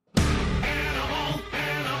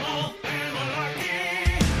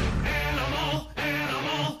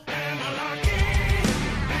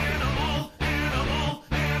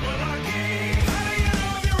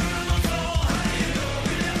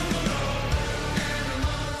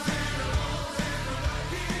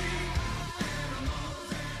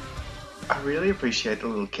I really appreciate the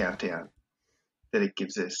little countdown that it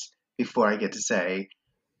gives us before I get to say,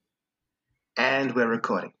 and we're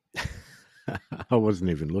recording. I wasn't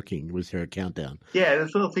even looking. Was there a countdown? Yeah,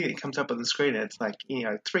 this little thing that comes up on the screen, and it's like,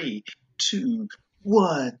 3, 2,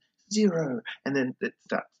 1, 0, and then it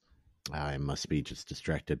starts. I must be just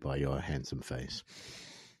distracted by your handsome face.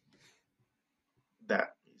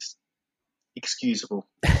 That is excusable.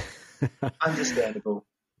 Understandable.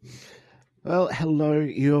 Well, hello.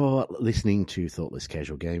 You're listening to Thoughtless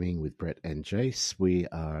Casual Gaming with Brett and Jace. We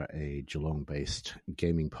are a Geelong-based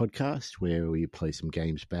gaming podcast where we play some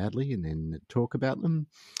games badly and then talk about them.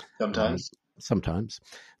 Sometimes. Sometimes.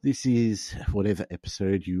 This is whatever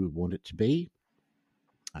episode you want it to be.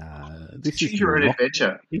 This Choose is your own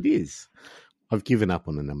adventure. It is. I've given up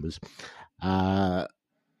on the numbers. And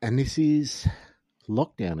this is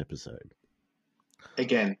Lockdown episode.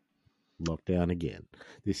 Again. Lockdown again.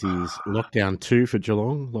 This is Lockdown 2 for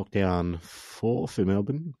Geelong, Lockdown 4 for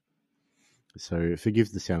Melbourne. So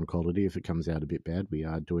forgive the sound quality if it comes out a bit bad. We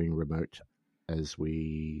are doing remote as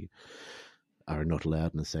we are not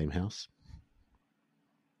allowed in the same house.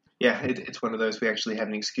 Yeah, it's one of those we actually have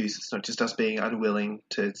an excuse. It's not just us being unwilling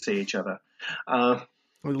to see each other. A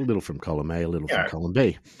little from column A, a little from column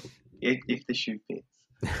B. If the shoe fits.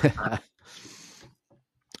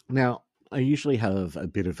 Now, I usually have a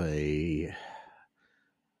bit of a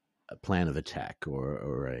plan of attack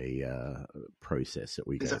or a process that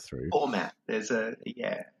we go through. Format. There's a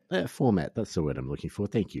format. That's the word I'm looking for.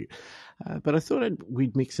 Thank you. But I thought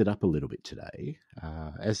we'd mix it up a little bit today.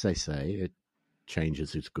 As they say, it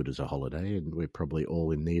changes as good as a holiday, and we're probably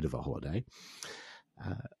all in need of a holiday.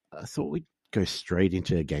 I thought we'd go straight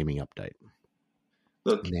into a gaming update.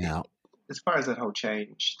 Look, now, as far as that whole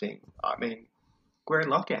change thing, I mean, we're in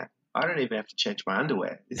lockdown. I don't even have to change my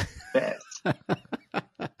underwear. This is the best.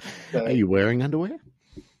 So, are you wearing underwear?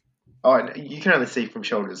 Oh, you can only see from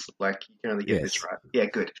shoulders. Like, you can only get this right. Yeah,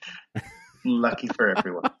 good. Lucky for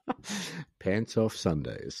everyone. Pants off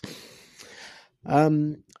Sundays.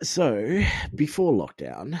 So, before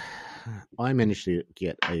lockdown, I managed to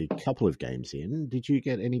get a couple of games in. Did you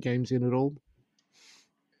get any games in at all?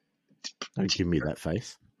 Don't give me that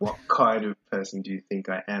face. What kind of person do you think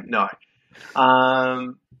I am? No.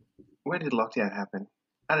 When did lockdown happen?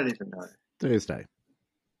 I don't even know. Thursday.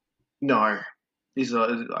 No. I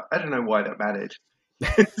don't know why that mattered.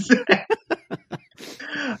 I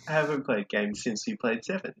haven't played games since we played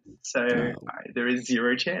 7. So there is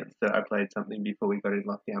zero chance that I played something before we got in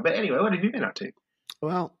lockdown. But anyway, what have you been up to?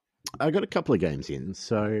 Well, I got a couple of games in.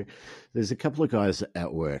 So there's a couple of guys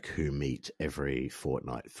at work who meet every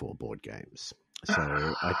fortnight for board games. So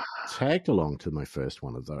I tagged along to my first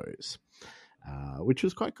one of those. Which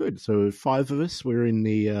was quite good. So 5 of us were in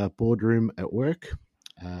the boardroom at work.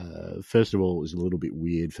 First of all, it was a little bit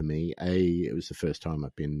weird for me. It was the first time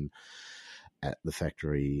I've been at the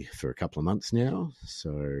factory for a couple of months now,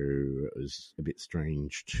 so it was a bit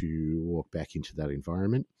strange to walk back into that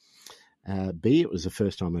environment. B, it was the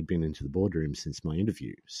first time I'd been into the boardroom since my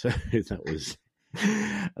interview, so that was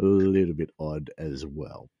a little bit odd as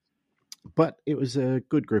well. But it was a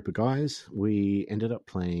good group of guys. We ended up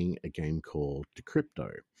playing a game called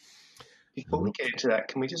Decrypto. Before we get into that,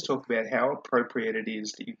 can we just talk about how appropriate it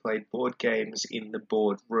is that you played board games in the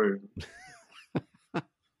boardroom?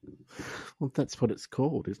 Well, that's what it's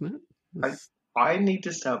called, isn't it? I need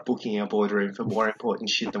to start booking our boardroom for more important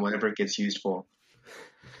shit than whatever it gets used for.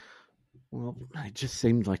 Well, it just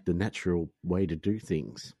seemed like the natural way to do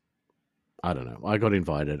things. I don't know. I got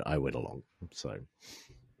invited. I went along. So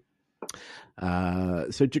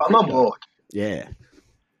Decrypto, I'm on board. Yeah.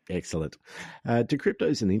 Excellent. Decrypto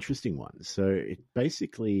is an interesting one. So it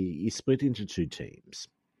basically, you split into 2 teams,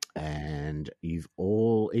 and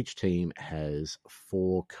each team has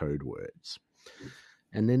 4 code words,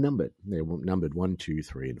 and they're numbered. They're numbered 1, 2,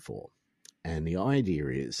 3, and 4. And the idea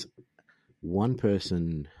is one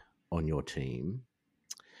person on your team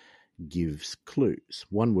gives clues,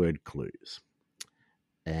 1-word clues.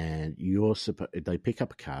 And they pick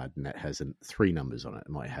up a card and that has 3 numbers on it.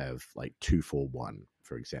 It might have like 2, 4, 1,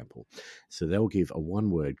 for example. So they'll give a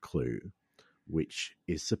 1-word clue, which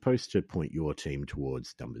is supposed to point your team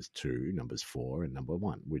towards numbers 2, numbers 4, and number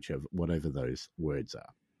 1, whatever those words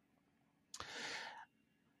are.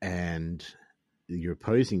 And your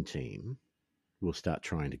opposing team will start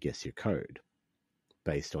trying to guess your code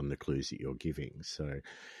based on the clues that you're giving. So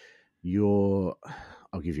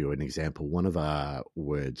I'll give you an example. One of our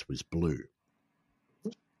words was blue.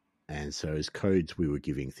 And so as codes, we were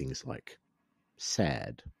giving things like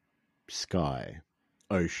sad, sky,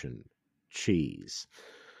 ocean, cheese.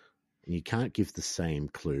 And you can't give the same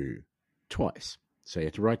clue twice. So you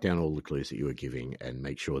have to write down all the clues that you were giving and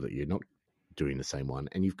make sure that you're not doing the same one.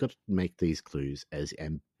 And you've got to make these clues as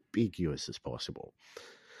ambiguous as possible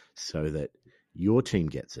so that your team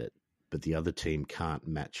gets it, but the other team can't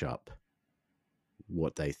match up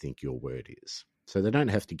what they think your word is. So they don't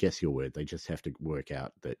have to guess your word. They just have to work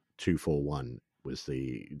out that 241 was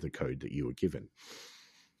the code that you were given.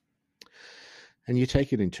 And you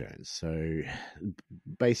take it in turns. So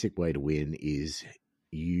basic way to win is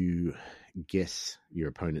you guess your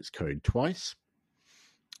opponent's code twice,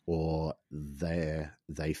 or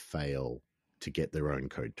they fail to get their own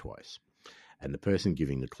code twice. And the person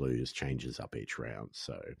giving the clues changes up each round.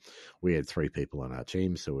 So we had 3 people on our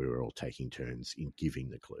team, so we were all taking turns in giving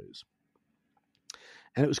the clues.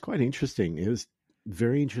 And it was quite interesting. It was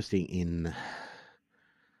very interesting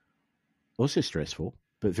also stressful,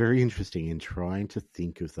 but very interesting in trying to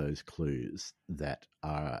think of those clues that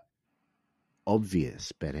are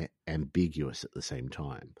obvious but ambiguous at the same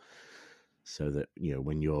time. So that,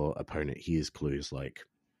 when your opponent hears clues like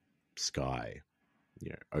sky,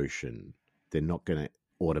 ocean, they're not going to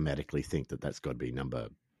automatically think that that's got to be number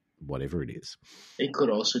whatever it is. It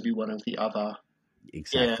could also be one of the other.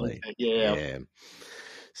 Exactly. Yeah.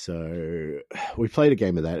 So we played a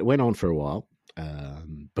game of that. It went on for a while,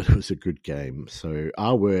 but it was a good game. So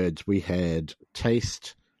our words, we had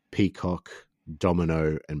taste, peacock,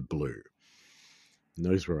 domino, and blue. And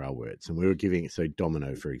those were our words. And we were giving, so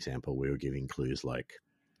domino, for example, we were giving clues like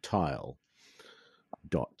tile,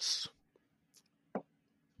 dots,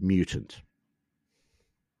 mutant.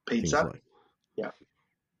 Pizza? Like, yeah.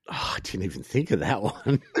 Oh, I didn't even think of that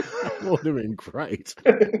one. That would have been great.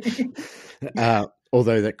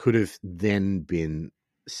 Although that could have then been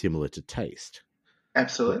similar to taste.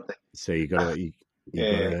 Absolutely. So you got to...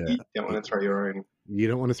 You don't want to throw your own... You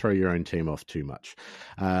don't want to throw your own team off too much.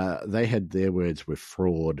 They had their words were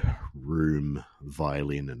fraud, room,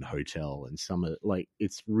 violin, and hotel. And some are like,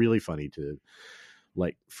 it's really funny to,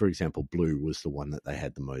 like, for example, blue was the one that they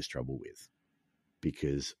had the most trouble with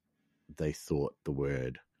because they thought the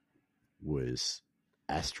word was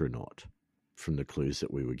astronaut from the clues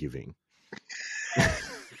that we were giving.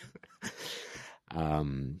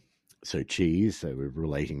 So cheese, they were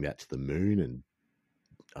relating that to the moon, and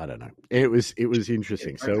I don't know. It was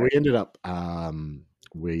interesting. So we ended up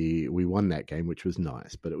we won that game, which was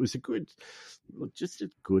nice, but it was just a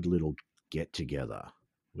good little get together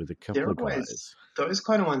with a couple of guys. Those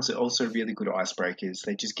kind of ones are also really good icebreakers.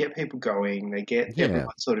 They just get people going. They get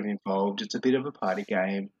everyone sort of involved. It's a bit of a party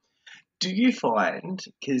game. Do you find,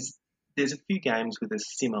 because there's a few games with a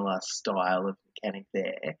similar style of mechanic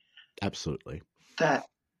there. Absolutely.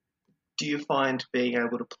 Do you find being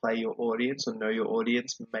able to play your audience or know your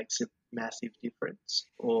audience makes a massive difference?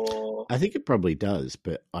 Or I think it probably does,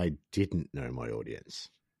 but I didn't know my audience.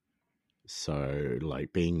 So,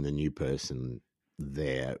 like, being the new person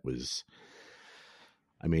there was...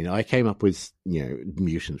 I mean, I came up with,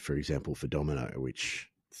 mutant, for example, for domino, which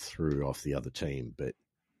threw off the other team, but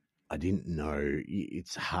I didn't know.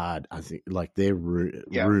 It's hard. I think, like, their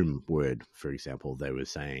room word, for example, they were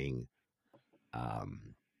saying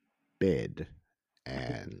bed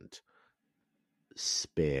and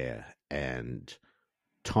spare and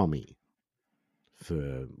Tommy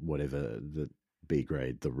for whatever the B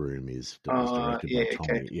grade the room is that was directed by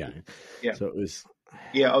Tommy. Okay. Yeah. So it was...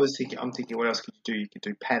 Yeah, I'm thinking, what else could you do? You could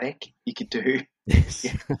do panic. You could do... Yes.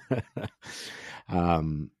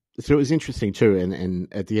 So it was interesting too,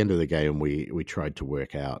 and at the end of the game, we tried to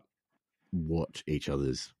work out what each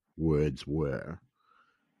other's words were,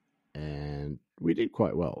 and we did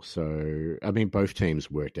quite well. So, I mean, both teams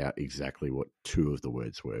worked out exactly what 2 of the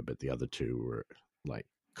words were, but the other 2 were, like,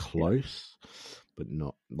 close, but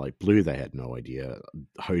not... Like, blue, they had no idea.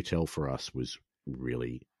 Hotel for us was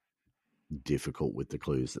really difficult with the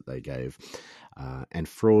clues that they gave. And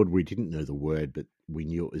fraud, we didn't know the word, but we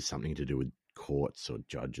knew it was something to do with courts or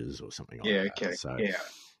judges or something like that. Okay. So,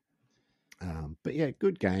 but yeah,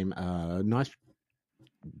 good game. Nice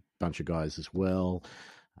bunch of guys as well.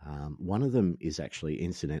 One of them is actually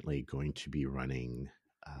incidentally going to be running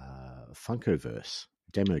Funkoverse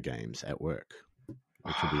demo games at work,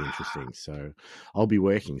 which will be interesting. So I'll be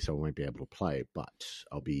working, so I won't be able to play, but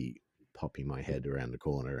I'll be popping my head around the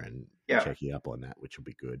corner and checking up on that, which will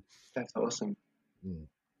be good. That's awesome.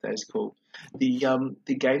 That is cool. The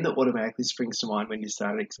game that automatically springs to mind when you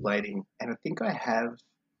started explaining, and I think I have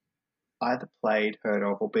either played, heard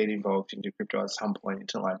of, or been involved in Decrypto at some point in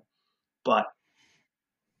time, but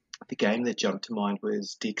the game that jumped to mind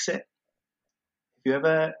was Dixit. Have you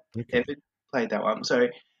ever played that one? So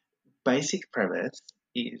basic premise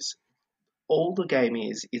is all the game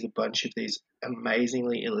is a bunch of these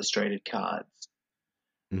amazingly illustrated cards,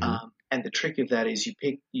 Hmm. And the trick of that is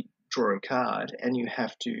you draw a card, and you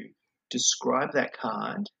have to describe that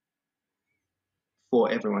card for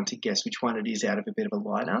everyone to guess which one it is out of a bit of a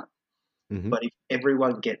lineup. Hmm. But if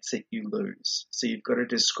everyone gets it, you lose. So you've got to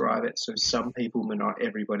describe it so some people, but not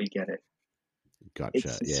everybody, get it.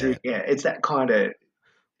 Gotcha. So, Yeah. yeah, it's that kind of,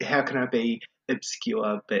 how can I be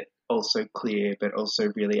obscure but also clear but also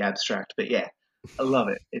really abstract? But yeah, I love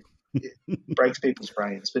it. It breaks people's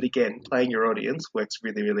brains. But again, playing your audience works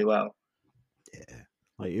really, really well. Yeah.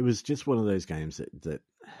 Like it was just one of those games that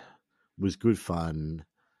was good fun,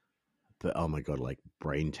 but oh my god, like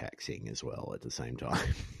brain taxing as well at the same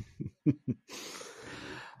time.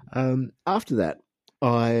 After that,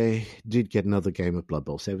 I did get another game of Blood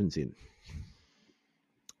Bowl Sevens in.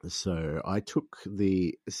 So I took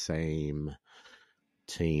the same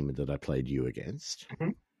team that I played you against.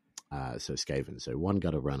 Mhm. So Skaven. So one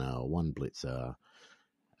gutter runner, one blitzer,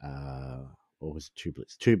 or was it two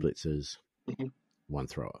blitz? Two blitzers, Mhm. one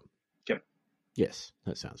thrower. Yep. Yes,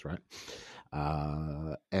 that sounds right.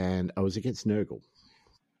 And I was against Nurgle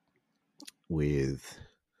with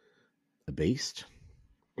a beast,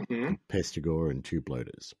 Mhm. Pestigore, and two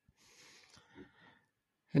bloaters.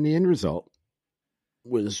 And the end result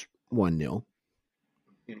was 1-0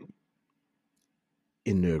 Mhm.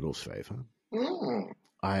 in Nurgle's favour. Mm.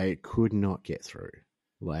 I could not get through.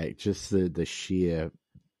 Like, just the sheer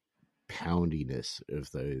poundiness of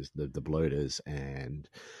the bloaters and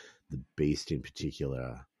the beast in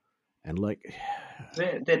particular. And, like,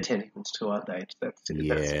 They're tentacles too, aren't they? That's what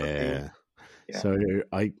yeah. yeah. So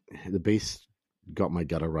the beast got my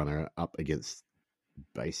gutter runner up against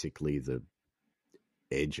basically the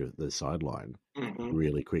edge of the sideline Mhm.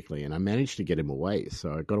 really quickly, and I managed to get him away.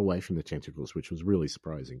 So I got away from the tentacles, which was really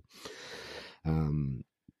surprising.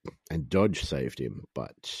 And Dodge saved him,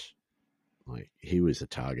 but like he was a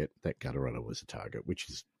target. That gutter runner was a target, which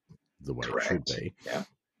is the way it should Correct. be. Yeah.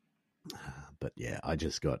 But yeah, I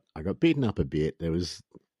got beaten up a bit. There was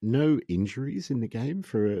no injuries in the game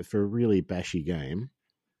for a really bashy game.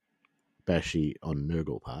 Bashy on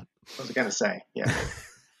Nurgle part. I was going to say, yeah.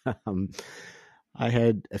 I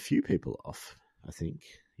had a few people off, I think.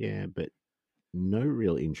 Yeah, but no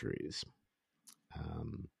real injuries.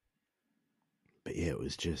 But yeah, it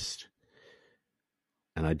was just,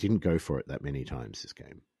 and I didn't go for it that many times this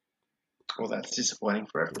game. Well, that's disappointing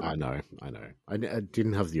for everyone. I know. I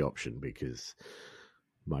didn't have the option because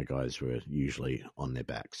my guys were usually on their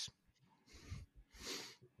backs.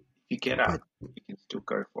 If you get up, you can still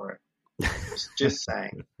go for it. Just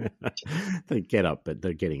saying. They get up, but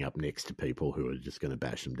they're getting up next to people who are just going to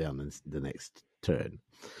bash them down the next turn.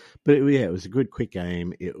 But yeah, it was a good, quick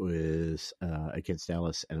game. It was against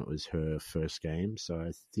Alice, and it was her first game. So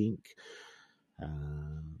I think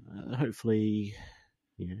hopefully,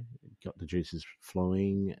 got the juices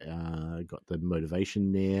flowing, got the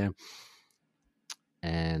motivation there.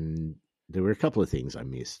 And there were a couple of things I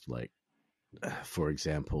missed, like, for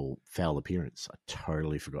example, foul appearance. I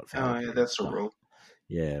totally forgot foul appearance. Yeah, that's a rule.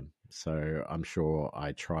 Yeah, so I'm sure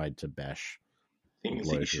I tried to bash the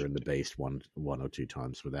bloater and the beast one or two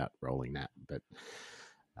times without rolling that, but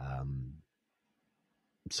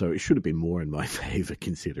so it should have been more in my favor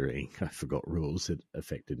considering I forgot rules that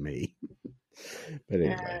affected me. But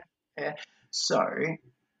anyway, yeah. So,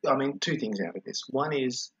 I mean, two things out of this. One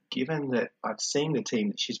is, given that I've seen the team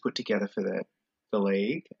that she's put together for the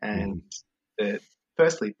league, and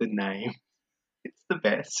firstly the name, it's the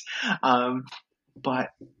best. But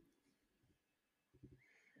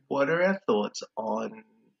what are our thoughts on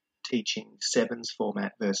teaching sevens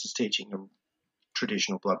format versus teaching a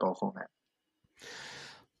traditional Blood Bowl format?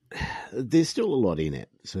 There's still a lot in it.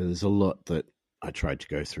 So there's a lot that I tried to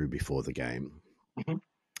go through before the game. Mm-hmm.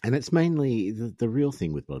 And it's mainly, the real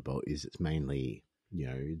thing with Blood Bowl is it's mainly,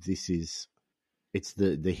 it's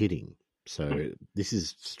the hitting. So this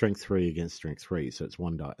is strength 3 against strength 3. So it's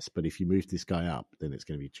 1 dice. But if you move this guy up, then it's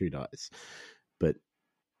going to be 2 dice. But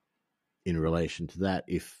in relation to that,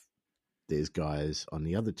 if there's guys on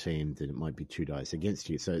the other team, then it might be 2 dice against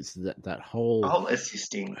you. So it's that whole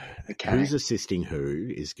assisting. Okay. Who's assisting who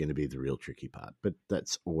is going to be the real tricky part. But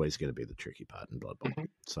that's always going to be the tricky part in Blood Bowl. Mm-hmm.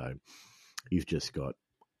 So you've just got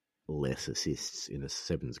less assists in a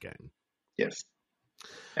sevens game. Yes.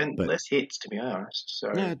 And less hits, to be honest.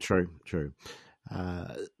 So yeah, true.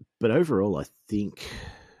 But overall, I think,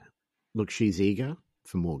 look, she's eager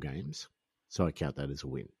for more games, so I count that as a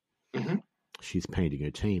win. Mm-hmm. She's painting her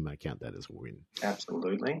team, I count that as a win.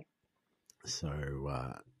 Absolutely.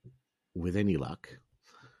 So with any luck,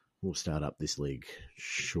 we'll start up this league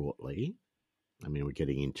shortly. I mean, we're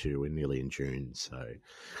nearly in June, so I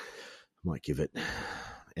might give it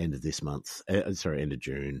end of this month. End of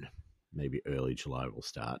June, maybe early July we'll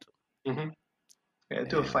start. Mm-hmm. Yeah,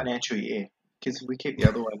 do a financial year, because if we keep the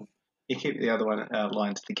other one, you keep the other one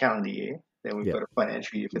aligned to the calendar year, then we've got a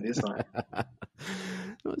financial year for this one.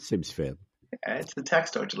 Well, it seems fair. Yeah, it's the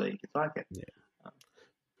tax dodge league. It's like it. Yeah.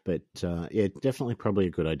 But yeah, definitely probably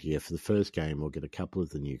a good idea. For the first game, we'll get a couple of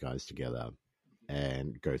the new guys together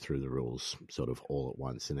and go through the rules sort of all at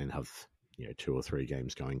once, and then have 2 or 3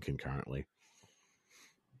 games going concurrently.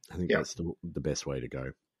 I think that's the best way to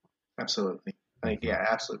go. Absolutely. I think,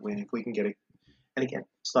 absolutely. If we can get and again,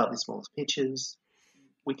 slightly smaller pitches,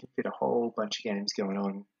 we can fit a whole bunch of games going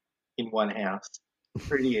on in one house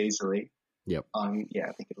pretty easily. Yep. Yeah,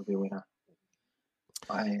 I think it'll be a winner.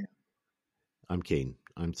 I'm keen.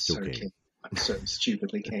 I'm still keen. I'm so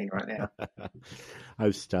stupidly keen right now.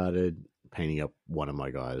 I've started painting up one of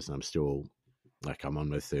my guys, and I'm still, I'm on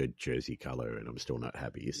my 3rd jersey color, and I'm still not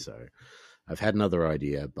happy. So I've had another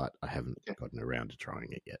idea, but I haven't gotten around to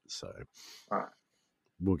trying it yet. So all right.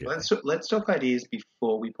 We'll get let's talk ideas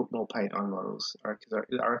before we put more paint on models. All right, because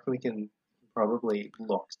I reckon we can probably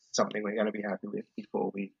lock something we're going to be happy with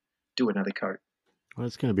before we do another coat. Well,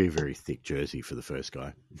 it's going to be a very thick jersey for the first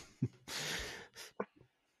guy.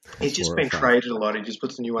 He's just been traded a lot. He just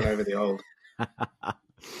puts a new one over the old.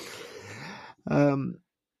 But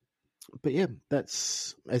yeah,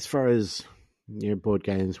 that's as far as board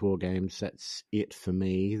games, war games. That's it for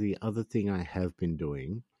me. The other thing I have been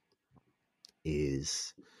doing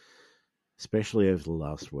is, especially over the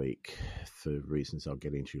last week, for reasons I'll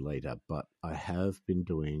get into later, but I have been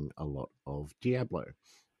doing a lot of Diablo.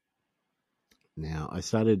 Now, I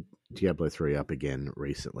started Diablo 3 up again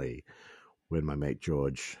recently when my mate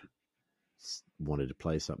George wanted to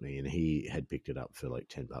play something, and he had picked it up for like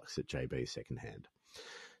 $10 at JB secondhand.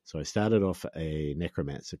 So I started off a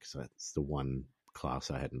Necromancer, because that's the one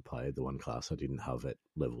class I hadn't played, the one class I didn't have at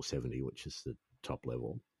level 70, which is the top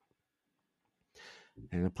level.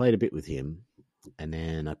 And I played a bit with him, and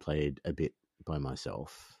then I played a bit by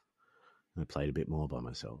myself. And I played a bit more by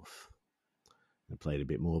myself. I played a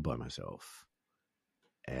bit more by myself.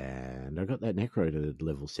 And I got that Necro to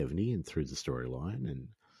level 70 and through the storyline and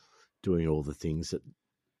doing all the things that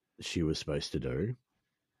she was supposed to do.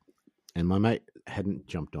 And my mate hadn't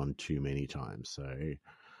jumped on too many times, so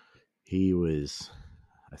he was,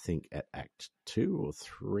 I think, at Act 2 or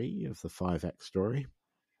 3 of the 5-act story.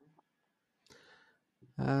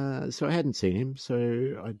 So I hadn't seen him,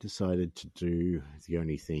 so I decided to do the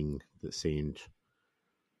only thing that seemed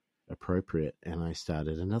appropriate, and I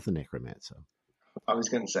started another Necromancer. I was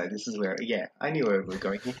going to say, this is where, I knew where we were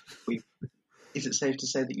going here. Is it safe to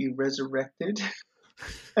say that you resurrected?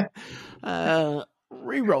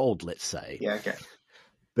 Re-rolled, let's say. Yeah, okay.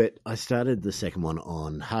 But I started the second one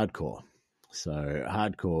on hardcore. So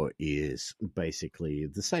hardcore is basically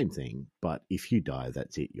the same thing, but if you die,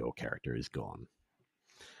 that's it. Your character is gone.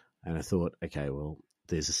 And I thought, okay, well,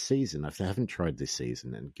 there's a season. I haven't tried this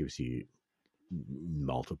season, and it gives you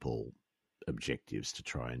multiple objectives to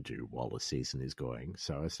try and do while the season is going.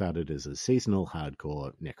 So I started as a seasonal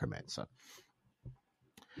hardcore Necromancer.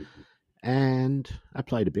 And I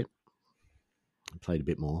played a bit. I played a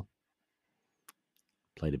bit more.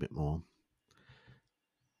 Played a bit more.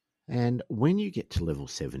 And when you get to level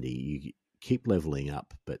 70, you keep leveling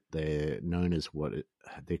up, but they're known as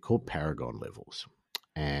they're called Paragon levels.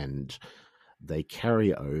 And they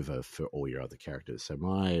carry over for all your other characters. So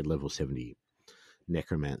my level 70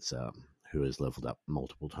 Necromancer, who has leveled up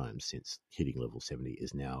multiple times since hitting level 70,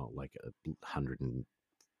 is now like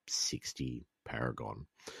 160 Paragon.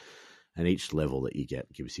 And each level that you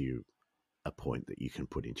get gives you a point that you can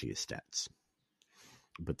put into your stats.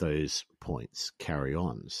 But those points carry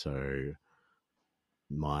on. So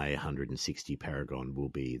my 160 Paragon will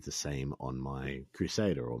be the same on my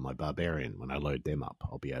Crusader or my Barbarian. When I load them up,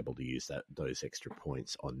 I'll be able to use those extra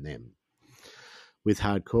points on them. With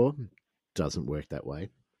hardcore, doesn't work that way.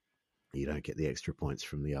 You don't get the extra points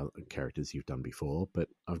from the other characters you've done before, but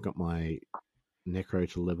I've got my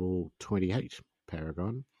Necro to level 28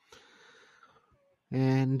 Paragon.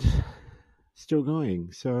 And still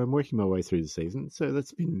going. So I'm working my way through the season. So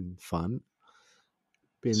that's been fun.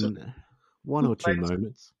 One or two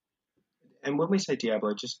moments. And when we say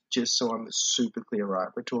Diablo, just so I'm super clear, right,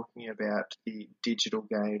 we're talking about the digital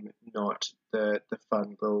game, not the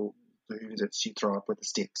fun little balloons that you throw up with the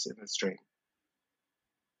sticks in the stream.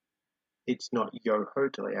 It's not Yo-Ho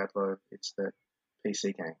Diablo, it's the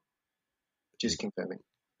PC game. Just confirming.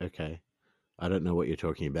 Okay. I don't know what you're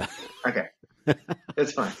talking about. Okay.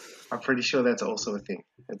 That's fine. I'm pretty sure that's also a thing.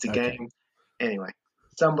 It's a game. Anyway,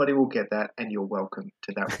 somebody will get that, and you're welcome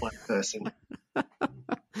to that one person.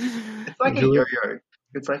 It's like a yo-yo.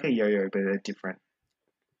 It's like a yo-yo, but they're different.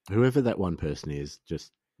 Whoever that one person is,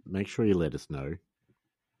 just make sure you let us know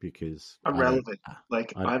because I'm I don't. relevant.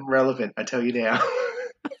 I, I'm relevant, I tell you now.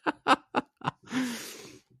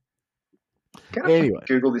 Can I anyway,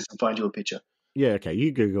 Google this and find you a picture? yeah, okay.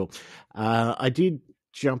 You Google. I did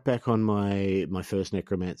jump back on my first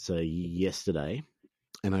necromancer yesterday,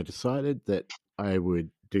 and I decided that I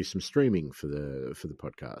would do some streaming for the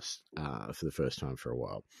podcast for the first time for a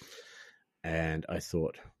while. And I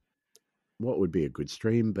thought, what would be a good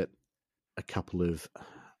stream, but a couple of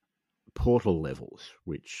portal levels,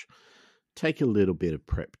 which take a little bit of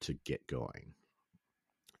prep to get going.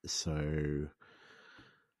 So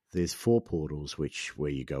there's 4 portals where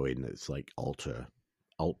you go in. It's like ultimate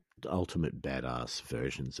badass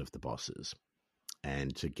versions of the bosses,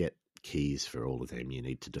 and to get keys for all of them, you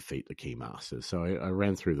need to defeat the key masters. So I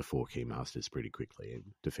ran through the 4 key masters pretty quickly and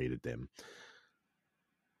defeated them.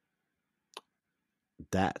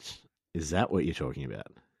 Is that what you're talking about?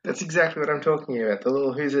 That's exactly what I'm talking about. The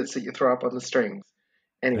little who's-its that you throw up on the strings.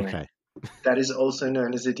 Anyway, Okay. that is also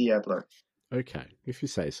known as a Diablo. Okay, if you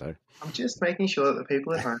say so. I'm just making sure that the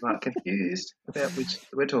people at home aren't confused about which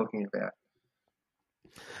we're talking about.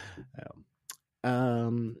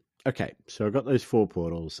 Okay, so I got those 4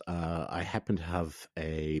 portals. I happen to have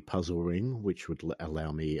a puzzle ring, which would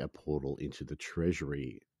allow me a portal into the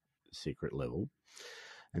treasury secret level.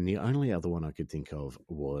 And the only other one I could think of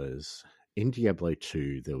was in Diablo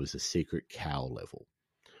 2, there was a secret cow level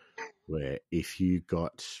where if you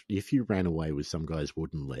ran away with some guy's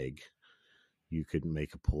wooden leg, you could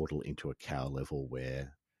make a portal into a cow level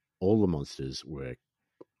where all the monsters were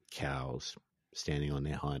cows standing on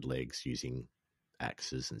their hind legs using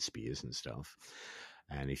axes and spears and stuff.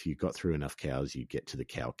 And if you got through enough cows, you'd get to the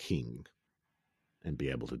cow king and be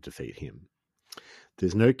able to defeat him.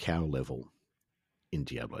 There's no cow level in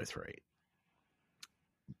Diablo 3.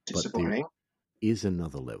 Disappointing. But there is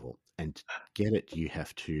another level. And to get it, you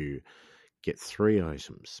have to get 3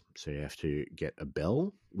 items. So you have to get a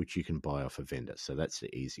bell, which you can buy off a vendor. So that's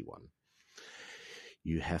the easy one.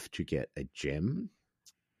 You have to get a gem,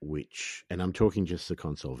 and I'm talking just the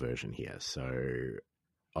console version here. So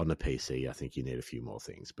on the PC, I think you need a few more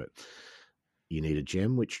things, but you need a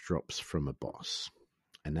gem which drops from a boss,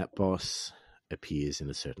 and that boss appears in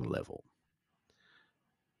a certain level.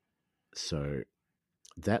 So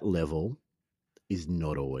that level is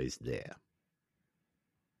not always there.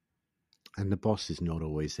 And the boss is not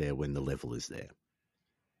always there when the level is there.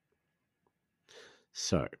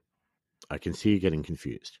 So I can see you getting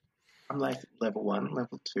confused. I'm like level 1,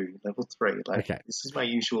 level 2, level 3. Okay. This is my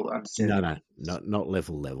usual understanding. No, not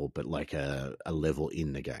level, but like a level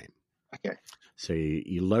in the game. Okay. So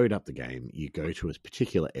you load up the game, you go to a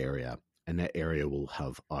particular area, and that area will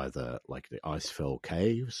have either like the Icefell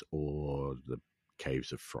Caves or the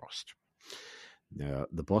Caves of Frost. Now,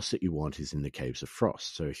 the boss that you want is in the Caves of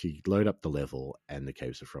Frost. So if you load up the level and the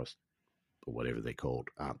Caves of Frost, or whatever they're called,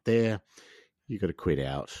 aren't there, you got to quit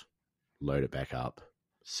out, load it back up,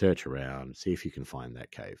 search around, see if you can find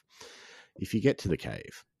that cave. If you get to the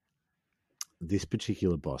cave, this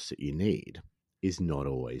particular boss that you need is not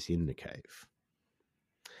always in the cave.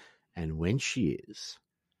 And when she is,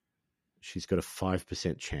 she's got a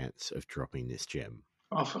 5% chance of dropping this gem.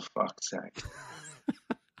 Oh, for fuck's sake.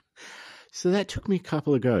 So that took me a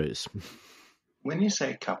couple of goes. When you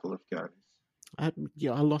say a couple of goes. I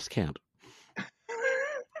lost count.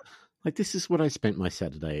 Like, this is what I spent my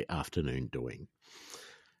Saturday afternoon doing.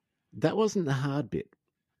 That wasn't the hard bit.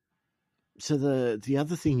 So the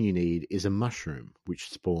other thing you need is a mushroom, which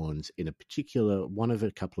spawns in one of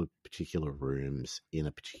a couple of particular rooms in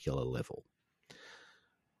a particular level,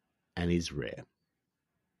 and is rare.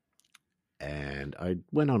 And I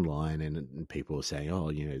went online, and people were saying,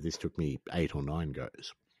 "Oh, this took me 8 or 9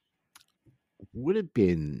 goes." Would have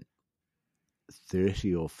been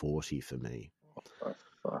 30 or 40 for me.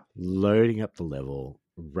 Loading up the level,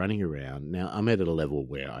 running around. Now I'm at a level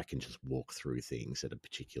where I can just walk through things at a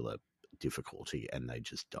particular difficulty and they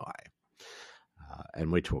just die.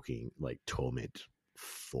 And we're talking like Torment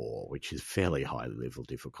 4, which is fairly high level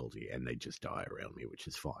difficulty, and they just die around me, which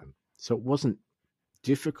is fine. So it wasn't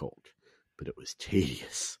difficult, but it was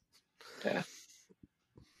tedious. Yeah.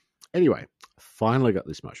 Anyway, finally got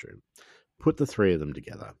this mushroom. Put the 3 of them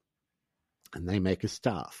together, and they make a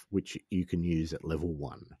staff, which you can use at level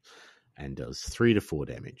 1 and does 3 to 4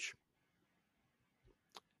 damage.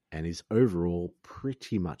 And is overall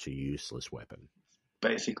pretty much a useless weapon.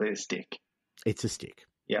 Basically a stick. It's a stick.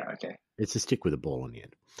 Yeah, okay. It's a stick with a ball on the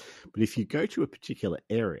end. But if you go to a particular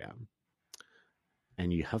area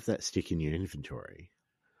and you have that stick in your inventory,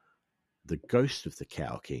 the ghost of the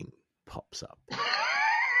Cow King pops up.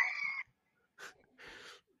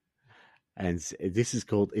 And this is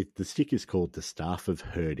called, the stick is called the Staff of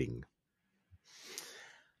Herding.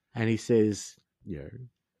 And he says,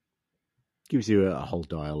 gives you a whole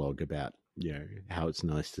dialogue about, how it's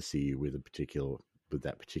nice to see you with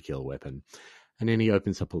that particular weapon. And then he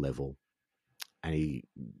opens up a level and he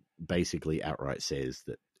basically outright says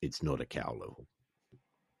that it's not a cow level.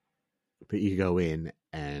 But you go in,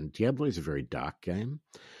 and Diablo is a very dark game.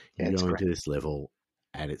 You go into this level,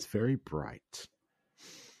 and it's very bright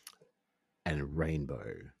and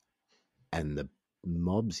rainbow. And the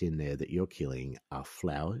mobs in there that you're killing are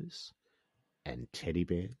flowers and teddy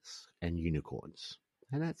bears and unicorns.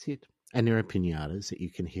 And that's it. And there are pinatas that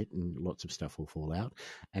you can hit, and lots of stuff will fall out.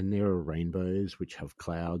 And there are rainbows, which have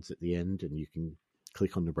clouds at the end, and you can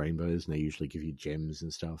click on the rainbows, and they usually give you gems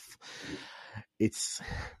and stuff. It's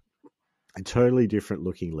a totally different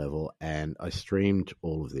looking level, and I streamed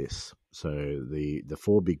all of this. So the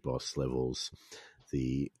 4 big boss levels,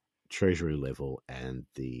 the treasury level, and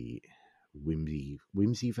the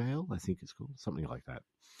Whimsy Vale, I think it's called, something like that,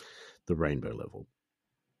 the rainbow level.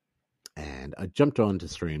 And I jumped on to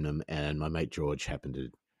stream them, and my mate George happened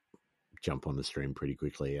to jump on the stream pretty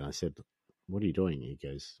quickly, and I said, "What are you doing?" He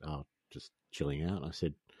goes, "Oh, just chilling out." I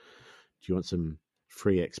said, "Do you want some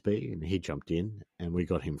free XP?" And he jumped in, and we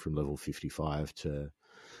got him from level 55 to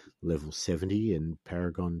level 70 in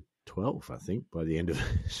Paragon 12, I think, by the end of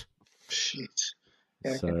it. Shit.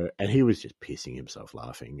 Yeah, so, and he was just pissing himself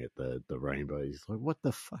laughing at the rainbow. He's like, "What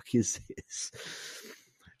the fuck is this?"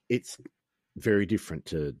 It's very different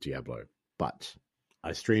to Diablo, but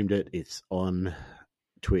I streamed it. It's on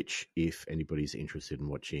Twitch if anybody's interested in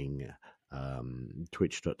watching.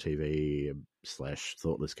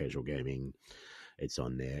 Twitch.tv/Thoughtless Casual Gaming. It's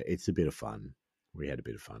on there. It's a bit of fun. We had a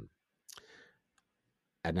bit of fun.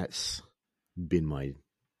 And that's been my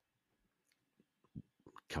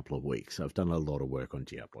couple of weeks. I've done a lot of work on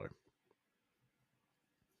Diablo.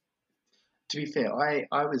 To be fair,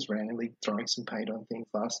 I was randomly throwing some paint on things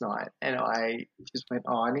last night, and I just went,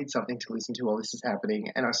 "Oh, I need something to listen to while this is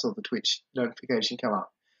happening," and I saw the Twitch notification come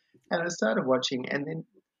up. And I started watching, and then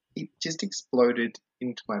it just exploded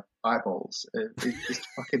into my eyeballs. It's just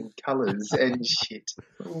fucking colours and shit.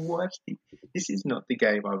 What? This is not the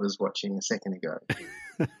game I was watching a second ago.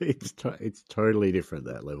 It's totally different,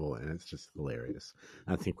 that level, and it's just hilarious.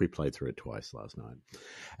 I think we played through it twice last night.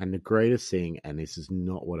 And the greatest thing, and this is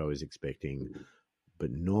not what I was expecting,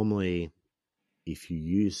 but normally if you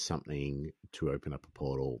use something to open up a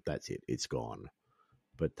portal, that's it. It's gone.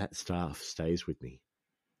 But that staff stays with me.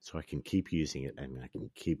 So I can keep using it, and I can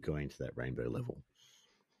keep going to that rainbow level.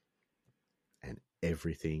 And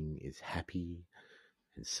everything is happy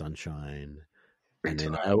and sunshine. And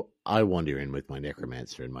then I wander in with my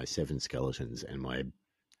necromancer and my 7 skeletons and my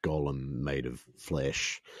golem made of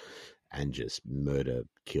flesh and just murder,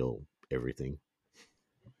 kill everything.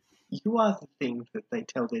 You are the thing that they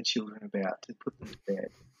tell their children about to put them to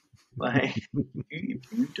bed. Like, if you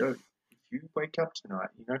wake up tonight,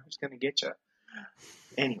 you know who's going to get you.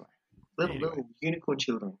 Anyway, little unicorn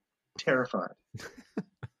children, terrified.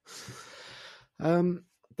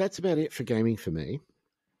 That's about it for gaming for me.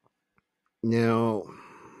 Now,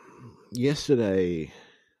 yesterday,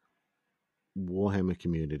 Warhammer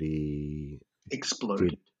Community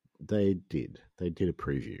exploded. They did a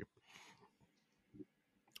preview,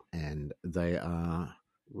 and they are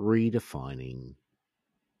redefining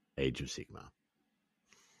Age of Sigmar.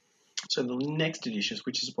 So the next edition,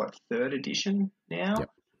 which is what, 3rd edition now, yep.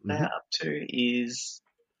 they're up to, is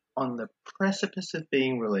on the precipice of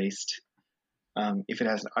being released. If it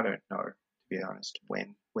hasn't, I don't know, to be honest,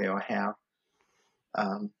 when, where, or how.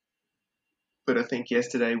 But I think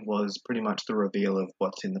yesterday was pretty much the reveal of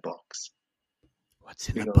what's in the box. What's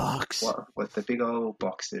in the box? What the big old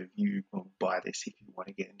box of, you will buy this if you want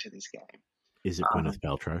to get into this game. Is it Gwyneth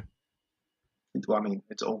Paltrow? I mean,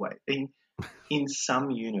 it's always in some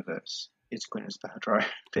universe it's Gwyneth Paltrow.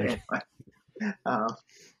 Anyway,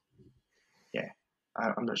 yeah,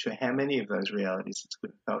 I'm not sure how many of those realities it's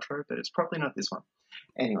Gwyneth Paltrow, but it's probably not this one.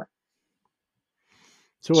 Anyway,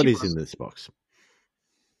 so what is in this box?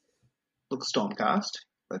 Look, Stormcast.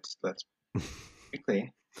 Let's be clear.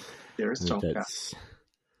 There is Stormcast.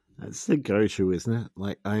 That's the go-to, isn't it?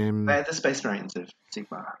 Like, They're the Space Marines of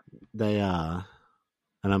Sigmar. They are,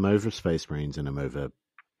 and I'm over Space Marines and I'm over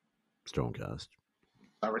Stormcast.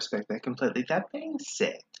 I respect that completely. That being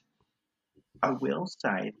said, I will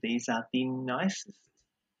say these are the nicest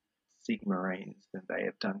Sigmarines that they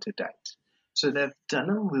have done to date. So they've done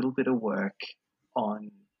a little bit of work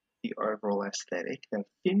on the overall aesthetic. They've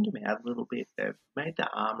thinned them out a little bit. They've made the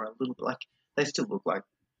armor a little bit like, they still look like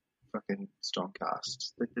fucking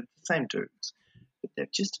Stormcast. They're the same dudes. but they're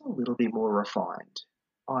just a little bit more refined.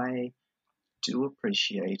 I do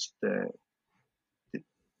appreciate the,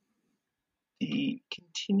 the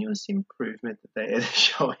continuous improvement that they are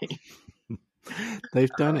showing.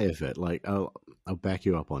 They've done effort. Like I'll back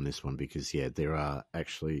you up on this one because there are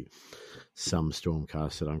actually some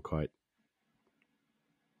Stormcasts that I'm quite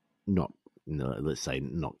not, let's say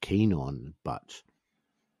not keen on, but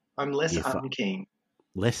I'm less unkeen.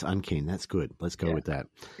 Less unkeen. That's good. Let's go with that.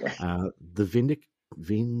 Yeah. The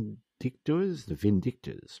Vindictors.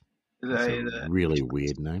 That's a really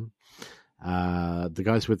weird name. The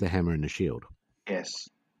guys with the hammer and the shield. Yes.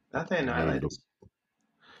 Are they Annihilators?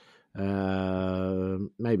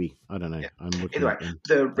 Maybe. I don't know. Yeah. I'm looking Either at them.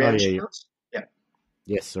 The round shields? Yeah.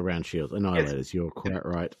 Yes, the round shield. Annihilators. Yes. You're quite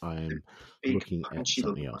right. I am looking at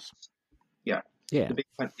something else. Yeah. Yeah. The big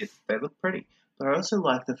one, they look pretty. But I also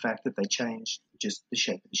like the fact that they changed just the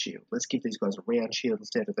shape of the shield. Let's give these guys a round shield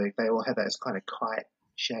instead of they all have those kind of kite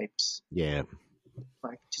shapes. Yeah.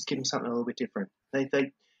 Like, just give them something a little bit different.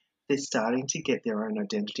 They're starting to get their own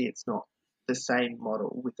identity. It's not the same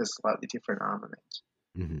model with a slightly different armament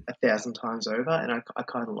 1,000 times over, and I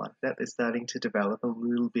kind of like that. They're starting to develop a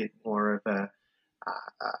little bit more of a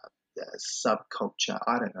subculture.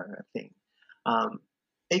 I don't know, a thing.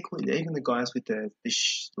 Equally, even the guys with the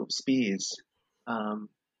little spears, again,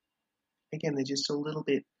 they're just a little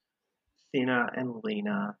bit thinner and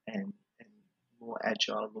leaner and more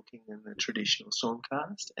agile looking than the traditional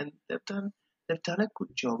Stormcast, and they've done a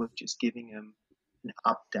good job of just giving them an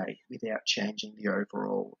update without changing the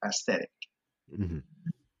overall aesthetic. Mm-hmm.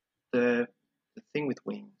 The thing with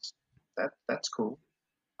wings, that's cool.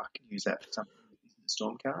 I could use that for something in the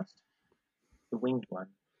Stormcast. The winged one,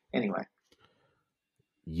 anyway.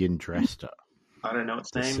 Yndrasta. I don't know its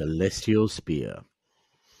the name. Celestial Spear.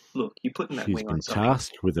 Look, you're putting that wing on something. She's been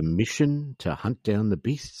tasked with a mission to hunt down the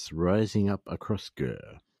beasts rising up across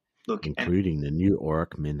Gur, including the new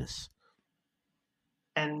Auric menace.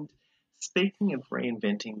 And speaking of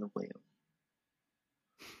reinventing the wheel,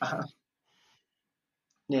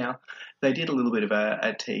 now they did a little bit of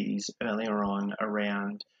a tease earlier on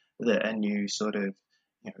around a new sort of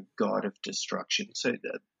god of destruction. So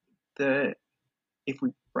if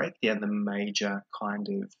we break down the major kind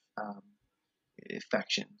of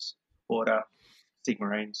factions, Order,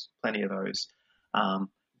 Sigmarines, plenty of those.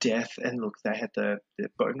 Death, and look, they had the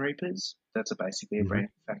Bone Reapers. That's basically a brand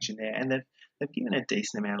new faction there, and they've given a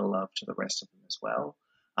decent amount of love to the rest of them as well.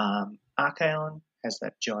 Archaon has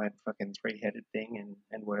that giant fucking 3-headed thing,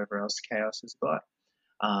 and whatever else Chaos has got.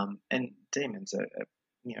 And Demons are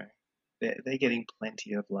they're getting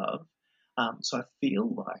plenty of love. So I feel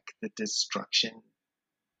like the Destruction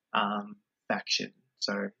faction,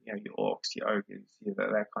 so your Orcs, your Ogres,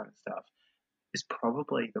 that kind of stuff, is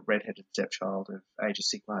probably the red-headed stepchild of Age of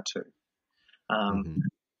Sigmar too.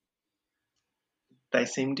 They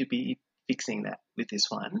seem to be fixing that with this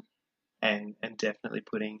one, and definitely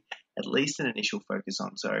putting at least an initial focus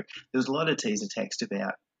on. So there was a lot of teaser text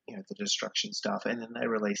about the destruction stuff, and then they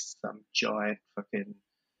released some giant fucking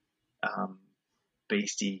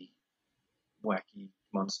beastie, wacky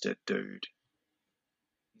monster dude.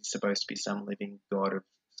 He's supposed to be some living god of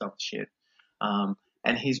some shit.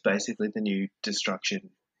 And he's basically the new destruction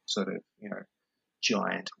sort of,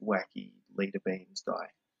 giant, wacky leader beans guy.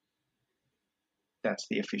 That's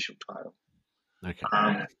the official title.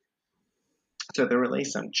 Okay. So they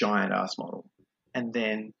released some giant ass model, and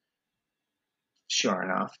then, sure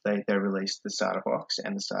enough, they released the starter box,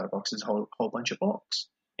 and the starter box is a whole bunch of orcs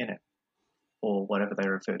in it, or whatever they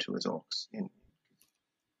refer to as orcs.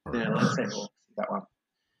 Let's say orcs, that one.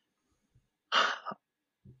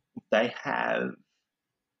 They have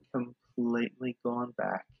completely gone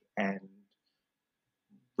back and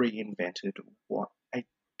reinvented what a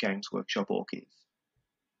Games Workshop orc is.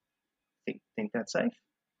 Think that's safe?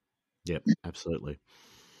 Yep, absolutely.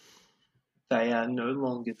 They are no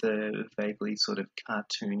longer the vaguely sort of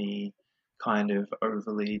cartoony, kind of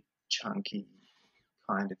overly chunky,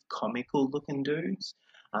 kind of comical looking dudes.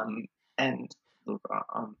 And look,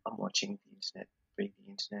 I'm watching the internet, read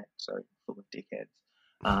the internet, so full of dickheads.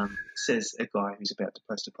 Says a guy who's about to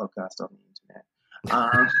post a podcast on the internet.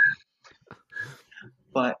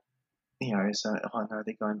 But, so I know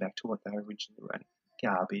they're going back to what they originally were.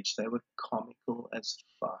 Garbage. They were comical as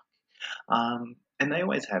fuck. And they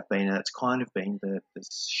always have been, and it's kind of been the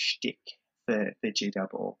shtick for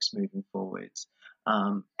GW Orcs moving forwards.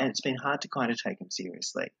 And it's been hard to kind of take them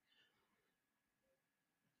seriously.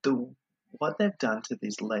 What they've done to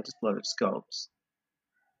this latest lot of sculpts,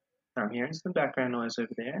 I'm hearing some background noise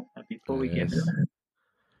over there. And before we get there,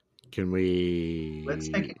 can we... Let's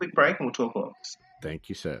take a quick break and we'll talk Orcs. Thank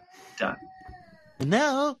you, sir. Done. And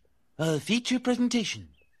now, a feature presentation.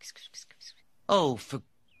 Oh,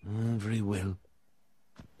 very well.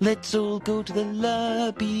 Let's all go to the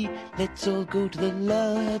lobby. Let's all go to the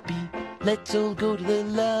lobby. Let's all go to the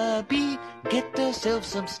lobby. Get ourselves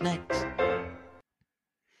some snacks.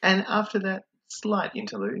 And after that slight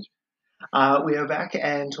interlude, we are back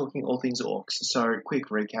and talking all things orcs. So, quick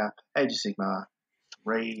recap: Age of Sigmar,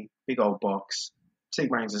 3, big old box.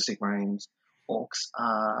 Sigmarines are Sigmarines. Orcs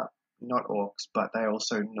are not orcs, but they're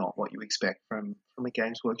also not what you expect from a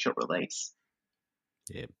Games Workshop release.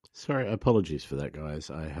 Yeah. Sorry, apologies for that, guys.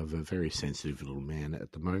 I have a very sensitive little man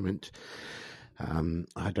at the moment.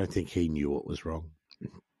 I don't think he knew what was wrong.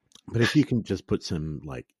 But if you can just put some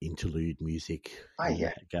like interlude music in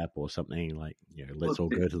the gap or something, like, you know, let's all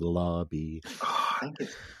go to the lobby. Oh, I think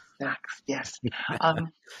it's snacks, yes.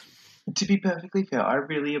 To be perfectly fair, I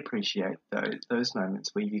really appreciate those moments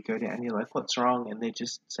where you go down and you're like, what's wrong? And they're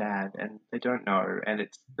just sad and they don't know, and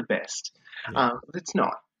it's the best. Yeah. It's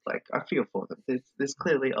not. Like, I feel for them. There's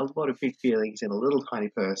clearly a lot of big feelings in a little tiny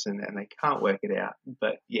person, and they can't work it out.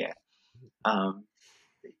 But yeah,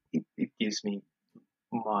 it gives me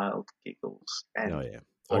mild giggles. And Oh yeah,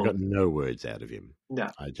 I got no words out of him. No,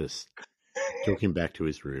 I just took him back to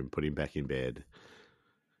his room, put him back in bed.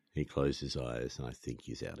 He closed his eyes, and I think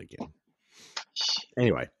he's out again.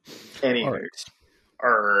 Anyway, Orcs.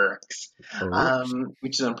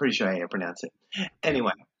 Which is, I'm pretty sure how you pronounce it.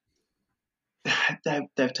 Anyway,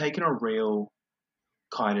 they've taken a real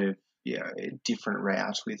kind of different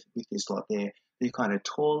route with this lot. They're kind of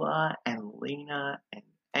taller and leaner and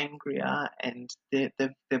angrier, and they've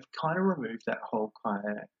kind of removed that whole kind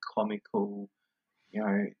of comical,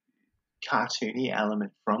 cartoony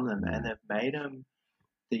element from them, and they've made them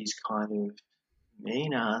these kind of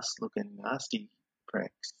mean-ass looking nasty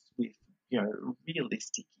pricks with,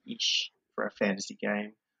 realistic-ish for a fantasy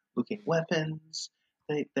game looking weapons.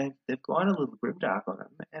 They've gone a little grimdark on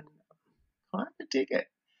them, and I kind of dig it.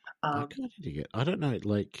 I kind of dig it. I don't know,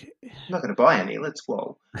 like, I'm not going to buy any. Let's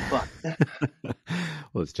whoa. But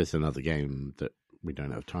well, it's just another game that we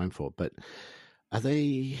don't have time for. But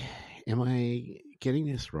am I getting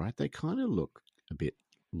this right? They kind of look a bit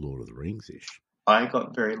Lord of the Rings-ish. I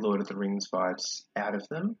got very Lord of the Rings vibes out of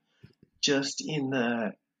them, just in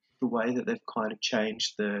the way that they've kind of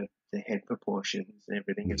changed the head proportions and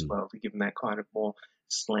everything as well, to give them that kind of more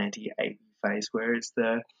slanty 80 face, whereas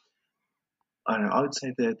I would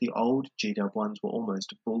say the old G-Dub ones were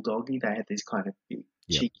almost bulldoggy. They had these kind of big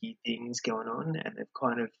cheeky things going on, and they've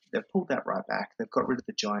pulled that right back. They've got rid of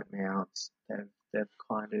the giant mouths. They've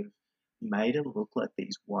kind of made them look like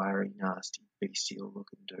these wiry, nasty, bestial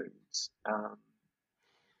looking dudes.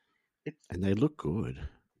 And they look good.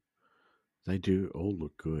 They do all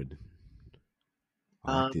look good.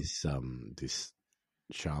 I like this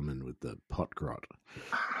shaman with the pot grot.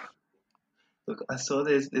 Look, I saw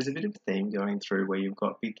there's a bit of a theme going through where you've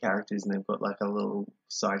got big characters and they've got like a little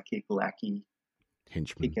sidekick lackey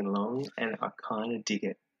henchman kicking along, and I kind of dig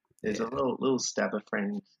it. There's a little stabber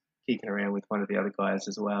friend kicking around with one of the other guys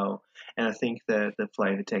as well, and I think the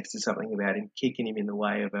flavor text is something about him kicking him in the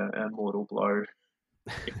way of a mortal blow,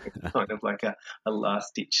 kind of like a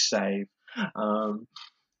last ditch save.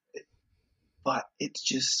 But it's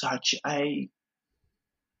just such a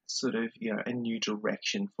sort of, a new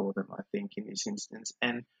direction for them, I think, in this instance.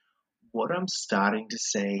 And what I'm starting to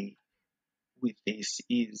see with this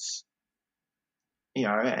is,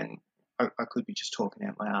 and I could be just talking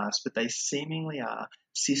out my ass, but they seemingly are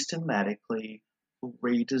systematically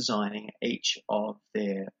redesigning each of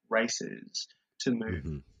their races to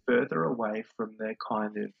move further away from the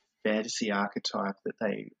kind of fantasy archetype that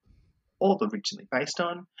they all originally based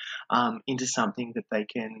on, into something that they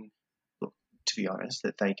can, to be honest,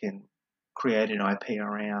 that they can create an IP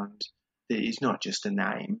around that is not just a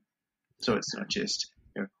name. So it's not just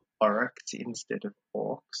orcs instead of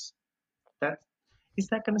orcs. Is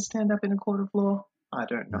that going to stand up in a court of law? I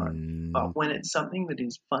don't know. But when it's something that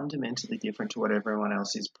is fundamentally different to what everyone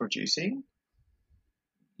else is producing,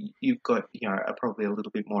 you've got probably a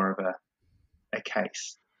little bit more of a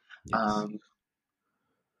case. Yes.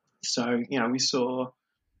 So we saw,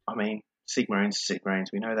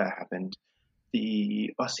 Sigmarines. We know that happened.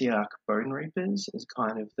 The Ossiarch Bone Reapers is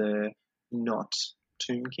kind of the not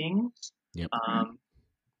Tomb Kings. Yep.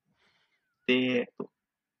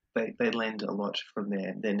 They lend a lot from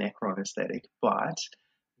their Necron aesthetic, but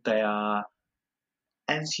they are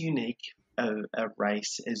as unique a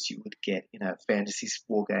race as you would get in a fantasy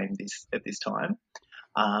war game at this time.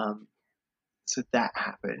 So that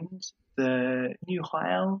happened. The new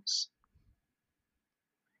High Elves,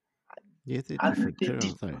 Yeah, they're different They're,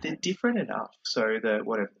 too, aren't they? they're different enough. So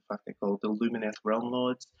whatever the fuck they're called, the Lumineth Realm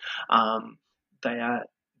Lords, they are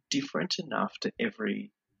different enough to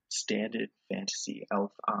every standard fantasy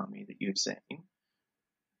elf army that you've seen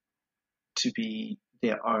to be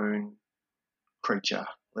their own creature,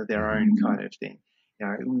 or their own kind of thing.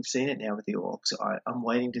 We've seen it now with the orcs. I'm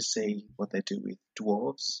waiting to see what they do with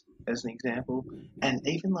dwarves, as an example, and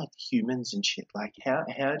even like humans and shit. Like,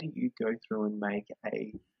 how do you go through and make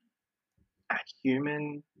a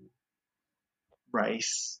human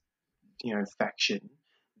race, faction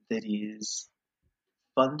that is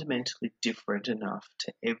fundamentally different enough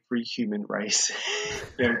to every human race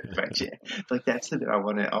faction? Like, that's the bit I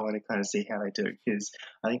want to kind of see how they do, because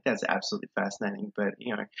I think that's absolutely fascinating. But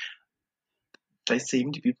they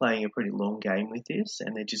seem to be playing a pretty long game with this,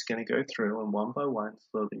 and they're just going to go through and one by one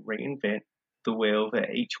slowly reinvent the wheel for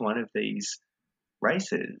each one of these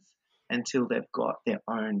races until they've got their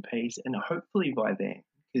own piece. And hopefully by then,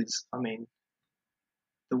 because I mean,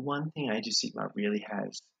 the one thing Age of Sigmar really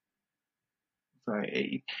has,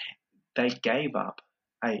 they gave up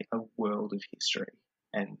a world of history,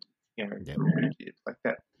 and like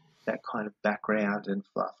that kind of background and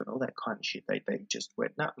fluff and all that kind of shit. They just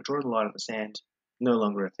went, no, we're drawing the line in the sand, no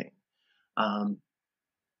longer a thing.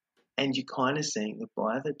 And you're kind of seeing that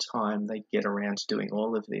by the time they get around to doing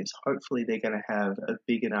all of this, hopefully they're going to have a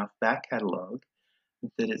big enough back catalogue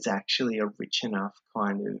that it's actually a rich enough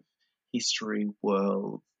kind of history,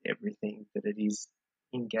 world, everything that it is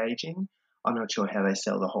engaging. I'm not sure how they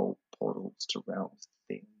sell the whole portals to realms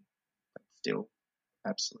thing. That's still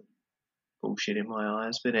absolute bullshit in my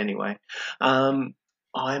eyes. But anyway, I'm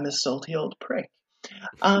a salty old prick.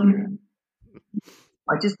 I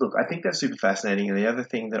think that's super fascinating. And the other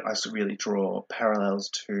thing that I really draw parallels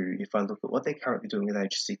to, if I look at what they're currently doing with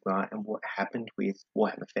Age of Sigmar and what happened with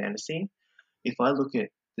Warhammer Fantasy, if I look at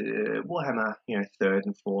the Warhammer, 3rd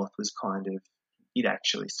and 4th was kind of it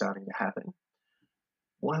actually starting to happen.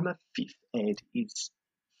 Warhammer 5th Ed is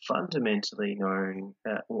fundamentally known,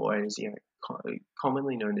 or as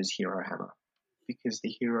commonly known as Hero Hammer, because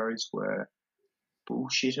the heroes were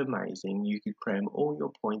bullshit amazing. You could cram all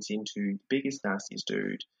your points into the biggest, nastiest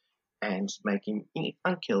dude and make him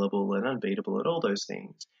unkillable and unbeatable and all those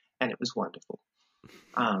things, and it was wonderful.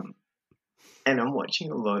 And I'm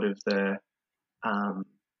watching a lot of the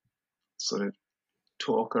sort of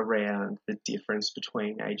talk around the difference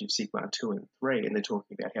between Age of Sigmar 2 and 3, and they're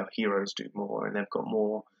talking about how heroes do more and they've got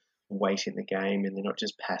more weight in the game and they're not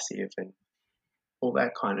just passive and all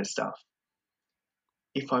that kind of stuff.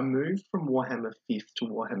 If I move from Warhammer 5th to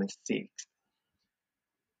Warhammer 6th,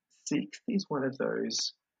 6th is one of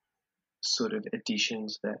those sort of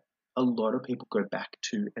editions that a lot of people go back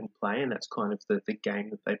to and play, and that's kind of the game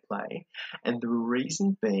that they play. And the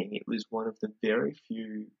reason being, it was one of the very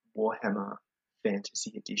few Warhammer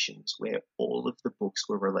Fantasy editions where all of the books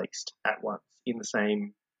were released at once in the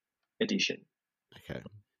same edition. Okay.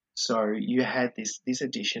 So you had this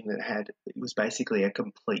edition that it was basically a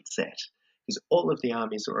complete set, because all of the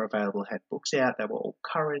armies that were available had books out. They were all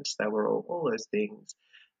current. They were all those things.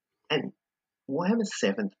 And Warhammer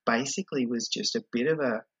 7th basically was just a bit of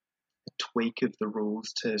a tweak of the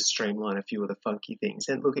rules to streamline a few of the funky things.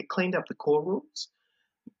 And look, it cleaned up the core rules,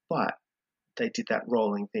 but they did that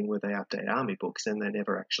rolling thing where they update army books and they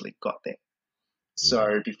never actually got there.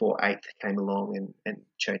 So before 8th came along and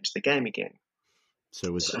changed the game again.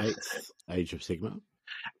 So was 8th Age of Sigmar?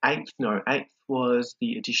 8th was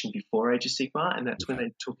the edition before Age of Sigmar, and that's when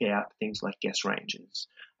they took out things like Guest Rangers.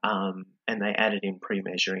 And they added in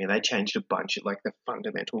pre-measuring, and they changed a bunch of like the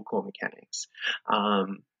fundamental core mechanics.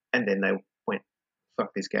 And then they went,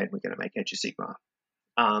 fuck this game, we're going to make Age of Sigmar.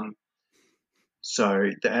 So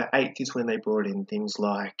the 8th is when they brought in things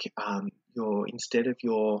like instead of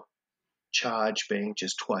your charge being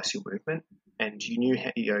just twice your movement, and you knew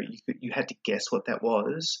how, you had to guess what that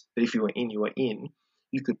was, but if you were in, you were in.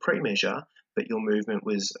 You could pre-measure, but your movement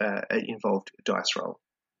was involved a dice roll.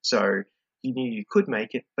 So you knew you could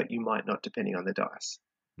make it, but you might not, depending on the dice.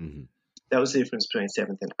 Mm-hmm. That was the difference between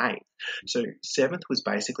 7th and 8th. So 7th was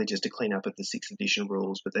basically just a clean-up of the 6th edition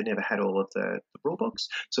rules, but they never had all of the rule books.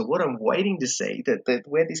 So what I'm waiting to see, that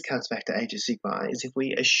where this comes back to Age of Sigmar, is if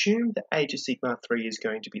we assume that Age of Sigmar 3 is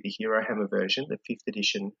going to be the Hero Hammer version, the 5th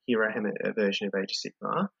edition Hero Hammer version of Age of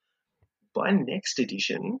Sigmar, by next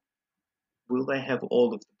edition, will they have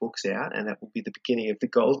all of the books out, and that will be the beginning of the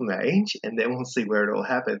Golden Age, and then we'll see where it all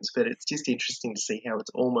happens. But it's just interesting to see how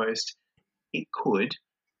it could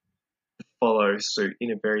follow suit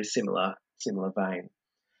in a very similar vein.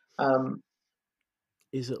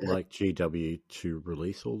 Is it like GW to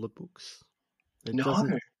release all the books?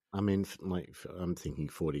 No. I mean, I'm thinking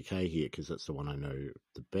 40k here because that's the one I know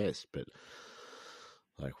the best. But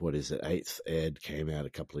like, what is it? 8th Ed came out a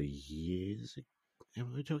couple of years ago.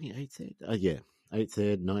 Am I talking 8th Ed? Oh, yeah. 8th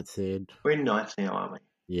Ed, 9th Ed. We're in 9th now, aren't we?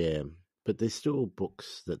 Yeah. But there's still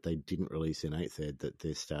books that they didn't release in 8th Ed that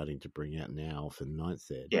they're starting to bring out now for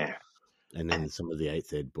 9th Ed. Yeah. And then some of the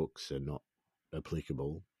 8th Ed books are not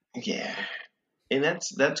applicable. Yeah. And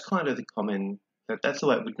that's kind of the common, that's the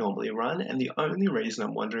way it would normally run. And the only reason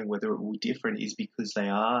I'm wondering whether it will be different is because they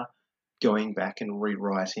are going back and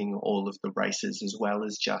rewriting all of the races as well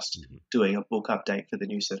as just doing a book update for the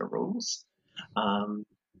new set of rules.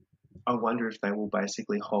 I wonder if they will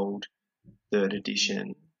basically hold 3rd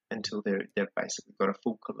edition until they've basically got a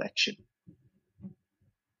full collection.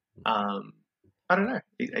 I don't know.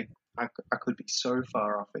 I could be so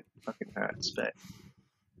far off it fucking hurts, but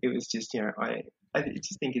it was just, I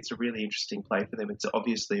just think it's a really interesting play for them. It's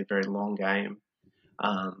obviously a very long game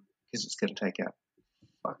because it's going to take a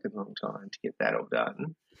fucking long time to get that all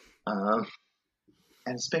done.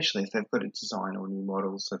 And especially if they've got to design all new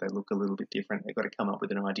models so they look a little bit different. They've got to come up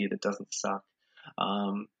with an idea that doesn't suck.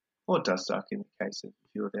 Or does suck in the case of a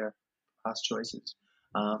few of their past choices.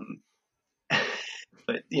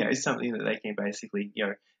 But, it's something that they can basically,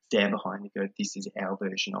 stand behind and go, this is our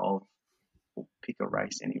version of, or pick a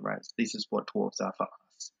race, any race. This is what dwarves are for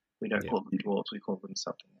us. We don't call them dwarves, we call them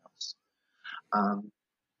something else.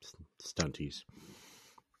 Stunties.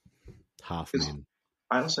 Half men.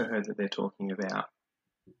 I also heard that they're talking about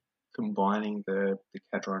combining the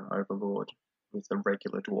Cadron Overlord with the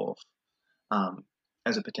regular dwarf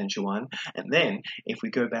as a potential one. And then if we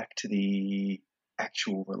go back to the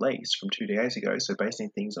actual release from 2 days ago, so basing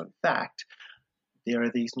things on fact, there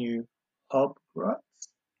are these new hobgrots.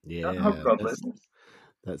 Yeah, hobgoblins.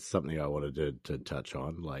 That's something I wanted to touch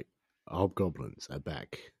on. Like, hobgoblins are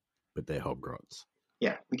back, but they're hobgrots.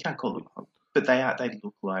 Yeah, we can't call them but they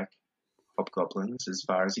look like hobgoblins. As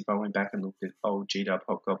far as if I went back and looked at old G-Dub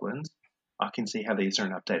hobgoblins, I can see how these are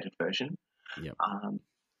an updated version. Yep.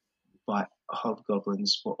 But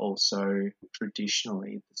hobgoblins were also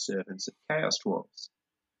traditionally the servants of Chaos Dwarves.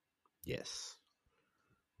 Yes.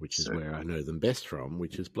 Which is where I know them best from,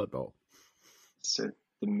 which is Blood Bowl. So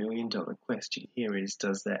the $1 million question here is,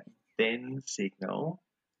 does that then signal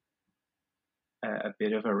a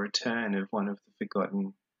bit of a return of one of the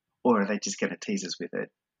forgotten, or are they just going to tease us with it?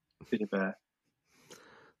 A bit of a...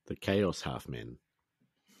 The Chaos Half-Men.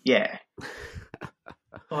 Yeah.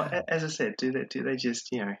 Well, as I said, do they just,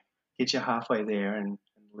 get you halfway there and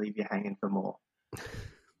leave you hanging for more?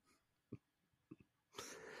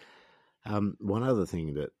 One other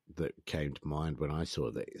thing that came to mind when I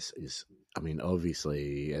saw this is, I mean,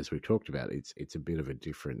 obviously, as we talked about, it's a bit of a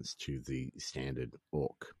difference to the standard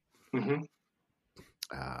orc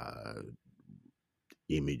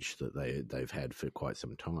image that they've had for quite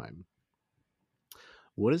some time.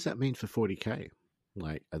 What does that mean for 40k?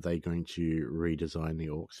 Like, are they going to redesign the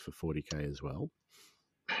orcs for 40k as well?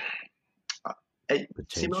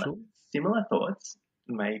 Potential? Similar thoughts,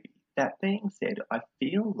 maybe. That being said, I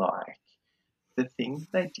feel like the thing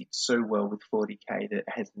they did so well with 40k that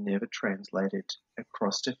has never translated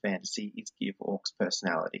across to fantasy is give orcs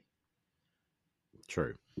personality.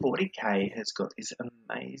 True. 40k has got this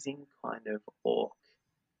amazing kind of orc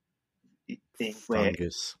thing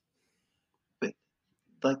Fungus. But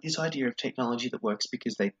like this idea of technology that works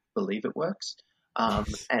because they believe it works,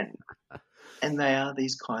 and they are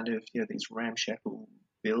these kind of these ramshackle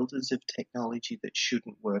builders of technology that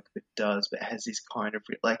shouldn't work but does, but has this kind of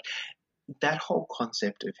like that whole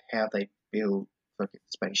concept of how they build fucking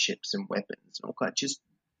spaceships and weapons and all that just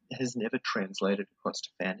has never translated across to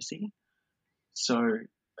fantasy. So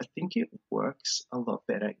I think it works a lot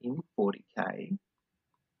better in 40k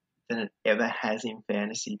than it ever has in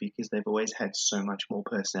fantasy because they've always had so much more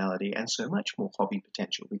personality and so much more hobby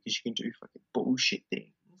potential because you can do fucking bullshit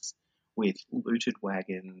things with looted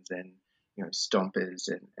wagons and stompers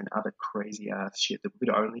and other crazy ass shit that would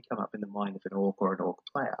only come up in the mind of an orc or an orc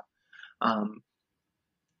player.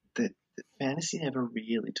 That fantasy never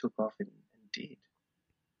really took off and did.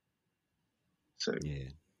 So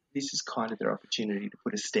this is kind of their opportunity to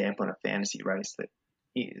put a stamp on a fantasy race that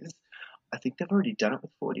is. I think they've already done it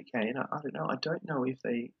with 40k, and I don't know. I don't know if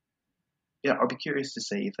they... I'll be curious to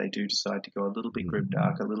see if they do decide to go a little bit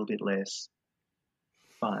grimdark, a little bit less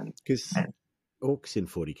fun. Because orcs in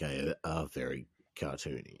 40k are very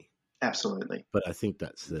cartoony. Absolutely. But I think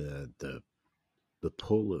that's the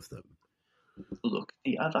pull of them. Look,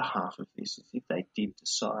 the other half of this is if they did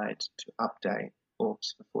decide to update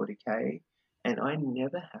orcs for 40k, and I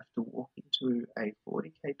never have to walk into a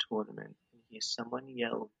 40k tournament and hear someone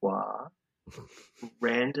yell "Wah,"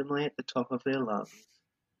 randomly at the top of their lungs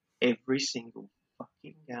every single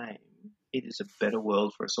fucking game. It is a better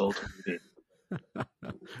world for us all to live in.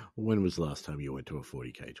 When was the last time you went to a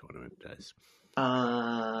 40k tournament, Jace?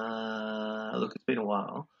 Look, it's been a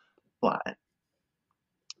while, but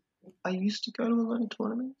I used to go to a lot of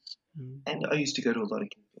tournaments, and I used to go to a lot of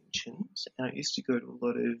conventions, and I used to go to a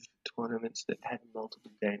lot of tournaments that had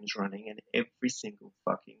multiple games running, and every single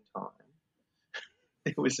fucking time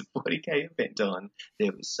there was a 40k event on,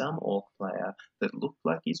 there was some orc player that looked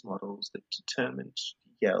like his models that determined to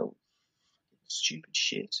yell stupid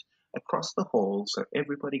shit across the hall so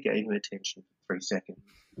everybody gave him attention for 3 seconds.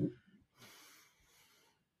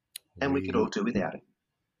 And we could all do without it.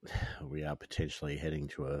 We are potentially heading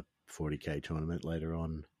to a 40k tournament later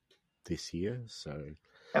on this year, so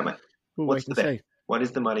How much? we'll What's wait the and bet? see. What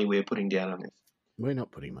is the money we're putting down on this? We're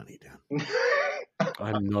not putting money down.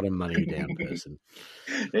 I'm not a money down person.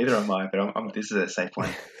 Neither am I, but this is a safe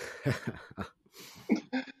one.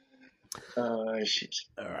 Shit.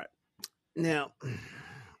 All right. Now,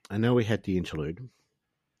 I know we had the interlude.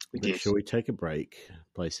 We but did. Shall we take a break,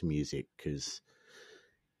 play some music,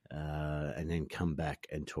 and then come back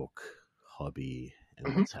and talk hobby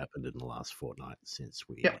and what's happened in the last fortnight since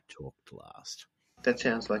we talked last? That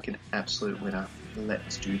sounds like an absolute winner.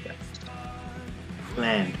 Let's do that.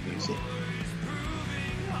 Land music.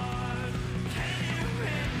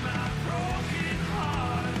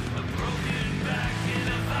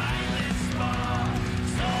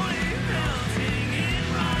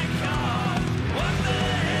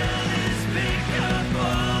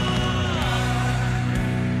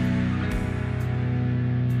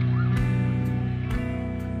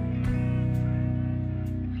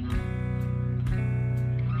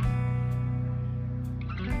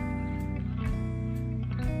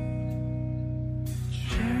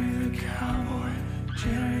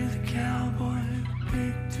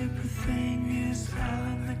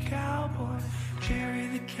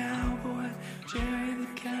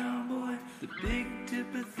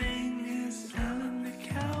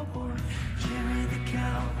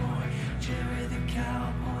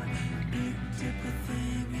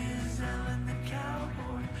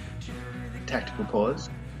 Tactical pause.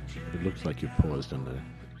 It looks like you've paused on the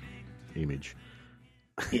image.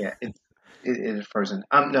 Yeah, it is frozen.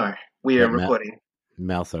 No, we are recording.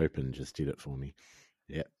 Mouth open just did it for me.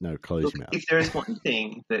 Yeah, no, close Look, your mouth. if there is one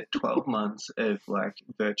thing that 12 months of like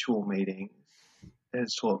virtual meetings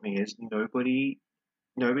has taught me is nobody's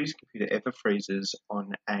computer ever freezes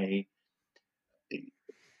on a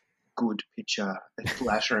good picture, a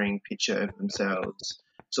flattering picture of themselves.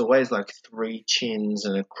 It's always like 3 chins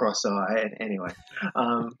and a cross eye. And anyway,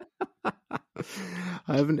 I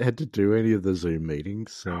haven't had to do any of the Zoom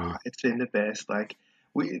meetings, so it's been the best. Like,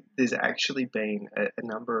 there's actually been a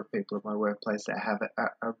number of people at my workplace that have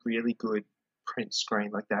a really good print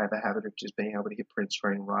screen. Like, they have a habit of just being able to hit print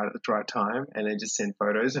screen right at the right time and then just send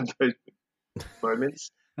photos of those moments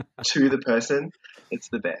to the person. It's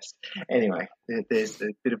the best. Anyway, there's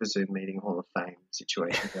a bit of a Zoom meeting Hall of Fame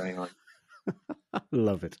situation going on.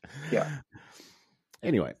 Love it. Yeah.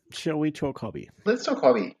 Anyway, shall we talk hobby? Let's talk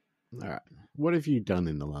hobby. All right. What have you done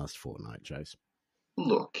in the last fortnight, Jace?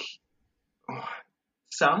 Look,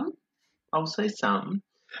 some. I'll say some.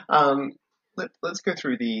 Let's go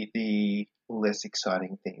through the less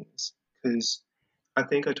exciting things, because I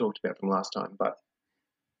think I talked about them last time, but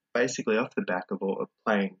basically off the back of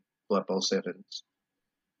playing Blood Bowl 7s,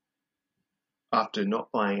 after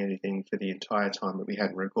not buying anything for the entire time that we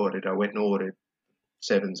hadn't recorded, I went and ordered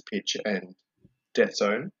 7s Pitch and Death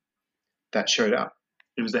Zone. That showed up.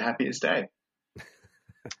 It was the happiest day.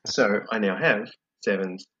 So I now have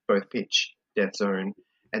 7s, both Pitch, Death Zone,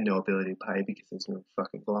 and no ability to pay because there's no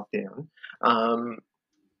fucking lockdown.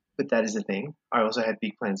 But that is the thing. I also had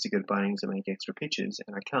big plans to go to Bunnings and make extra pitches,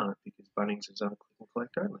 and I can't because Bunnings is on click and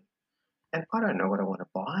collect only. And I don't know what I want to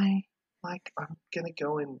buy. Like, I'm going to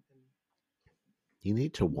go in. You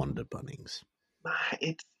need to wander Bunnings.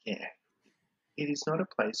 It is not a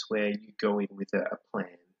place where you go in with a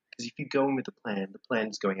plan. Because if you go in with a plan, the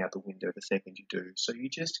plan's going out the window the second you do. So you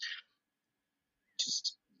just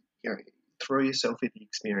throw yourself at the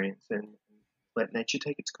experience and let nature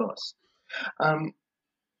take its course.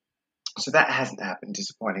 So that hasn't happened,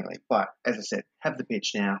 disappointingly. But as I said, have the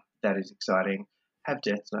pitch now. That is exciting. Have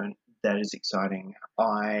Death Zone. That is exciting.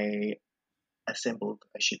 I assembled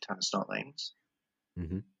a shit ton of Snotlings.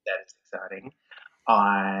 Mm-hmm. That is exciting.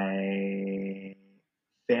 I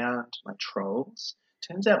found my trolls.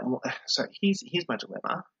 Turns out, so here's my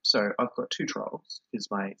dilemma. So I've got 2 trolls because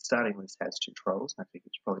my starting list has 2 trolls. I think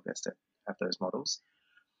it's probably best to have those models.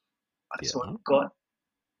 Yeah. So I've got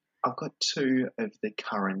I've got 2 of the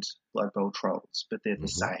current Blood Bowl trolls, but they're the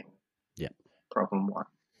same. Yep. Problem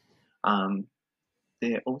 1.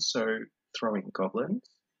 They're also throwing goblins,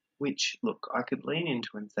 which, look, I could lean into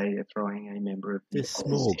and say they're throwing a member of the They're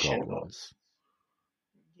small opposition. goblins.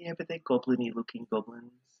 Yeah, but they're goblin-y looking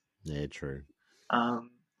goblins. Yeah, true.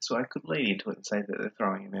 So I could lean into it and say that they're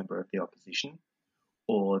throwing a member of the opposition,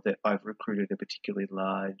 or that I've recruited a particularly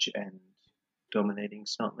large and dominating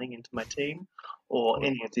snotling into my team, or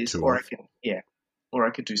any of this, or I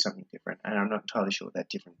could do something different, and I'm not entirely sure what that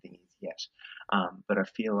different thing is yet. But I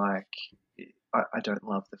feel like I don't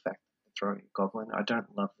love the fact that they're throwing a goblin. I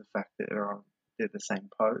don't love the fact that they're the same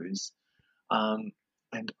pose, and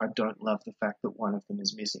I don't love the fact that one of them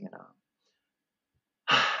is missing an arm.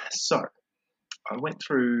 So I went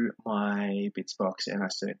through my bits box and I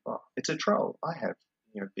said, "Oh, it's a troll. I have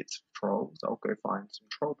bits of trolls. I'll go find some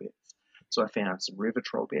troll bits." So I found some river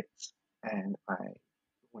troll bits, and I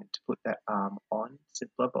went to put that arm on said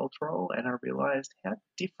Blood Bowl troll, and I realised how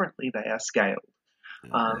differently they are scaled.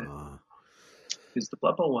 Because the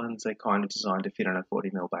Blood Bowl ones are kind of designed to fit on a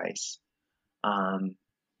 40mm base,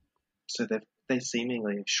 so they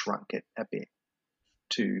seemingly have shrunk it a bit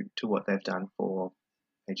to what they've done for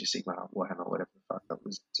Age of Sigmar, Warhammer, whatever the fuck that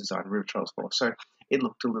was designed River Trolls for. So it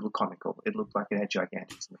looked a little comical. It looked like it had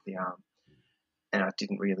gigantism of the arm, and I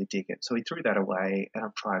didn't really dig it. So we threw that away, and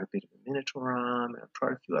I've tried a bit of a Minotaur arm, and I've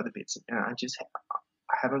tried a few other bits, and I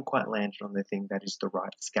haven't quite landed on the thing that is the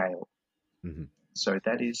right scale. Mm-hmm. So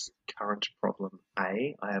that is current problem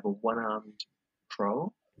A. I have a one-armed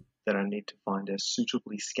troll that I need to find a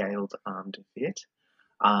suitably scaled arm to fit.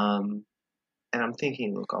 And I'm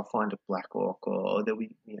thinking, look, I'll find a Black Orc or there'll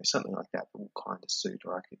be something like that will kind of suit,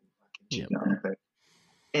 or I can jig up. But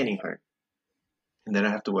anywho, and then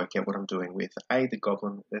I have to work out what I'm doing with A, the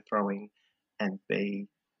goblin that they're throwing, and B,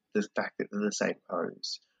 the fact that they're the same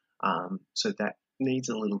pose. So that needs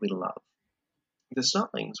a little bit of love. The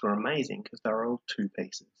Snotlings were amazing because they were all 2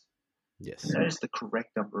 pieces. Yes. And that is the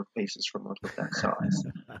correct number of pieces for a model of that size.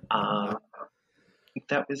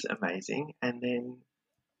 That was amazing. And then,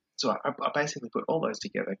 so I basically put all those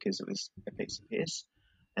together because it was a piece of piss.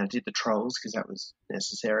 And I did the trolls because that was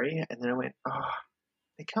necessary. And then I went,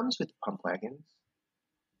 it comes with the pump wagons.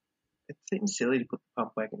 It seems silly to put the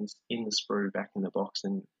pump wagons in the sprue back in the box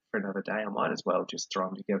and for another day. I might as well just throw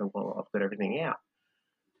them together while I've got everything out.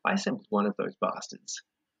 I assembled one of those bastards.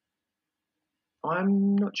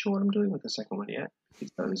 I'm not sure what I'm doing with the second one yet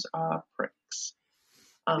because those are pricks.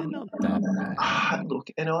 They're not that bad. Look,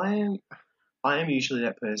 and I am usually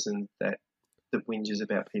that person that whinges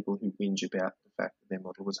about people who whinge about the fact that their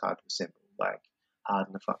model was hard to assemble, like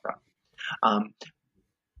harden the fuck up.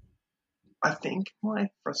 I think my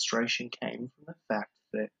frustration came from the fact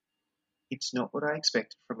that it's not what I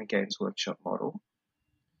expected from a Games Workshop model.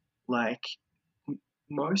 Like,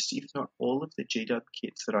 most, if not all, of the GW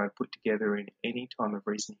kits that I've put together in any time of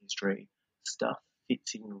recent history, stuff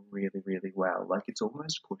fits in really, really well. Like, it's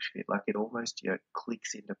almost push fit. Like, it almost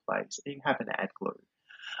clicks into place. And you happen to add glue.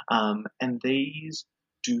 And these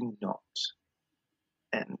do not.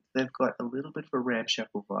 And they've got a little bit of a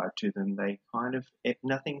ramshackle vibe to them. They kind of,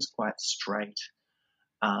 nothing's quite straight.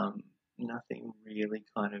 Nothing really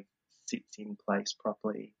kind of sits in place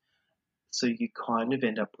properly. So you kind of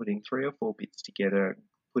end up putting 3 or 4 bits together,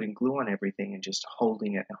 putting glue on everything and just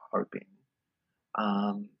holding it and hoping.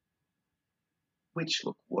 Which,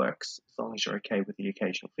 look, works as long as you're okay with the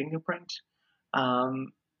occasional fingerprint.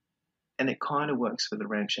 And it kind of works for the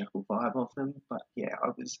ramshackle vibe of them. But yeah,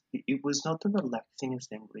 it was not the relaxing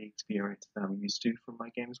assembly experience that I'm used to from my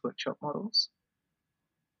Games Workshop models.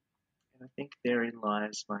 And I think therein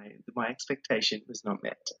lies my expectation was not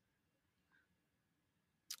met.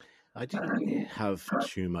 I didn't have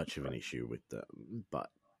too much of an issue with them, but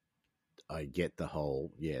I get the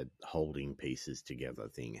whole, holding pieces together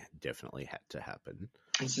thing definitely had to happen.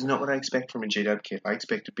 This is not what I expect from a GW kit. I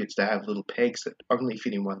expected bits to have little pegs that only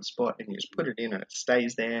fit in one spot, and you just put it in and it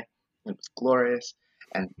stays there. And it was glorious,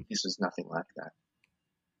 and this was nothing like that.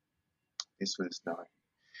 This was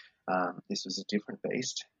this was a different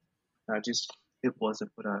beast. It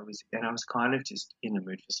wasn't what I was, and I was kind of just in the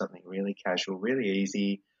mood for something really casual, really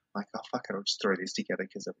easy. Like, oh fuck it, I'll just throw this together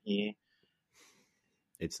because I'm here.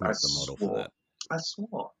 It's not the model for that. I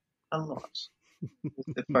swore a lot.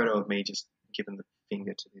 With the photo of me just giving the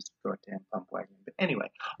finger to this goddamn pump wagon. But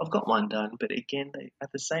anyway, I've got one done, but again, they are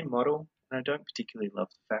the same model, and I don't particularly love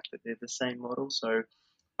the fact that they're the same model, so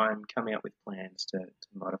I'm coming up with plans to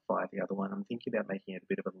modify the other one. I'm thinking about making it a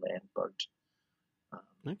bit of a land boat.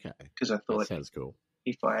 Okay. Because I thought that sounds cool.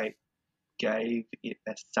 If I gave it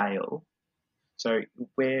a sail, So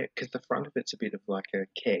because the front of it's a bit of like a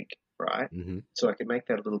keg, right? Mm-hmm. So I could make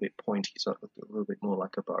that a little bit pointy, so it looked a little bit more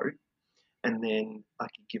like a boat. And then I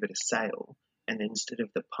could give it a sail, and then instead of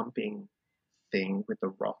the pumping thing with the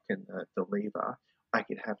rock and the lever, I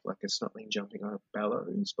could have like a snotling jumping on a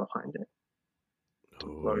bellows behind it to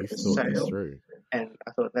Oh, blow you've the thought this sail. through. And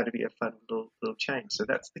I thought that'd be a fun little change. So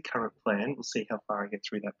that's the current plan. We'll see how far I get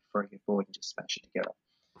through that before I get bored and just smash it together.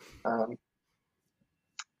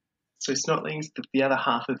 So Snotlings, the other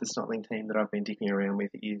half of the Snotling team that I've been dicking around with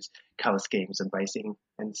is colour schemes and basing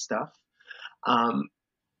and stuff.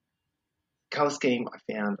 Colour scheme, I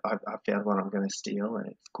found one I'm going to steal, and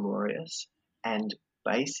it's glorious. And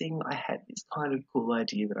basing, I had this kind of cool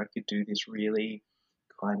idea that I could do this really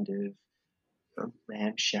kind of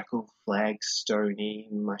ramshackle flagstone-y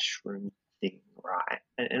mushroom thing, right?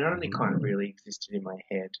 And it only kind of really existed in my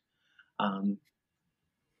head.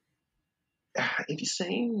 If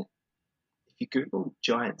you Google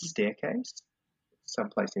giant staircase,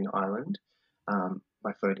 someplace in Ireland,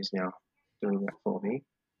 my phone is now doing that for me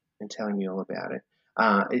and telling me all about it.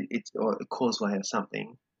 It's or a causeway or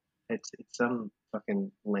something. It's some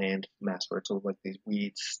fucking land mass where it's all like these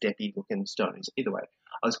weird steppy looking stones. Either way,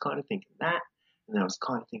 I was kind of thinking that, and then I was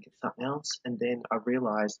kind of thinking something else, and then I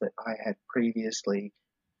realised that I had previously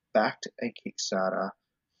backed a Kickstarter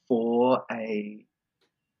for a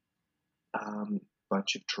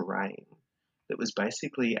bunch of terrain that was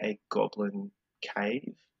basically a goblin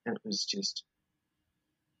cave, and it was just,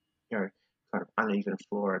 kind of uneven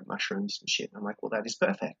floor and mushrooms and shit. And I'm like, well, that is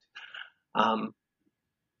perfect.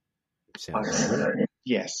 Sounds good.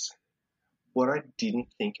 Yes. What I didn't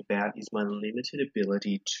think about is my limited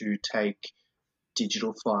ability to take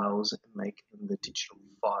digital files and make them the digital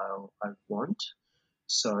file I want.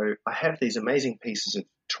 So I have these amazing pieces of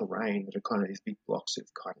terrain that are kind of these big blocks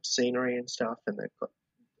of kind of scenery and stuff, and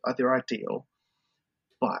they're ideal,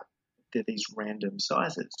 but they're these random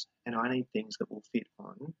sizes, and I need things that will fit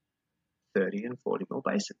on 30 and 40 mil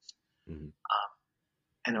bases. Mm-hmm.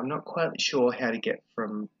 And I'm not quite sure how to get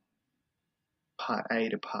from part A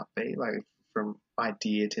to part B, like from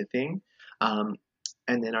idea to thing. And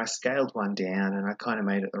then I scaled one down and I kind of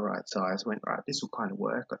made it the right size. Went, right, this will kind of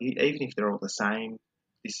work. Even if they're all the same,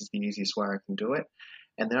 this is the easiest way I can do it.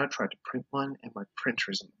 And then I tried to print one, and my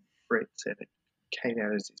printer is fritz, and it came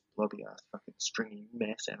out as this blobby ass fucking stringy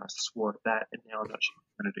mess, and I swore at that, and now I'm not sure what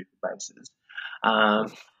I'm going to do for bases.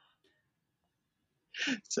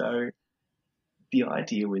 So the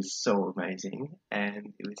idea was so amazing,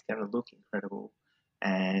 and it was going to look incredible.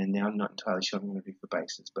 And now I'm not entirely sure what I'm going to do for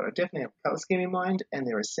bases, but I definitely have a colour scheme in mind, and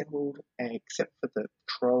they're assembled, except for the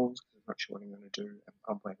trolls, because I'm not sure what I'm going to do.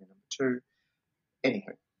 I'm playing a number 2.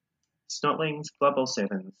 Anywho, Snotlings, Blood Bowl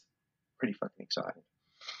 7s, pretty fucking excited.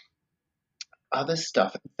 Other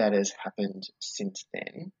stuff that has happened since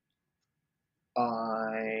then,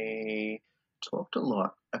 I talked a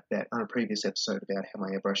lot about on a previous episode about how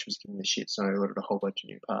my airbrush was giving the shit, so I ordered a whole bunch of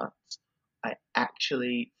new parts. I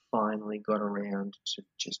actually finally got around to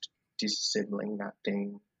just disassembling that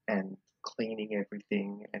thing and cleaning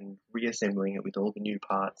everything and reassembling it with all the new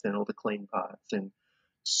parts and all the clean parts, and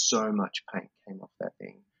so much paint came off that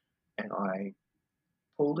thing, and I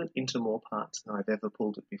pulled it into more parts than I've ever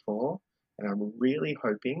pulled it before, and I'm really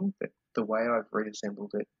hoping that the way I've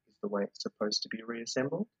reassembled it is the way it's supposed to be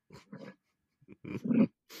reassembled. And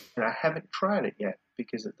I haven't tried it yet,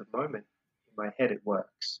 because at the moment in my head it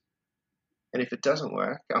works. And if it doesn't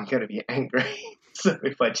work, I'm going to be angry. So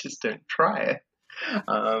if I just don't try it,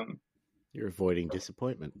 You're avoiding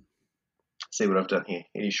disappointment. see what I've done here.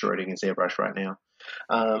 It is Schrodinger's airbrush right now.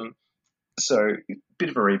 So a bit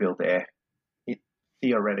of a rebuild there. It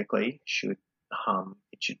theoretically should hum.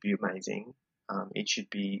 It should be amazing. It should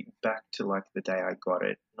be back to like the day I got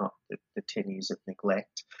it, not the 10 years of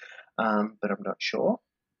neglect. But I'm not sure.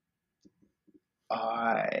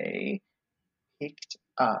 I picked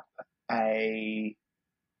up a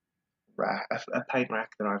paint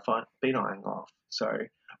rack that I've been eyeing off. So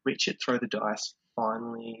Richard Throw the Dice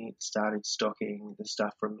finally started stocking the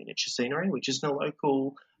stuff from Miniature Scenery, which is a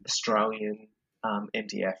local Australian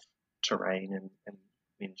MDF terrain and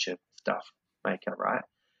miniature stuff maker, right?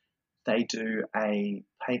 They do a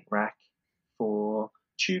paint rack for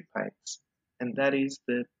tube paints, and that is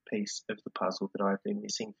the piece of the puzzle that I've been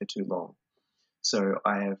missing for too long. So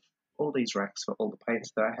I have all these racks for all the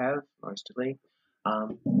paints that I have, mostly,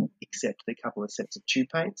 except a couple of sets of tube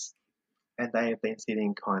paints, and they have been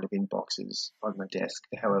sitting kind of in boxes on my desk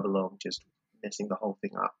for however long, just messing the whole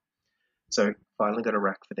thing up. So finally got a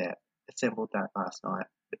rack for that. Assembled that last night.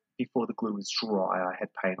 Before the glue was dry, I had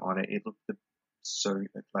paint on it. It looked so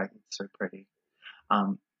pretty.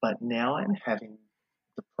 But now I'm having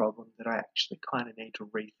the problem that I actually kind of need to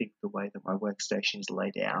rethink the way that my workstation is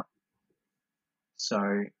laid out. So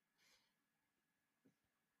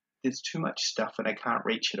there's too much stuff and I can't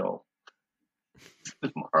reach it all. It's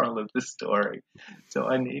the moral of the story. So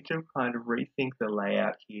I need to kind of rethink the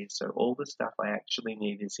layout here. So all the stuff I actually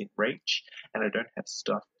need is in reach, and I don't have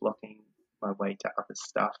stuff blocking my way to other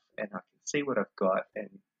stuff, and I can see what I've got, and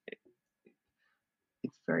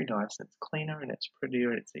it's very nice, and it's cleaner, and it's prettier,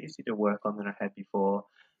 and it's easier to work on than I had before,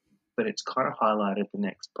 but it's kind of highlighted the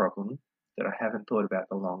next problem that I haven't thought about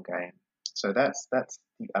the long game. So that's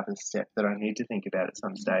the other step that I need to think about at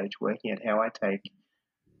some stage, working out how I take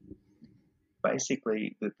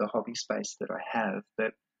basically the hobby space that I have,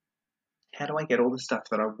 but how do I get all the stuff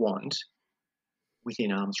that I want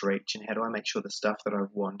within arm's reach, and how do I make sure the stuff that I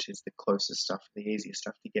want is the closest stuff, the easiest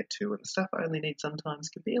stuff to get to, and the stuff I only need sometimes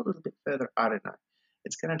can be a little bit further. I don't know.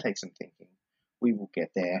 It's going to take some thinking. We will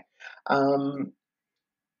get there.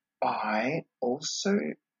 I also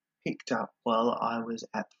picked up while I was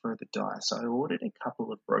at Throw the Dice, I ordered a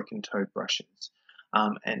couple of Broken Toad brushes,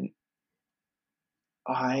 and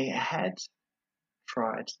I had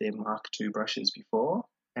tried their Mark II brushes before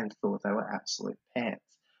and thought they were absolute pants.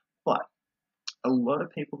 But a lot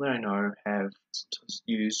of people that I know have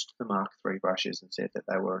used the Mark III brushes and said that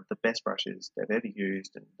they were the best brushes they've ever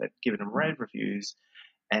used, and they've given them rave reviews,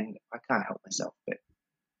 and I can't help myself but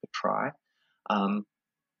try.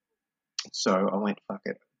 So I went, fuck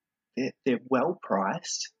it. They're well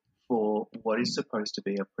priced for what is supposed to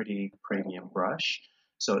be a pretty premium brush.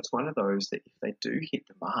 So it's one of those that if they do hit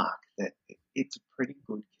the mark, that it's a pretty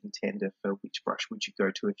good contender for which brush would you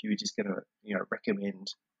go to if you were just going to,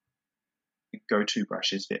 recommend go-to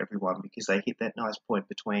brushes for everyone, because they hit that nice point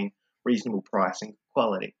between reasonable price and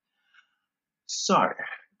quality. So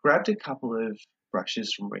grabbed a couple of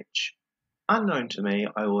brushes from Rich. Unknown to me,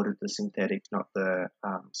 I ordered the synthetic, not the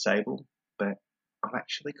sable, but I'm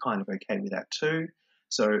actually kind of okay with that too.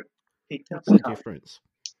 So picked up What's the difference?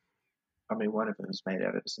 I mean, one of them is made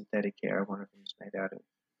out of synthetic hair, one of them is made out of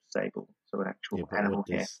sable, so an actual animal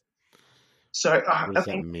hair. So what does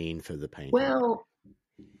that mean for the painting?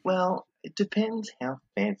 Well, it depends how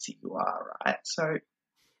fancy you are, right? So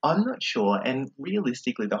I'm not sure, and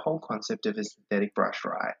realistically, the whole concept of a synthetic brush,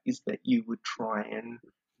 right, is that you would try and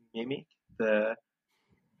mimic the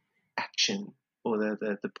action or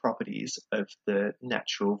the properties of the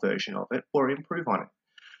natural version of it, or improve on it.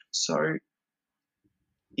 So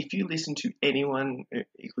if you listen to anyone,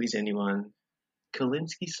 quiz anyone,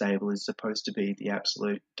 Kolinsky Sable is supposed to be the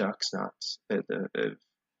absolute duck's nuts of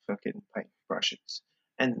fucking paint brushes.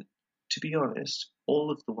 And to be honest,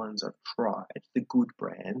 all of the ones I've tried, the good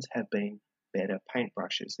brands, have been better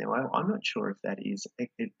paintbrushes. Now, I'm not sure if that is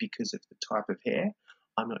because of the type of hair.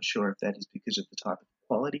 I'm not sure if that is because of the type of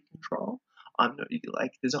quality control. I'm not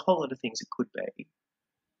there's a whole lot of things it could be.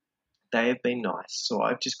 They have been nice, so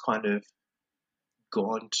I've just kind of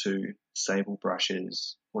gone to Sable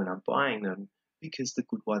brushes when I'm buying them because the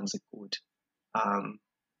good ones are good.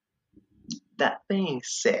 That being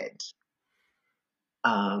said,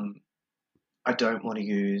 I don't want to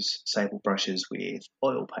use Sable brushes with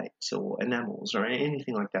oil paints or enamels or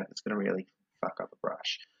anything like that that's going to really fuck up a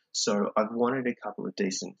brush. So I've wanted a couple of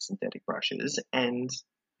decent synthetic brushes, and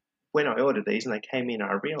when I ordered these and they came in,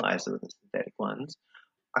 I realised they were the synthetic ones.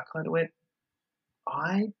 I kind of went,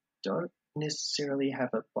 I don't necessarily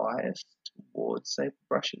have a bias towards Sable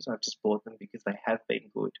brushes. I've just bought them because they have been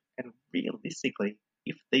good. And realistically,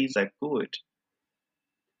 if these are good,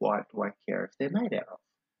 why do I care if they're made out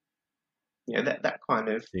of? That kind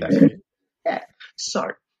of thing. Yeah. So,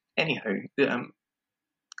 anywho,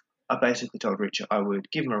 I basically told Richard I would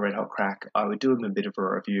give him a red hot crack, I would do him a bit of a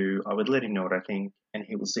review, I would let him know what I think, and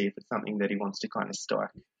he will see if it's something that he wants to kind of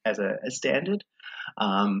stock as a standard.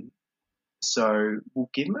 So we'll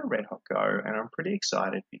give him a red hot go, and I'm pretty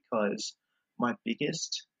excited because my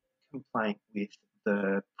biggest complaint with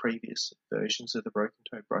the previous versions of the Broken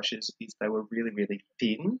Toad brushes is they were really, really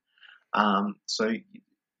thin. So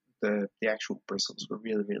the actual bristles were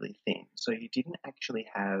really, really thin. So you didn't actually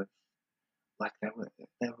have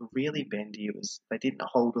they were really bendy. They didn't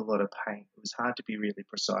hold a lot of paint. It was hard to be really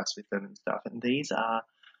precise with them and stuff. And these are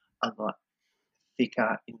a lot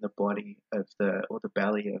thicker in the body of the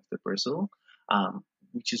belly of the bristle,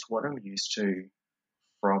 which is what I'm used to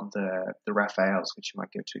from the Raphaels, which you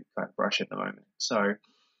might go to kind of brush at the moment. So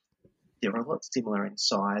they're a lot similar in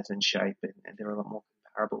size and shape, and they're a lot more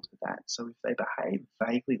comparable to that. So if they behave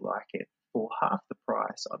vaguely like it for half the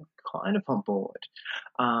price, I'm kind of on board.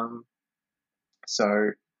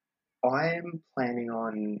 So I am planning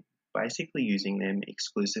on basically using them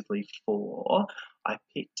exclusively for, I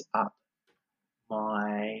picked up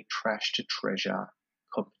my Trash to Treasure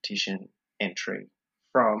competition entry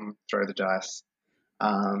from Throw the Dice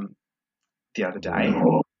the other day.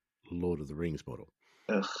 Lord of the Rings model.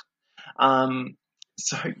 Ugh.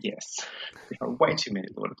 So yes, there are way too many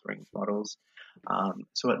Lord of the Rings models.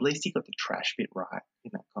 So at least he got the trash bit right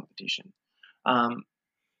in that competition.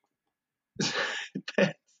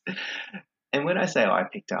 And when I say I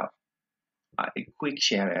picked up, a quick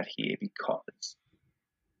shout out here because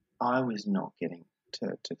I was not getting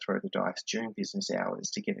to throw the dice during business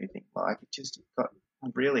hours to get anything. Like, it just got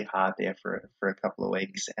really hard there for a couple of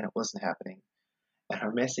weeks, and it wasn't happening. And I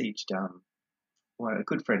messaged a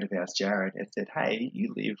good friend of ours, Jared, and said, "Hey,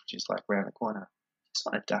 you live just like around the corner. Just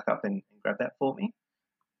want to duck up and grab that for me."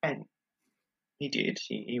 And he did.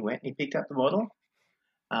 He went. He picked up the model.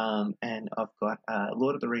 And I've got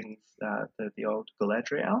Lord of the Rings, the old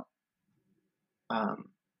Galadriel,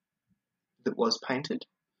 that was painted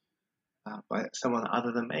by someone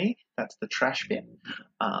other than me. That's the trash bit,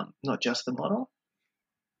 not just the model.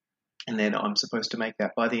 And then I'm supposed to make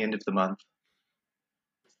that by the end of the month.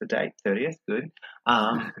 It's the date, 30th, good.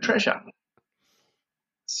 Treasure.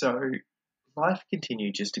 So life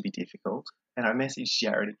continued just to be difficult, and I messaged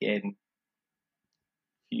Jared again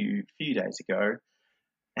a few days ago,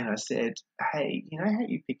 and I said, "Hey, you know how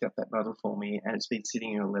you picked up that model for me, and it's been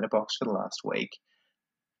sitting in a letterbox for the last week?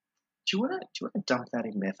 Do you want to dump that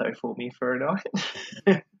in Metho for me for a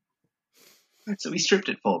night?" So he stripped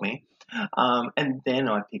it for me, and then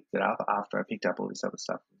I picked it up after I picked up all this other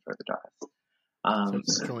stuff from Throw the Dice. So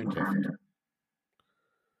it's a joint effort.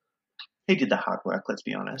 He did the hard work, let's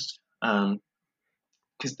be honest.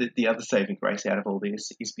 Because the other saving grace out of all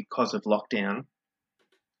this is because of lockdown,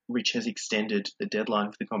 Rich has extended the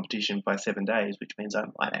deadline for the competition by 7 days, which means I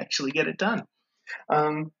might actually get it done.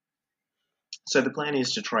 So the plan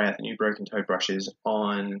is to try out the new Broken Toe brushes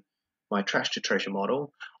on my Trash to Treasure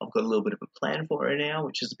model. I've got a little bit of a plan for it now,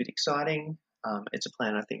 which is a bit exciting. It's a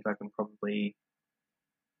plan I think I can probably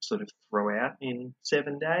sort of throw out in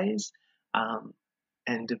 7 days.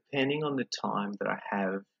 And depending on the time that I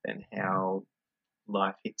have and how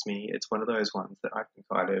life hits me, it's one of those ones that I can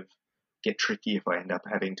kind of get tricky if I end up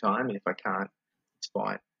having time. And if I can't, it's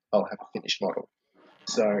fine. I'll have a finished model.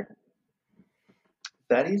 So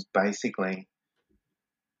that is basically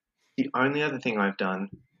the only other thing I've done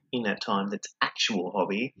in that time that's actual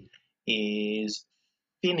hobby is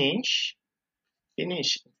finish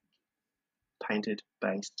painted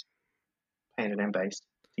and based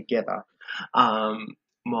together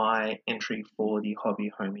my entry for the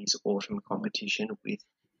Hobby Homies Autumn competition with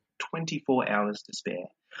 24 hours to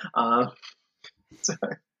spare. So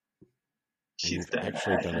She's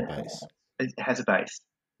actually done a base. It has a base.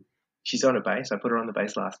 She's on a base. I put her on the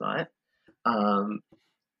base last night.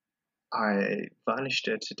 I varnished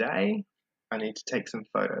her today. I need to take some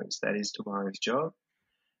photos. That is tomorrow's job.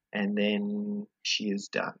 And then she is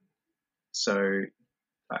done. So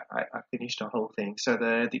I finished a whole thing. So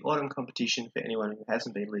the autumn competition, for anyone who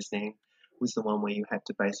hasn't been listening, was the one where you had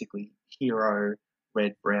to basically hero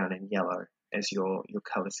red, brown, and yellow as your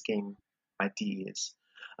colour scheme ideas.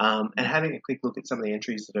 And having a quick look at some of the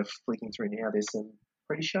entries that are flicking through now, there's some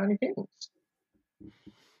pretty shiny things.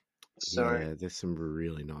 So, yeah, there's some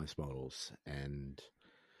really nice models, and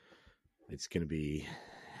it's going to be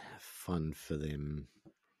fun for them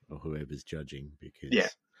or whoever's judging, because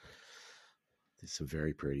there's some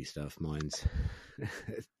very pretty stuff. Mine's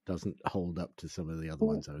it doesn't hold up to some of the other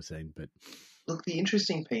ones I was saying, but look, the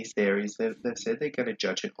interesting piece there is they've said they're going to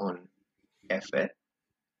judge it on effort,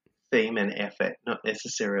 theme, and effort, not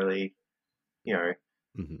necessarily, the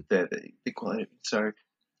quality. So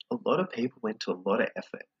a lot of people went to a lot of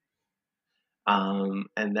effort.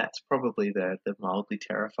 And that's probably the mildly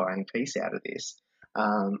terrifying piece out of this.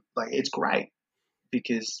 It's great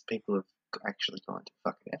because people have actually gone to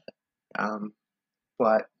fucking effort.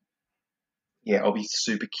 But yeah, I'll be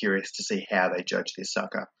super curious to see how they judge this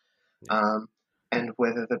sucker. And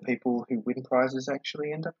whether the people who win prizes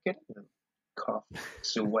actually end up getting them. Cough.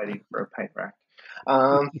 Still waiting for a paint rack.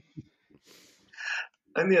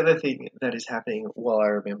 And the other thing that is happening while I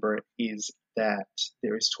remember it is that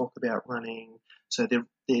there is talk about running. So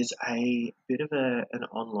there's a bit of an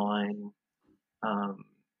online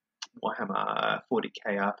Warhammer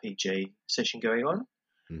 40k RPG session going on.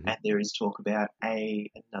 Mm-hmm. And there is talk about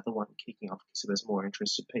another one kicking off because there's more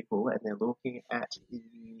interested people, and they're looking at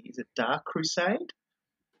is it Dark Crusade?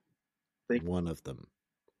 One of them.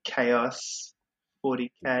 Chaos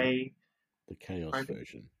 40k. The Chaos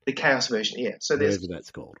version. The Chaos version, yeah. So there's whatever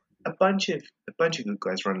that's called. A bunch of good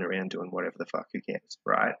guys running around doing whatever the fuck, who cares,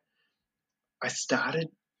 right? I started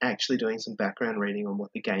actually doing some background reading on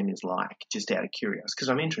what the game is like, just out of curiosity, because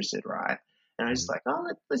I'm interested, right? And I was like, oh,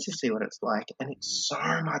 let's just see what it's like. And it's so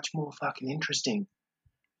much more fucking interesting.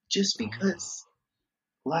 Just because,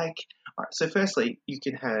 like, all right, so firstly, you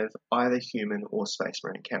can have either human or space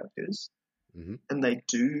marine characters, and they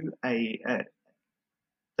do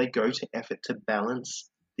they go to effort to balance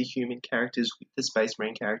the human characters with the space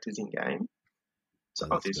marine characters in game. So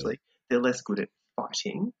obviously, they're less good at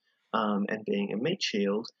fighting and being a meat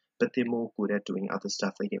shield, but they're more good at doing other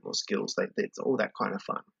stuff. They get more skills. It's all that kind of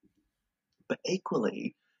fun. But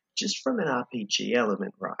equally, just from an RPG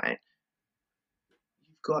element, right,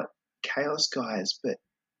 you've got Chaos guys, but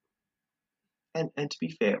and to be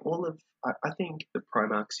fair, I think the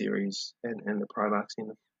Primarch series and the Primarchs in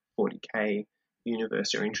the 40k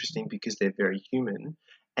universe are interesting because they're very human,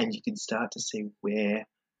 and you can start to see where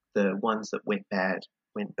the ones that went bad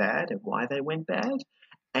and why they went bad,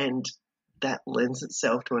 and that lends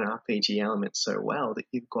itself to an RPG element so well that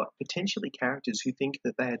you've got potentially characters who think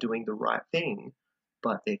that they are doing the right thing,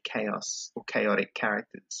 but they're chaos or chaotic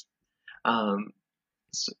characters.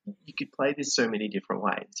 So you could play this so many different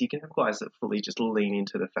ways. You can have guys that fully just lean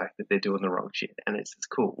into the fact that they're doing the wrong shit, and it's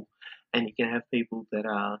cool. And you can have people that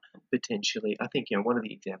are potentially, I think, one of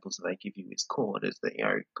the examples that they give you is Khorne as the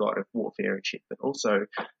god of warfare and shit, but also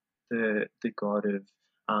the god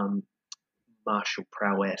of martial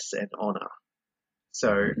prowess and honor.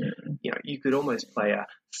 So, you could almost play a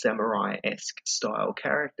samurai-esque style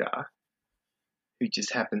character who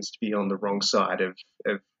just happens to be on the wrong side of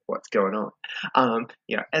what's going on.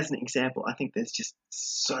 As an example, I think there's just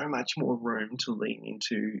so much more room to lean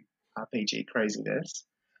into RPG craziness.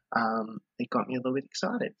 It got me a little bit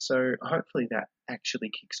excited. So hopefully that actually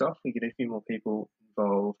kicks off. We get a few more people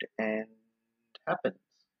involved and happens.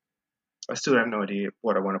 I still have no idea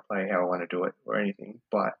what I want to play, how I want to do it, or anything,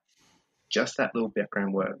 but just that little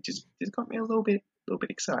background work just got me a little bit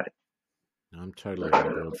excited. I'm totally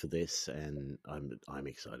on board for this, and I'm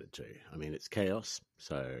excited too. I mean, it's chaos,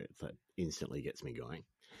 so that instantly gets me going.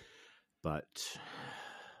 But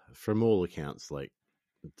from all accounts, like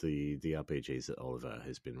the RPGs that Oliver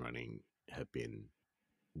has been running have been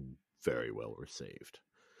very well received.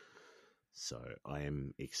 So I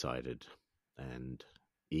am excited and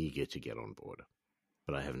eager to get on board,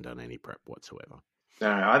 but I haven't done any prep whatsoever. No,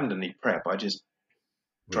 I haven't done any prep. I just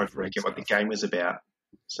tried to work out what the game was about.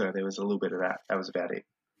 So there was a little bit of that. That was about it.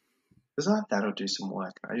 It was like that or do some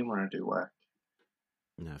work. I didn't want to do work.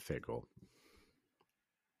 No, fair call.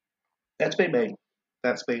 That's been me.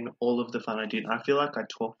 That's been all of the fun I did. I feel like I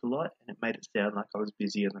talked a lot and it made it sound like I was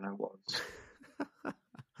busier than I was.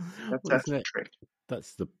 That's the trick.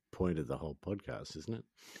 That's the point of the whole podcast, isn't it?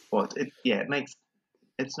 Well,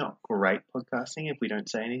 it's not great podcasting if we don't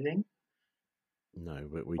say anything. No,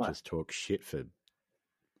 but we just talk shit for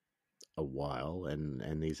a while,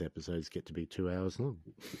 and these episodes get to be 2 hours long.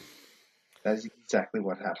 That's exactly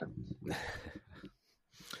what happened.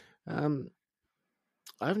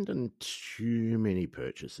 I haven't done too many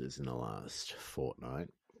purchases in the last fortnight.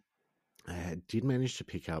 I did manage to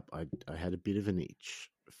pick up, I had a bit of an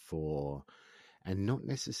itch for, and not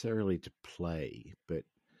necessarily to play, but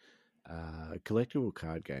collectible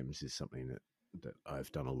card games is something that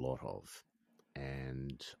I've done a lot of.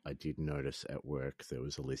 And I did notice at work there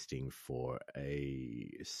was a listing for a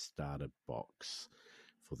starter box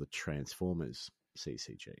for the Transformers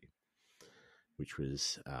CCG, which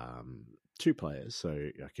was 2 players, so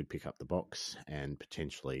I could pick up the box and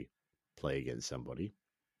potentially play against somebody.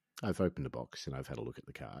 I've opened the box and I've had a look at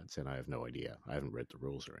the cards, and I have no idea. I haven't read the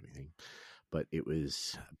rules or anything. But it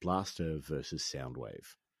was Blaster versus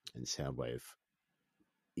Soundwave, and Soundwave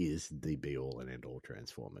is the be-all and end-all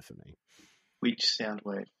Transformer for me. Which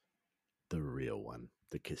Soundwave? The real one,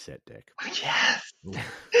 the cassette deck. Yes!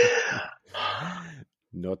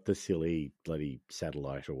 Not the silly bloody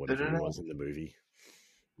satellite or whatever it was in the movie.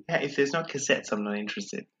 Yeah, if there's not cassettes, I'm not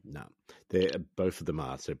interested. No. Both of them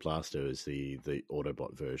are. So Blaster is the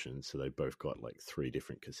Autobot version, so they both got like 3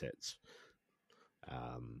 different cassettes.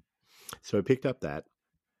 So I picked up that,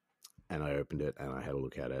 and I opened it, and I had a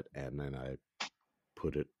look at it, and then I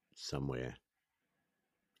put it somewhere.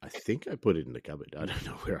 I think I put it in the cupboard. I don't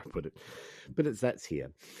know where I put it, but that's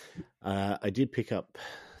here. I did pick up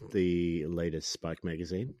the latest Spike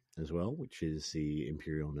magazine as well, which is the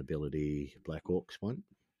Imperial Nobility Black Orcs one.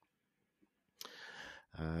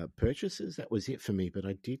 Purchases, that was it for me, but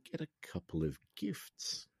I did get a couple of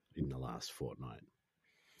gifts in the last fortnight.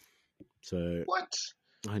 So what?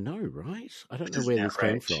 I know, right? I don't know where this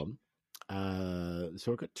came from.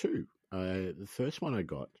 So I got 2. The first one I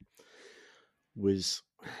got was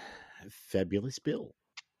Fabulous Bill.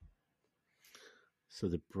 So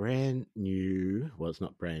the brand new, well, it's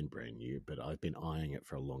not brand new, but I've been eyeing it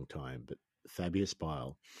for a long time. But Fabius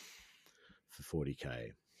Bile for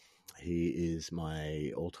 40k. He is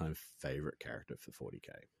my all-time favorite character for 40k.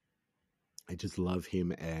 I just love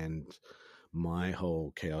him, and my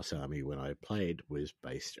whole Chaos Army when I played was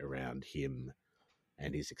based around him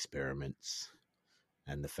and his experiments,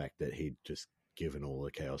 and the fact that he'd just given all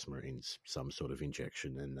the Chaos Marines some sort of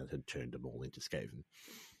injection and that had turned them all into Skaven.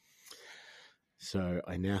 So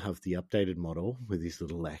I now have the updated model with his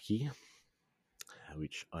little lackey,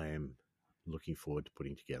 which I am looking forward to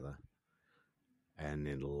putting together, and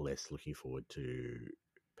then less looking forward to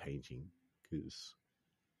painting because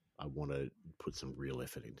I want to put some real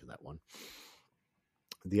effort into that one.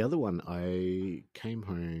 The other one, I came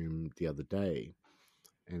home the other day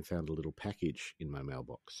and found a little package in my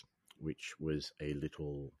mailbox, which was a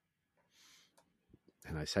little,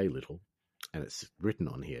 and I say little, and it's written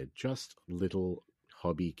on here, just little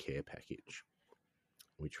hobby care package,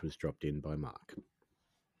 which was dropped in by Mark.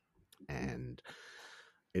 And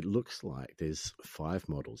it looks like there's 5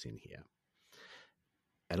 models in here.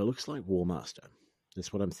 And it looks like War Master.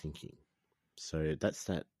 That's what I'm thinking. So that's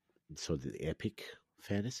that sort of the epic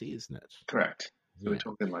fantasy, isn't it? Correct. So Yeah. we're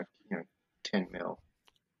talking like, 10 mil.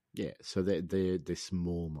 Yeah, so they're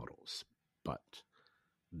small models, but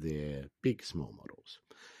they're big small models.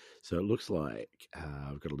 So it looks like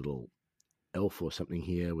I've got a little elf or something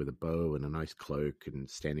here with a bow and a nice cloak and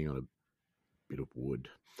standing on a bit of wood.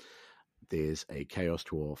 There's a Chaos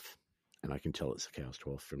Dwarf, and I can tell it's a Chaos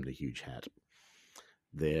Dwarf from the huge hat.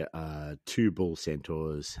 There are 2 bull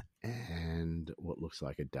centaurs and what looks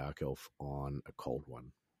like a dark elf on a cold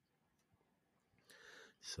one.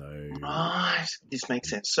 So, Right. This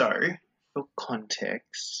makes sense. So, for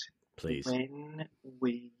context, please. when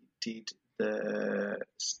we did the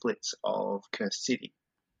splits of Curse City,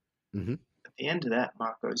 Mhm. at the end of that,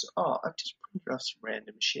 Mark goes, I've just printed off some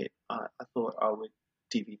random shit. I thought I would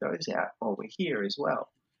divvy those out while we're here as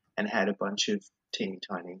well. And had a bunch of teeny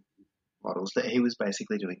tiny models that he was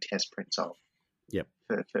basically doing test prints of. Yep.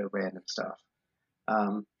 For random stuff.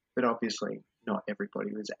 But obviously, not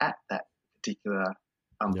everybody was at that particular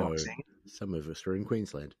unboxing. No, some of us were in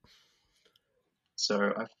Queensland.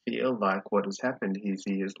 So I feel like what has happened is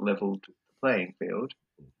he has leveled the playing field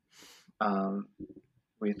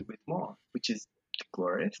with more, which is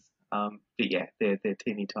glorious. But yeah, they're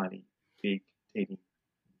teeny tiny, big, teeny.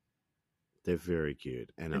 They're very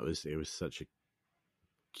cute, and it was such a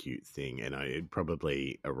cute thing, and it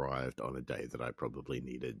probably arrived on a day that I probably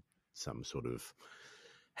needed some sort of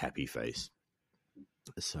happy face.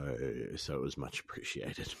 So it was much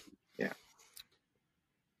appreciated. Yeah.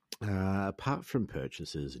 Apart from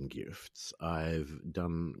purchases and gifts, I've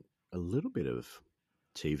done a little bit of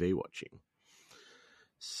TV watching.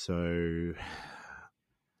 So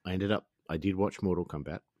I did watch Mortal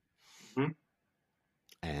Kombat. Mm-hmm.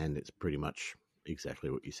 And it's pretty much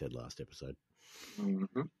exactly what you said last episode.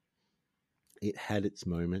 Mm-hmm. It had its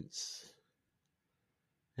moments.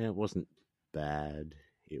 And it wasn't bad.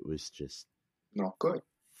 It was just Not good.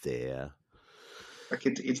 there. Like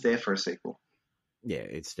it's there for a sequel. Yeah,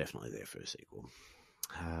 it's definitely there for a sequel.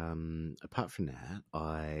 Apart from that,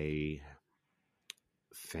 I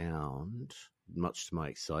found, much to my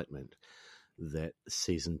excitement, that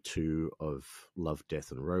season 2 of Love,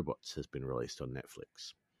 Death and Robots has been released on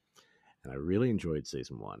Netflix. And I really enjoyed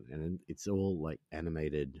season 1. And it's all like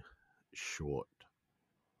animated short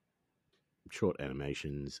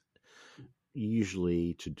animations,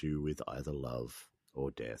 usually to do with either love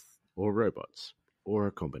or death or robots or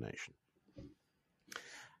a combination.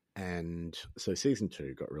 And so season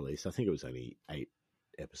 2 got released. I think it was only 8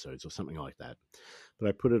 episodes or something like that. But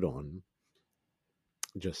I put it on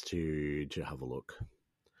just to have a look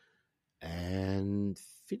and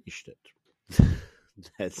finished it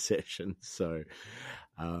that session. So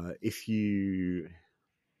if you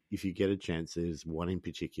get a chance, there's one in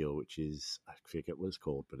particular which is, I forget what it's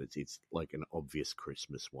called, but it's like an obvious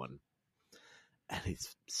Christmas one, and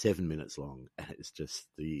it's 7 minutes long, and it's just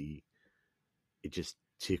it just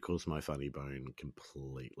tickles my funny bone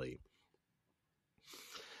completely.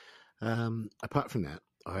 Apart from that,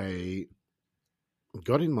 I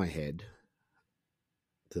got in my head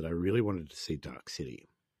that I really wanted to see Dark City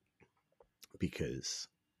because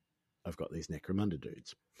I've got these Necromunda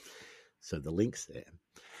dudes. So the link's there.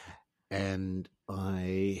 And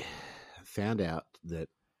I found out that,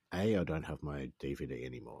 I don't have my DVD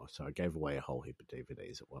anymore. So I gave away a whole heap of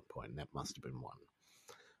DVDs at one point, and that must have been one.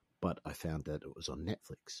 But I found that it was on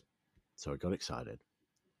Netflix. So I got excited.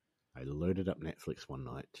 I loaded up Netflix one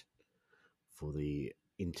night for the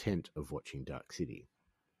intent of watching Dark City.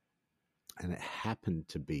 And it happened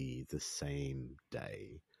to be the same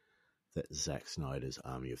day that Zack Snyder's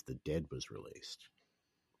Army of the Dead was released.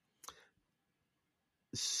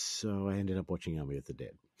 So I ended up watching Army of the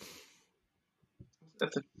Dead.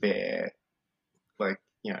 That's a fair,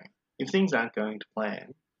 if things aren't going to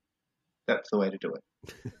plan, that's the way to do it.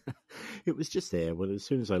 It was just there. Well, as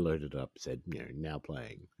soon as I loaded it up, it said, now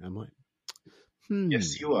playing. I'm like,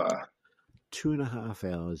 Yes, you are.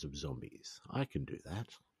 2.5 hours of zombies. I can do that.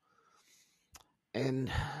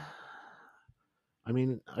 And I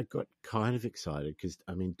mean, I got kind of excited because,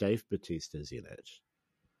 Dave Bautista's in it.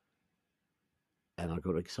 And I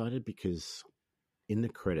got excited because in the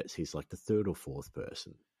credits, he's like the third or fourth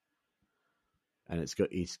person. And he's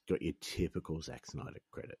got your typical Zack Snyder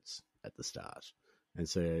credits at the start. And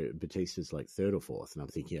so Bautista's like third or fourth. And I'm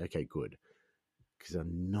thinking, okay, good. Because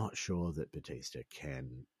I'm not sure that Bautista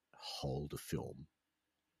can hold a film.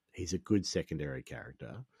 He's a good secondary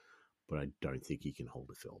character, but I don't think he can hold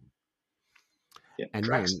a film. Yeah, and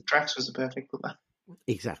Drax was a perfect one.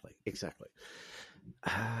 Exactly.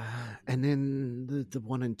 And then the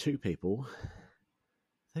 1 and 2 people,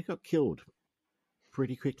 they got killed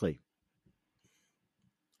pretty quickly,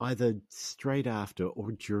 either straight after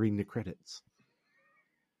or during the credits.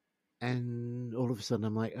 And all of a sudden,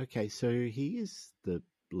 I'm like, okay, so he is the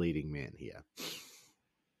leading man here.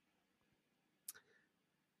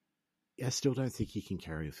 I still don't think he can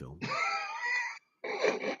carry a film.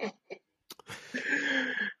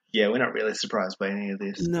 Yeah, we're not really surprised by any of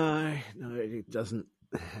this. No, it doesn't.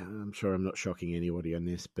 I'm sure I'm not shocking anybody on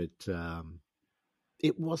this, but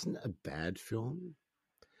it wasn't a bad film.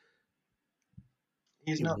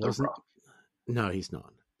 He's not The Rock. No, he's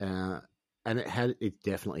not. And it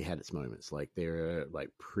definitely had its moments. Like there are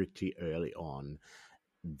pretty early on,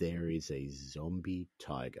 there is a zombie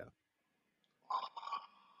tiger.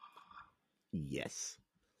 Yes.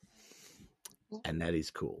 And that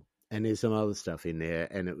is cool. And there's some other stuff in there,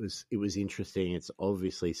 and it was interesting. It's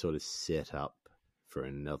obviously sort of set up for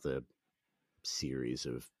another series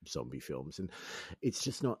of zombie films, and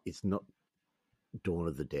it's not Dawn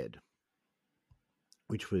of the Dead,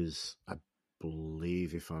 which was, I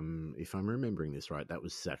believe, if I'm remembering this right, that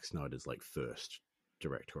was Zack Snyder's first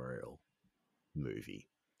directorial movie,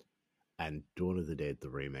 and Dawn of the Dead, the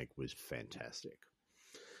remake, was fantastic,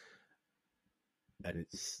 and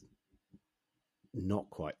it's not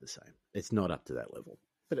quite the same. It's not up to that level,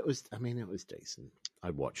 but it was decent. I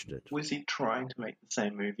watched it. Was he trying to make the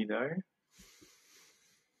same movie though?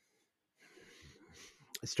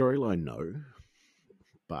 Storyline, no,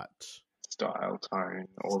 but style, tone,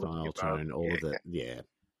 all that. Yeah.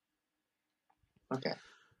 Okay.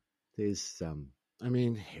 There's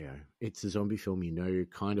it's a zombie film. You know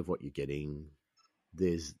kind of what you're getting.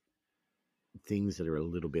 There's things that are a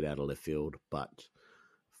little bit out of left field, but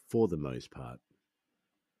for the most part,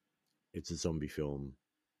 it's a zombie film.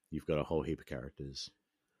 You've got a whole heap of characters.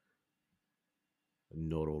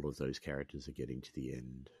 Not all of those characters are getting to the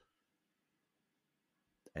end.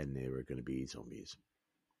 And there are going to be zombies.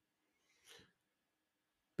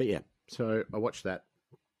 But yeah, so I watched that.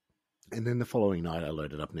 And then the following night, I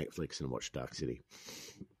loaded up Netflix and watched Dark City.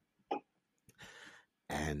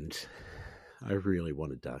 And I really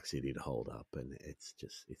wanted Dark City to hold up, and it's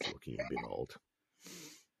looking a bit old.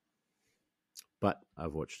 But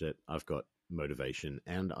I've watched it. I've got motivation,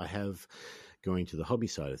 and I have, going to the hobby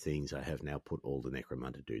side of things, I have now put all the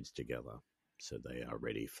Necromunda dudes together, so they are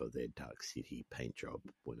ready for their Dark City paint job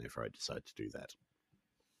whenever I decide to do that.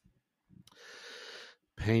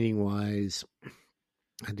 Painting wise,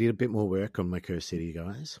 I did a bit more work on my Curse City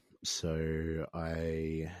guys, so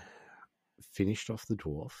I finished off the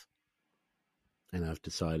dwarf, and I've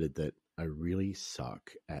decided that I really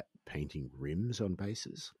suck at painting rims on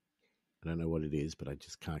bases. I don't know what it is, but I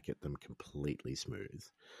just can't get them completely smooth.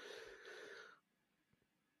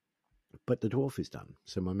 But the dwarf is done.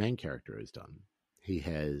 So my main character is done. He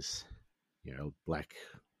has, black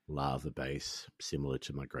lava base, similar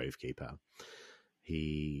to my Gravekeeper.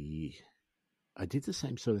 I did the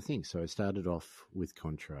same sort of thing. So I started off with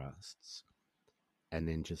contrasts and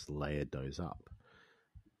then just layered those up.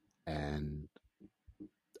 And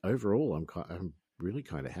overall, I'm really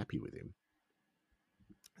kind of happy with him.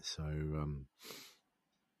 So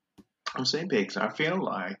I'm seeing pigs. I feel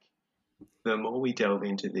like the more we delve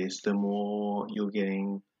into this, the more you're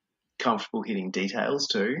getting comfortable hitting details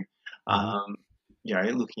too. Mm-hmm.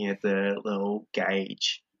 Looking at the little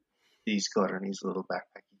gauge he's got on his little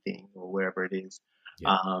backpacky thing or wherever it is.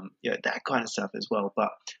 Yeah. That kind of stuff as well. But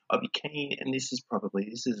I'd be keen, and this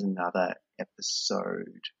is another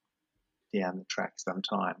episode down the track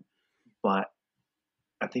sometime, but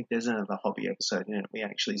I think there's another hobby episode in it. We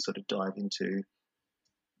actually sort of dive into,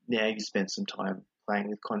 now you spend some time playing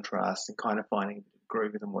with contrast and kind of finding a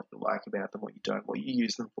groove with them, what you like about them, what you don't, what you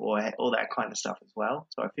use them for, all that kind of stuff as well.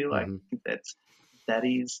 So I feel like that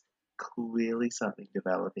is clearly something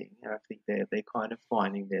developing. And I think they're kind of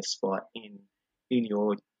finding their spot in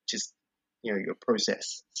your just, your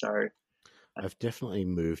process. So I've definitely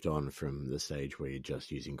moved on from the stage where you're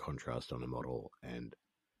just using contrast on a model, and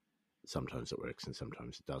sometimes it works and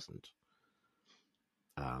sometimes it doesn't.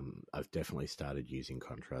 I've definitely started using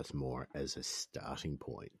contrast more as a starting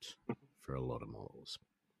point for a lot of models.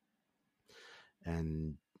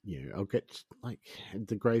 And, I'll get, like,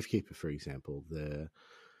 the Gravekeeper, for example, the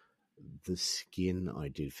skin I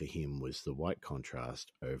did for him was the white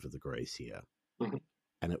contrast over the Gracia. Mm-hmm.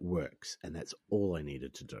 And it works, and that's all I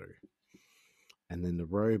needed to do. And then the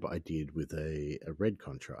robe I did with a red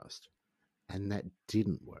contrast, and that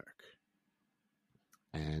didn't work.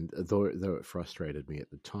 And though it frustrated me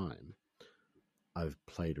at the time, I've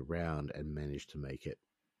played around and managed to make it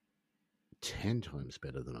 10 times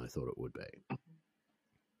better than I thought it would be.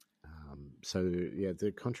 So yeah,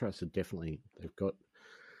 the contrasts are definitely, they've got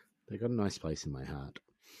a nice place in my heart.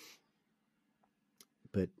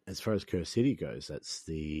 But as far as Curse City goes, that's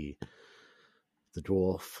the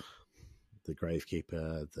dwarf, the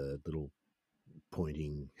Gravekeeper, the little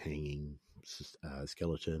pointing, hanging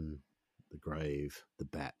skeleton, the grave, the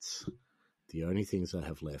bats. The only things I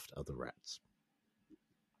have left are the rats.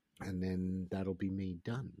 And then that'll be me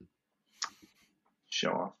done.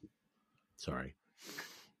 Show off. Sorry.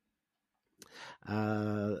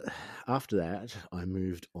 After that, I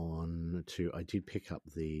moved on to, I did pick up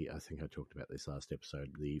I think I talked about this last episode,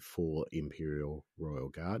 the 4 Imperial Royal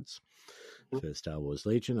Guards for Star Wars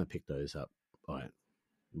Legion. I picked those up.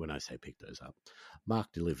 When I say pick those up,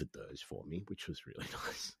 Mark delivered those for me, which was really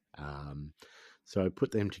nice. So I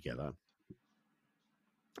put them together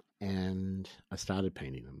and I started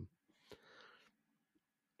painting them.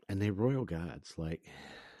 And they're Royal Guards, like,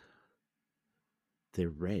 they're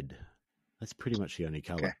red. That's pretty much the only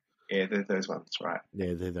color. Okay. Yeah, they're those ones, right?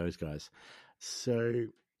 Yeah, they're those guys. So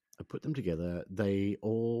I put them together. They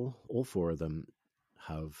all 4 of them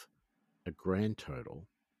have a grand total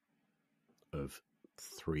of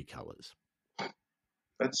 3 colors.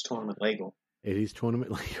 That's tournament legal. It is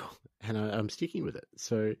tournament legal, and I'm sticking with it.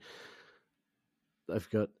 So I've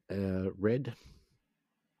got a red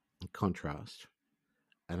contrast,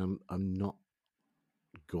 and I'm not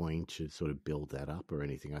going to sort of build that up or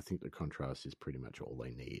anything. I think the contrast is pretty much all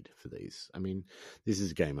they need for these. I mean, this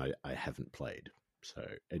is a game I haven't played, so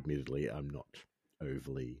admittedly I'm not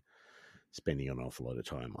overly spending an awful lot of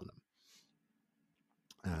time on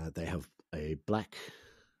them. They have a black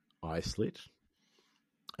eye slit,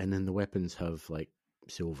 and then the weapons have like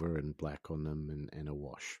silver and black on them and a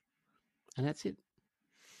wash, and that's it.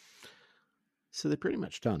 So they're pretty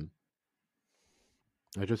much done.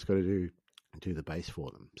 I just got to do the base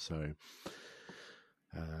for them. So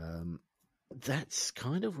that's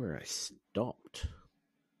kind of where I stopped.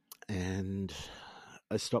 And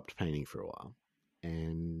I stopped painting for a while.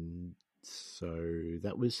 And so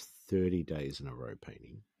that was 30 days in a row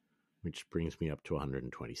painting, which brings me up to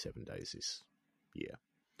 127 days this year.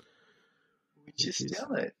 Which is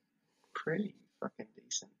still a pretty fucking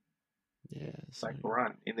decent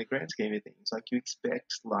run in the grand scheme of things. Like, you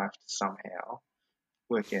expect life to somehow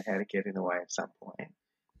work out how to get in the way at some point.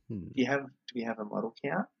 Do we have a model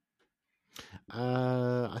count?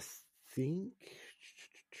 I think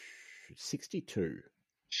 62.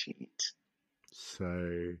 Shit.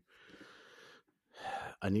 So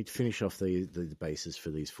I need to finish off the bases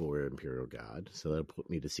for these 4 Imperial Guard, so that'll put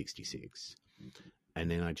me to 66. And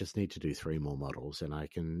then I just need to do 3 more models, and I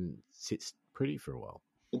can sit pretty for a while.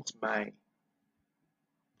 It's May.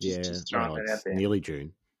 Just throwing it out there. Nearly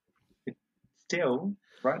June. Still,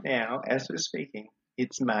 right now, as we're speaking,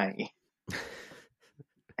 it's May.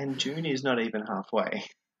 And June is not even halfway.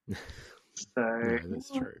 So no, that's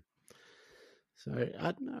true. So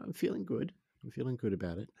I don't know, I'm feeling good. I'm feeling good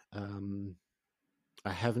about it.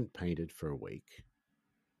 I haven't painted for a week,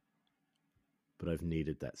 but I've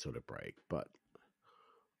needed that sort of break. But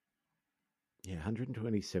yeah,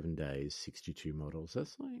 127 days, 62 models.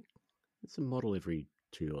 That's a model every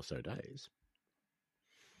 2 or so days.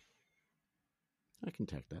 I can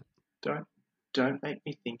take that. Don't make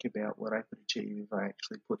me think about what I could achieve if I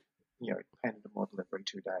actually painted a model every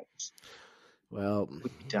 2 days. Well, it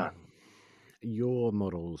would be done. Your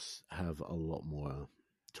models have a lot more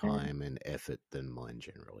time and effort than mine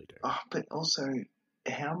generally do. Oh, but also,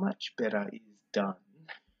 how much better is done?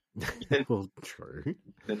 Well, true.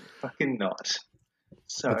 Than fucking not.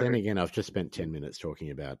 So But then again, I've just spent 10 minutes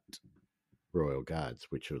talking about Royal Guards,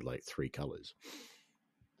 which are like 3 colours.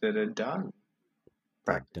 that are done,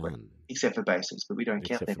 They're practically. done. Except for bases, but we don't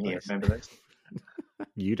count Except them for here. bases. Remember those?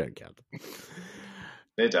 You don't count them.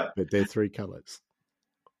 They're done. But they're 3 colours.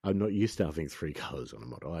 I'm not used to having 3 colours on a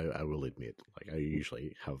model. I will admit. Like, I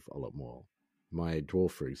usually have a lot more. My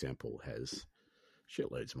dwarf, for example, has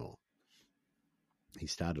shitloads more. He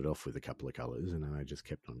started off with a couple of colours, and then I just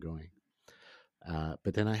kept on going.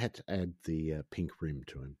 But then I had to add the pink rim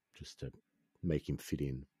to him just to make him fit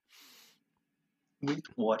in With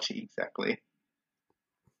what exactly?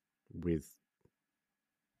 with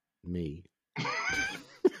me.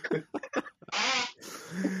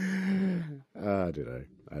 I don't know.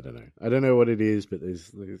 I don't know what it is, but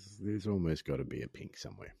there's almost got to be a pink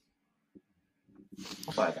somewhere.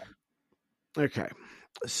 I'll buy that. Okay,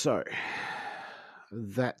 so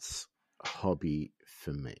that's hobby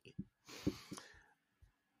for me,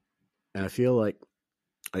 and I feel like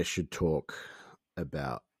I should talk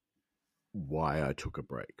about why I took a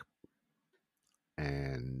break,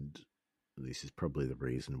 and this is probably the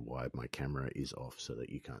reason why my camera is off, so that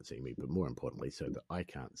you can't see me, but more importantly, so that I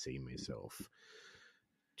can't see myself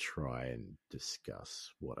try and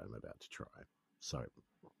discuss what I'm about to try. So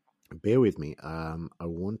bear with me. I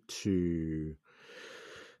want to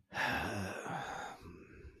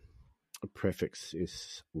prefix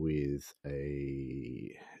this with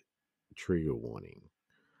a trigger warning.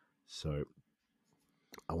 So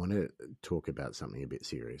I want to talk about something a bit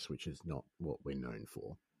serious, which is not what we're known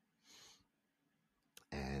for.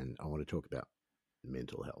 And I want to talk about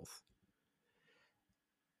mental health.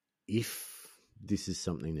 If this is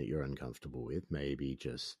something that you're uncomfortable with, maybe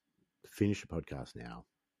just finish the podcast now.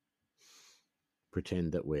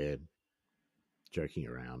 Pretend that we're joking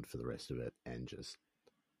around for the rest of it and just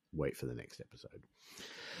wait for the next episode.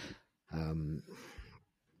 I'm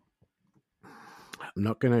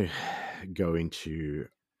not going to go into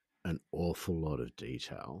an awful lot of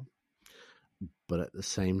detail, but at the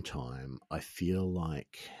same time, I feel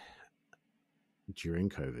like during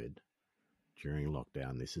COVID, during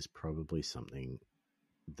lockdown, this is probably something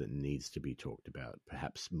that needs to be talked about,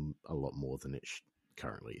 perhaps a lot more than it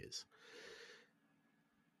currently is.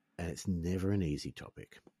 And it's never an easy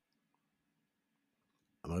topic.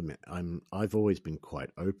 I've always been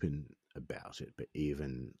quite open about it, but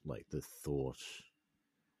even like the thought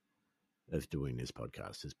of doing this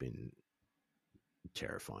podcast has been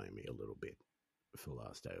terrifying me a little bit for the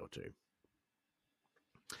last day or two.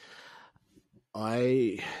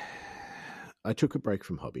 I took a break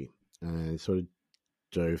from hobby and sort of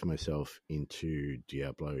dove myself into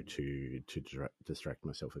Diablo to distract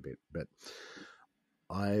myself a bit, but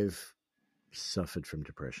I've suffered from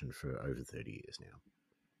depression for over 30 years now.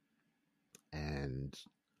 And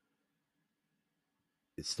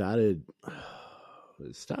it started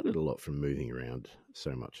a lot from moving around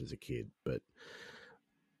so much as a kid, but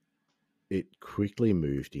it quickly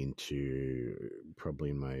moved into, probably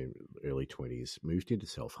in my early 20s, moved into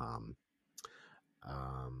self-harm.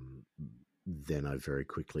 Then I very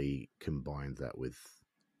quickly combined that with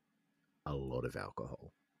a lot of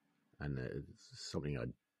alcohol, and it's something I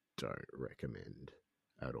don't recommend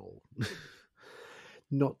at all.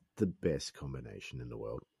 Not the best combination in the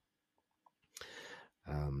world.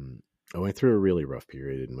 I went through a really rough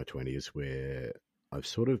period in my 20s where I've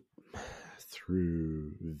sort of,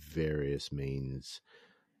 through various means,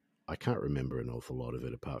 I can't remember an awful lot of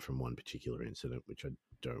it apart from one particular incident, which I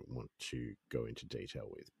don't want to go into detail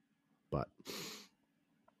with. But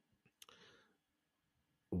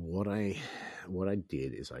what I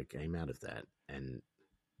did is I came out of that and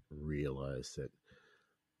realized that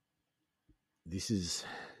this is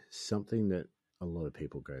something that a lot of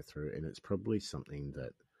people go through, and it's probably something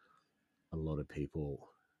that a lot of people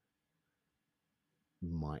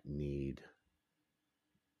might need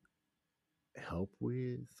help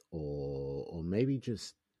with, or maybe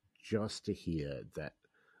just to hear that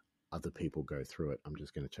other people go through it. I'm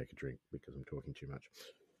just going to take a drink because I'm talking too much.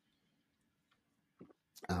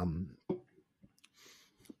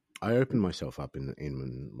 I opened myself up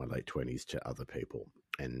in my late 20s to other people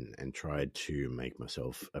and tried to make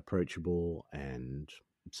myself approachable and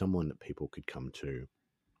someone that people could come to.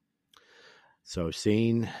 So I've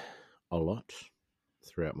seen a lot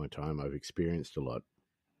throughout my time. I've experienced a lot.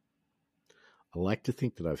 I like to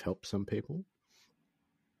think that I've helped some people,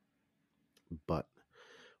 but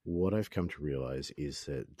what I've come to realize is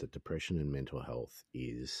that the depression and mental health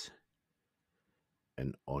is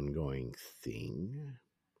an ongoing thing,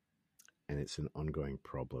 and it's an ongoing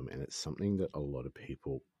problem, and it's something that a lot of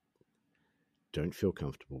people don't feel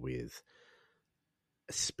comfortable with,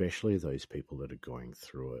 especially those people that are going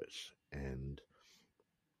through it, and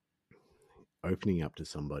opening up to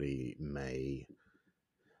somebody may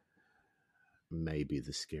be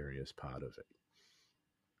the scariest part of it.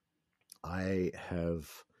 I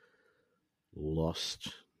have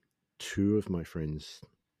lost 2 of my friends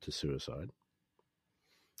to suicide,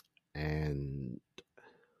 and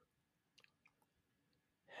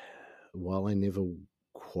while I never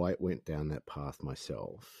quite went down that path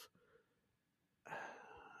myself,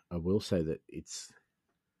 I will say that it's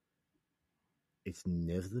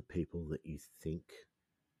never the people that you think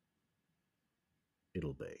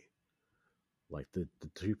it'll be. Like the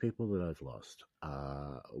 2 people that I've lost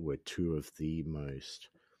were 2 of the most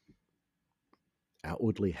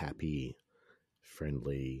outwardly happy,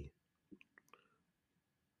 friendly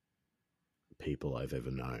people I've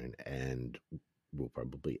ever known and will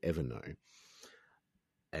probably ever know.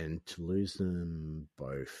 And to lose them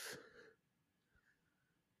both,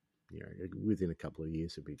 within a couple of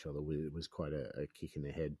years of each other, it was quite a kick in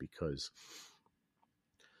the head, because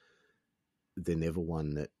they're never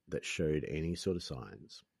one that showed any sort of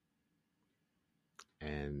signs,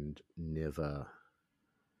 and never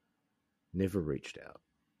reached out.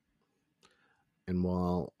 And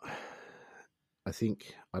while I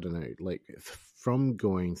think, I don't know, like from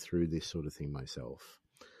going through this sort of thing myself,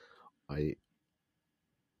 I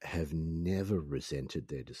have never resented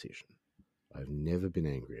their decision. I've never been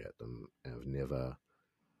angry at them. I've never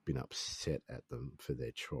been upset at them for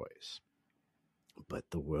their choice. But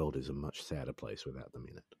the world is a much sadder place without them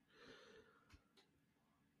in it.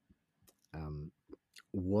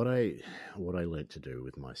 What I learned to do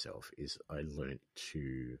with myself is I learned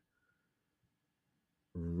to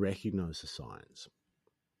recognize the signs.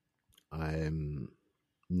 I'm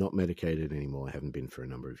not medicated anymore. I haven't been for a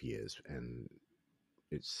number of years, and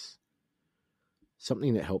it's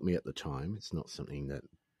something that helped me at the time. It's not something that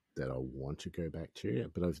I want to go back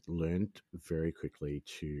to, but I've learned very quickly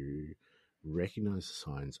to recognize the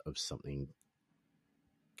signs of something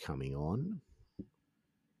coming on.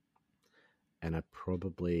 And I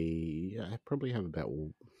probably have about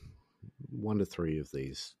 1 to 3 of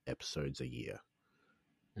these episodes a year,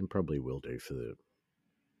 and probably will do for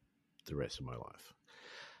the rest of my life.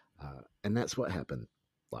 And that's what happened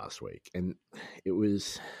last week. And it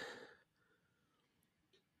was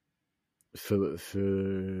for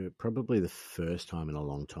probably the first time in a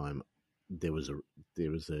long time, there was a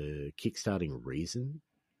kickstarting reason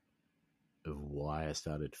of why I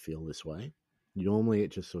started to feel this way. Normally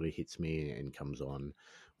it just sort of hits me and comes on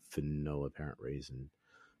for no apparent reason,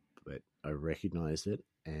 but I recognized it.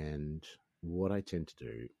 And what I tend to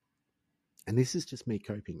do, and this is just me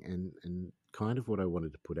coping, and kind of what I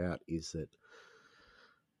wanted to put out, is that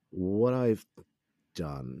what I've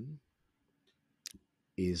done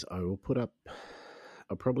is I'll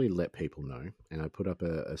probably let people know, and I put up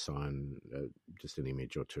a sign, just an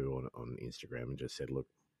image or 2 on Instagram, and just said, look,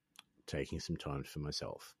 taking some time for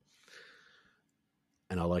myself.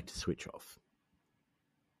 And I like to switch off.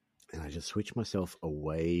 And I just switch myself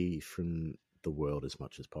away from the world as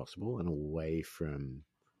much as possible, and away from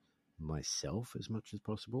myself as much as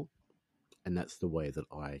possible. And that's the way that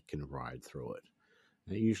I can ride through it.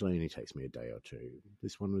 And it usually only takes me a day or 2.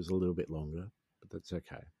 This one was a little bit longer, but that's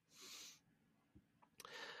okay.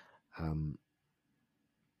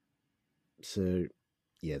 So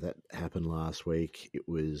yeah, that happened last week. It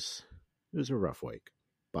was a rough week,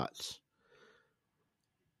 but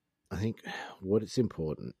I think what it's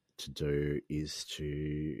important to do is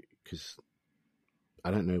to, because I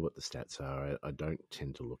don't know what the stats are. I don't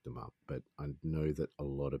tend to look them up, but I know that a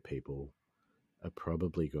lot of people are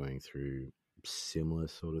probably going through similar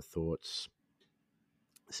sort of thoughts,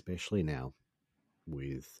 especially now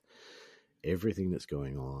with everything that's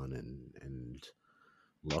going on, and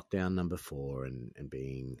lockdown number 4, and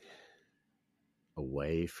being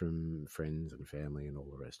away from friends and family and all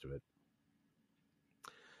the rest of it.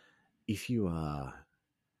 If you are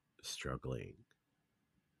struggling,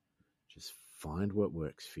 just find what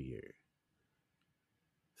works for you.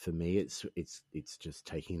 For me, it's just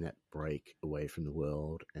taking that break away from the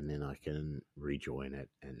world, and then I can rejoin it,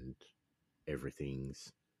 and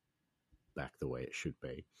everything's back the way it should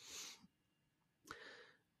be.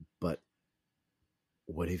 But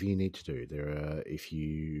whatever you need to do, if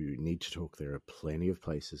you need to talk, there are plenty of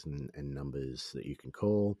places and numbers that you can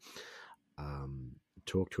call.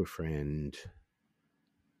 Talk to a friend,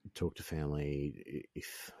 talk to family.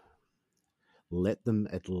 Let them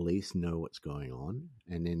at least know what's going on.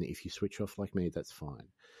 And then if you switch off like me, that's fine.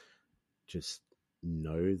 Just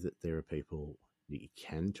know that there are people that you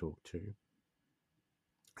can talk to.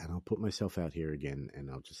 And I'll put myself out here again, and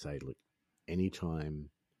I'll just say, look, anytime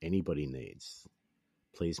anybody needs,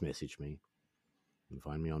 please message me. You can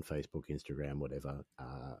find me on Facebook, Instagram, whatever.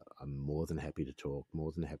 I'm more than happy to talk,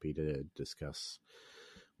 more than happy to discuss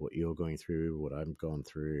what you're going through, what I've gone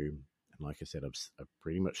through. And like I said, I've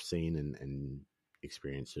pretty much seen and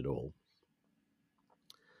experienced it all.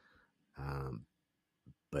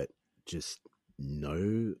 But just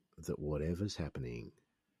know that whatever's happening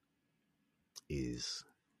is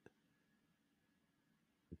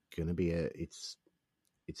going to be it's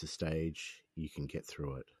a stage. You can get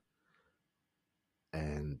through it,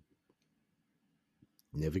 and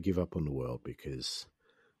never give up on the world, because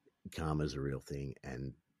karma is a real thing,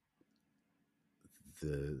 and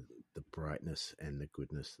the brightness and the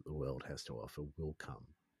goodness that the world has to offer will come.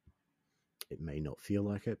 It may not feel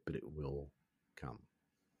like it, but it will come.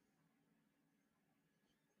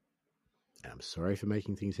 And I'm sorry for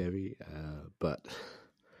making things heavy, but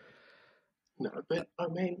No, but I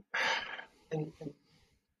mean, and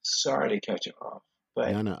sorry to cut you off,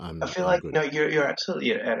 but no, I feel like good. No, you're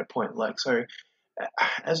absolutely at a point. Like, so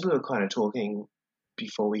as we were kind of talking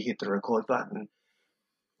before we hit the record button,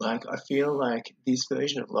 like I feel like this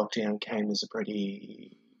version of lockdown came as a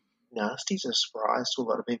pretty nasty surprise to a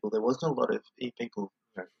lot of people. There wasn't a lot of people,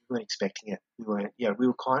 we weren't expecting it. We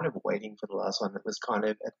were kind of waiting for the last one. That was kind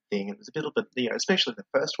of a thing. It was a little bit, especially the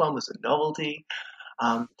first one was a novelty.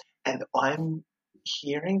 And I'm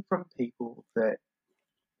hearing from people that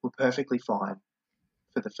were perfectly fine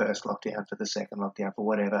for the first lockdown, for the second lockdown, for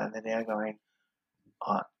whatever, and they're now going,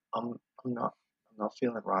 I'm not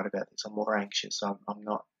feeling right about this. I'm more anxious. I'm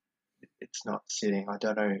not. It's not sitting. I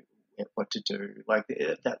don't know what to do. Like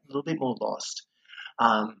that little bit more lost.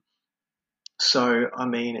 So I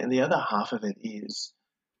mean, and the other half of it is,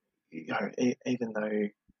 even though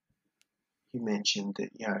you mentioned that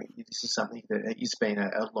this is something that has been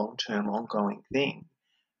a long-term, ongoing thing,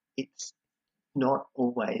 it's not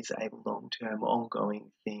always a long-term,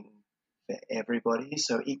 ongoing thing for everybody.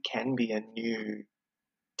 So it can be a new,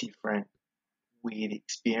 different, weird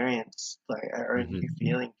experience, like or a new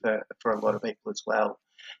feeling for a lot of people as well.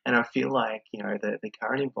 And I feel like the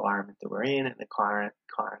current environment that we're in and the current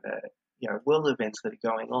kind of world events that are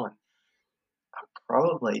going on are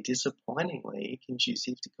probably disappointingly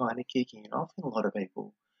conducive to kind of kicking it off in a lot of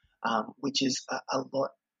people, which is a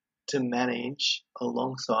lot to manage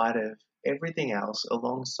alongside of everything else,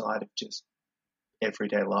 alongside of just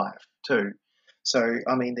everyday life too. So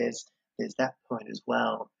I mean, there's that point as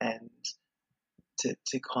well, and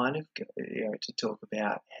to kind of go, to talk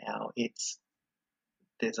about how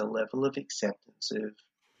there's a level of acceptance of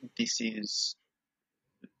this is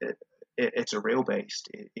it's a real beast,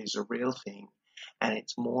 it is a real thing, and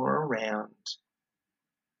it's more around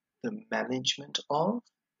the management of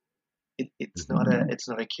it's not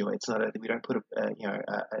a cure. It's not we don't put a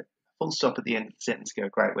full stop at the end of the sentence and go,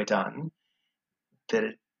 great, we're done.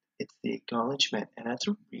 That it's the acknowledgement, and that's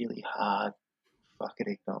a really hard fucking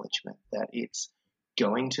acknowledgement that it's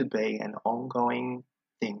going to be an ongoing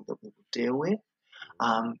thing that we will deal with.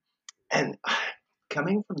 And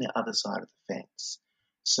coming from the other side of the fence,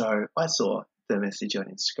 so I saw the message on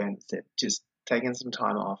Instagram that said, just taking some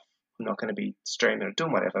time off. I'm not going to be streaming or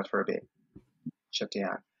doing whatever for a bit. Shut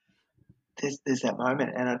down. There's that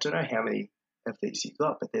moment, and I don't know how many of these you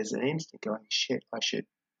got, but there's an instant going, shit, I should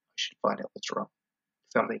find out what's wrong.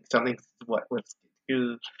 Something's what's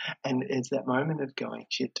and it's that moment of going,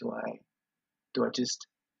 shit, do I just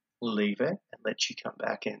leave it and let you come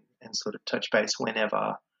back and sort of touch base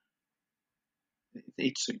whenever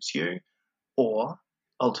it suits you, or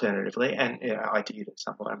alternatively, and I did at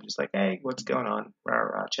some point, I'm just like, hey, what's going on? Rah,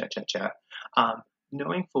 rah, chat.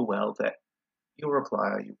 Knowing full well that you'll reply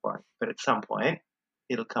or you won't, but at some point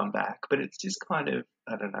it'll come back. But it's just kind of,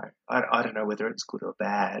 I don't know. I don't know whether it's good or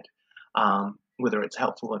bad, whether it's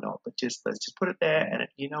helpful or not, but let's just put it there, and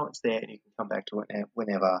it's there, and you can come back to it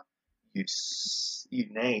whenever you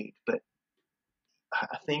need. But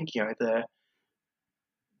I think the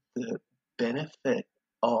benefit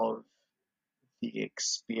of the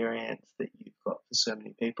experience that you've got for so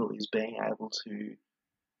many people is being able to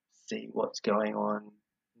see what's going on,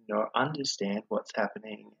 understand what's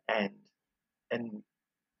happening, and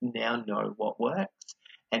now know what works.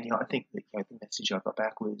 And I think that the message I got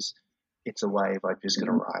back was, it's a wave, I'm just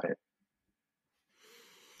going to ride it.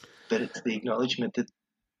 But it's the acknowledgement that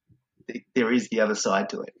there is the other side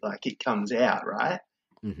to it. Like, it comes out, right?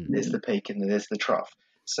 Mm-hmm. There's the peak and there's the trough.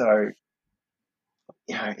 So,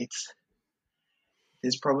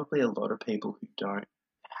 there's probably a lot of people who don't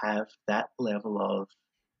have that level of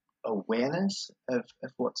awareness of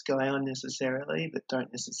what's going on necessarily, that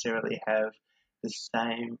don't necessarily have the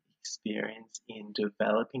same experience in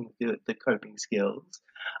developing the coping skills.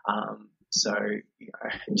 So,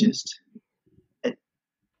 just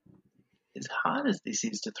as hard as this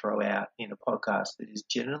is to throw out in a podcast that is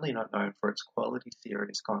generally not known for its quality,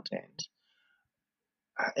 serious content,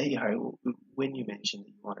 when you mentioned that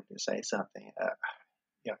you wanted to say something,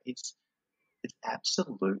 it's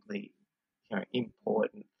absolutely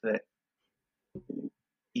important that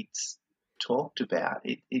it's talked about.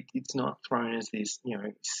 It's not thrown as this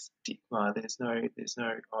stigma. There's no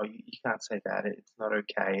you can't say that. It's not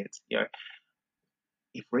okay. It's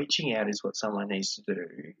if reaching out is what someone needs to do,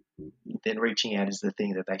 then reaching out is the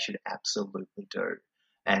thing that they should absolutely do.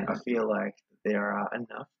 And I feel like there are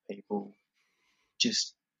enough people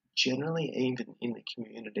just generally, even in the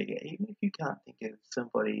community, even if you can't think of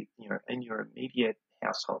somebody, in your immediate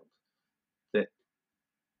household that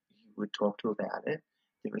you would talk to about it,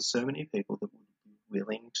 there are so many people that would be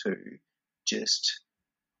willing to just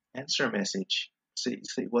answer a message, see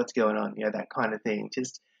what's going on, that kind of thing.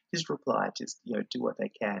 Just reply, just do what they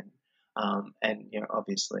can, and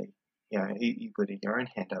obviously, you putting your own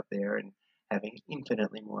hand up there and having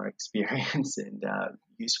infinitely more experience and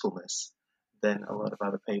usefulness than a lot of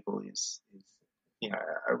other people is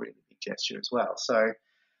a really big gesture as well. So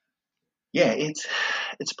yeah, it's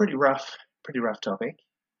a pretty rough topic.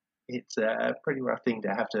 It's a pretty rough thing to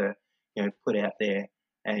have to put out there,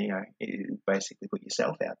 and basically put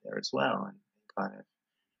yourself out there as well, and kind of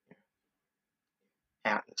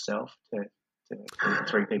out yourself to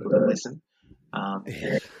 3 people that listen.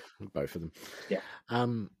 Both of them. Yeah.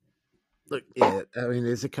 Look, yeah, I mean,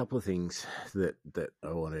 there's a couple of things that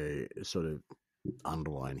I want to sort of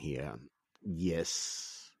underline here.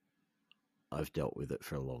 Yes, I've dealt with it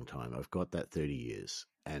for a long time. I've got that 30 years,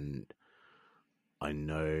 and I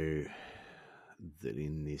know that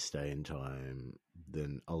in this day and time,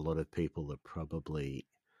 then a lot of people are probably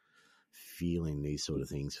feeling these sort of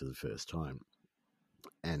things for the first time.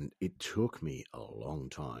 And it took me a long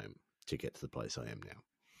time to get to the place I am now.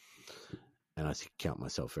 And I count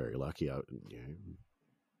myself very lucky.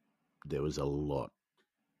 There was a lot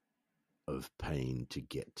of pain to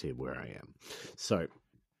get to where I am. So,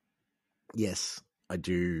 yes, I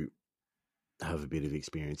do have a bit of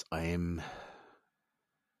experience. I am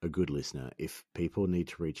a good listener. If people need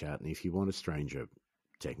to reach out, and if you want a stranger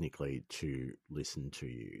technically to listen to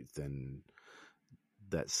you, then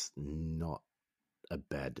that's not a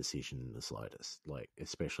bad decision in the slightest. Like,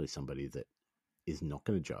 especially somebody that is not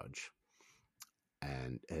going to judge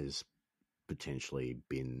and has potentially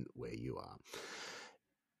been where you are.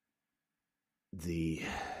 This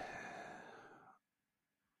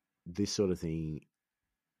sort of thing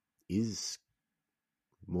is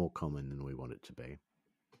more common than we want it to be.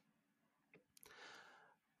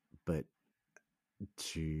 But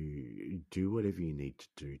to do whatever you need to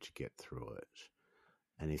do to get through it.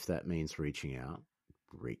 And if that means reaching out,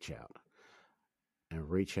 reach out. And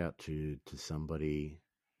reach out to somebody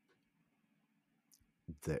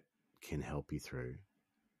that can help you through.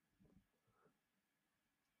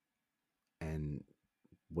 And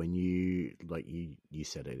when you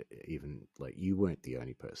said it, even like you weren't the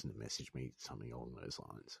only person to message me something along those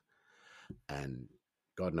lines. And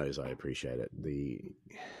God knows I appreciate it. The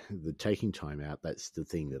taking time out, that's the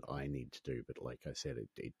thing that I need to do. But like I said,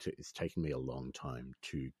 it's taken me a long time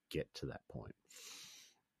to get to that point.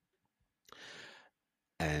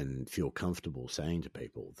 And feel comfortable saying to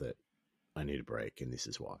people that I need a break and this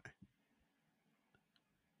is why.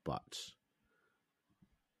 But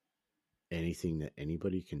anything that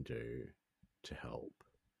anybody can do to help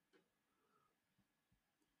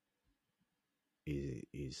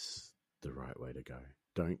is the right way to go.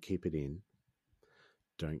 Don't keep it in.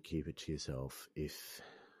 Don't keep it to yourself. If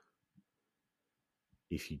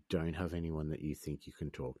you don't have anyone that you think you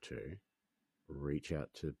can talk to, reach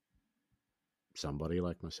out to somebody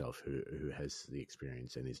like myself who has the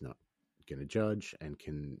experience and is not going to judge and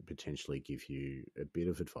can potentially give you a bit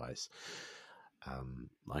of advice.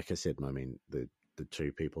 Like I said, I mean, the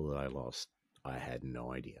 2 people that I lost, I had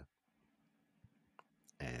no idea.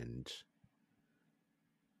 And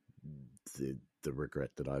the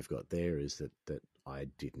regret that I've got there is that I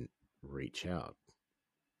didn't reach out.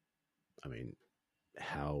 I mean,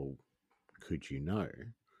 how could you know?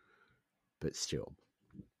 But still,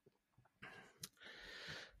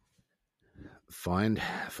 find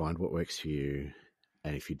what works for you,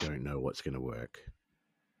 and if you don't know what's going to work,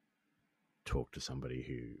 talk to somebody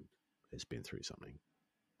who has been through something,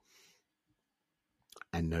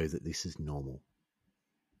 and know that this is normal.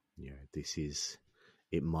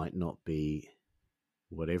 It might not be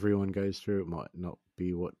what everyone goes through. It might not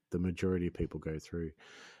be what the majority of people go through,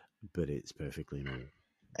 but it's perfectly normal.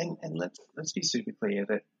 And let's be super clear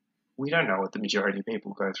that we don't know what the majority of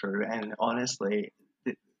people go through, and honestly,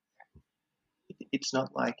 it's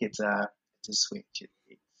not like it's a switch.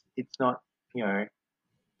 It's not, you know,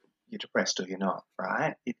 you're depressed or you're not,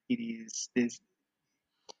 right? It is there's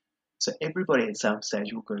so everybody at some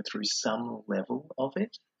stage will go through some level of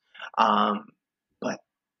it, um, but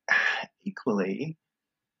equally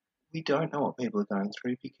we don't know what people are going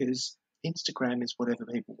through because Instagram is whatever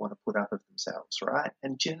people want to put up of themselves, right?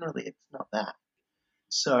 And generally, it's not that.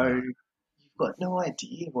 So No. you've got no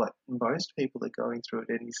idea what most people are going through at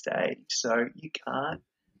any stage. So you can't,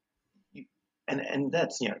 you, and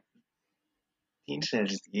that's, you know, the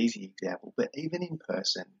internet is the easy example, but even in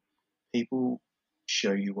person, people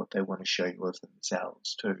show you what they want to show you of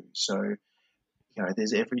themselves too. So, you know,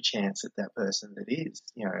 there's every chance that that person that is,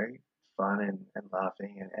 you know, fun and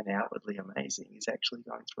laughing and outwardly amazing is actually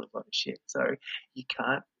going through a lot of shit. So you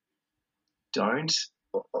can't, don't,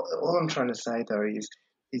 all I'm trying to say though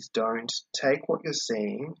is don't take what you're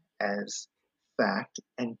seeing as fact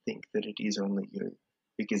and think that it is only you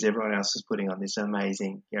because everyone else is putting on this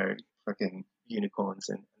amazing, you know, fucking unicorns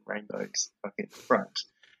and rainbows fucking front,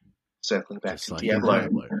 circling back Just to like Diablo.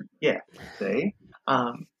 Diablo. Yeah, see?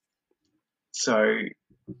 So,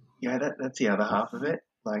 yeah, that's the other half of it.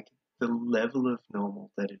 Like, the level of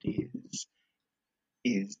normal that it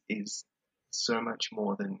is so much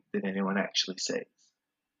more than anyone actually sees.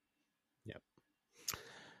 Yep.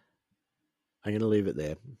 I'm going to leave it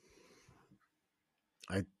there.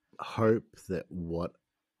 I hope that what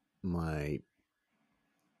my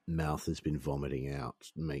mouth has been vomiting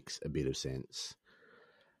out makes a bit of sense.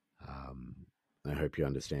 I hope you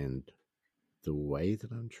understand the way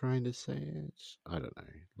that I'm trying to say it. I don't know.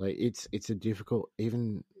 Like it's a difficult,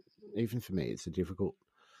 even for me, it's a difficult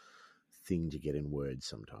thing to get in words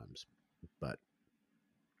sometimes. But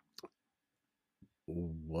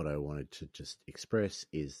what I wanted to just express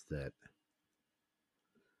is that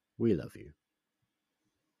we love you.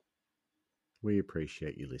 We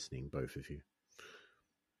appreciate you listening, both of you.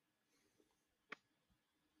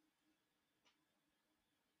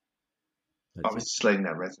 I was just letting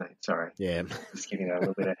that resonate. Sorry. Yeah. Just giving it a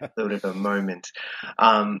little bit of a moment.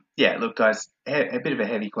 Yeah, look, guys, a bit of a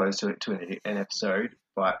heavy close to an episode,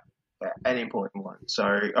 but an important one. So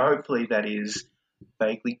hopefully that is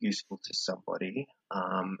vaguely useful to somebody.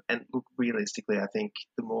 And look, realistically, I think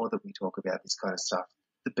the more that we talk about this kind of stuff,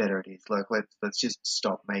 the better it is. Like, let's just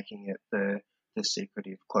stop making it the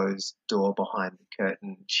secretive closed door behind the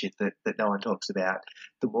curtain shit that no one talks about.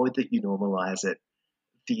 The more that you normalize it,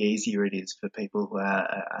 the easier it is for people who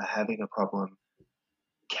are having a problem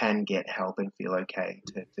can get help and feel okay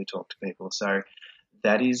to talk to people. So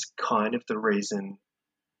that is kind of the reason,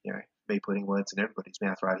 you know, me putting words in everybody's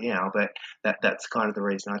mouth right now, but that's kind of the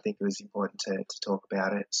reason I think it was important to talk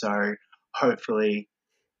about it. So hopefully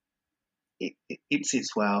it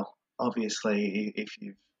sits well. Obviously, if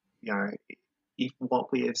you've, you know, if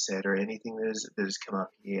what we have said or anything that has come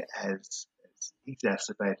up here has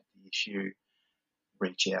exacerbated the issue,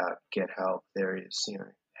 reach out, get help. There is, you know,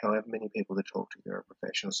 however many people to talk to, there are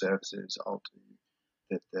professional services. I'll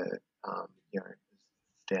do the you know,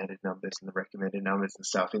 standard numbers and the recommended numbers and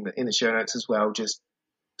stuff in the show notes as well, just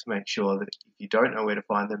to make sure that if you don't know where to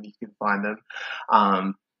find them, you can find them.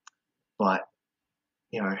 But,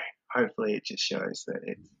 you know, hopefully it just shows that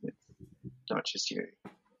it's not just you.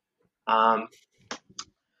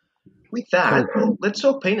 With that, let's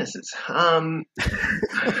talk penises.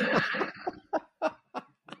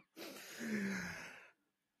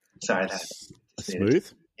 Sorry, that's smooth.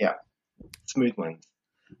 Yeah, smooth ones.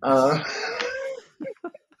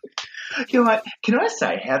 You know what? Can I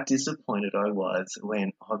say how disappointed I was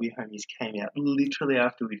when Hobby Homies came out literally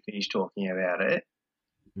after we'd finished talking about it,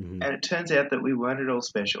 and it turns out that we weren't at all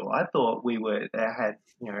special. I thought we had,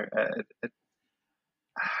 you know,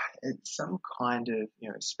 some kind of, you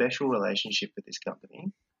know, special relationship with this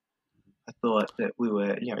company. I thought that we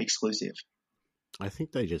were, you know, exclusive. I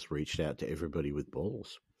think they just reached out to everybody with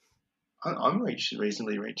balls. I'm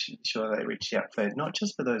reasonably sure they reached out for not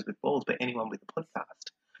just for those with balls, but anyone with a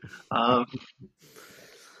podcast.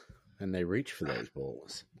 And they reach for those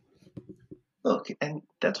balls. Look, and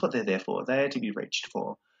that's what they're there for. They are to be reached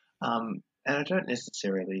for. And I don't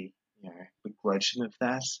necessarily, you know, begrudge them of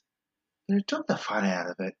that, but it took the fun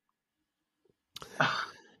out of it.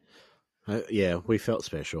 Yeah, we felt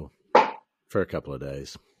special for a couple of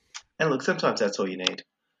days. And look, sometimes that's all you need.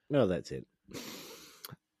 No, that's it.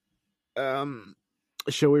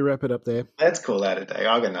 Shall we wrap it up there? Let's call that a day.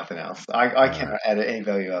 I've got nothing else. I cannot add any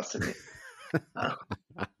value else to this.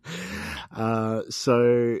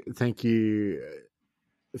 So thank you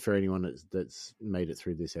for anyone that's made it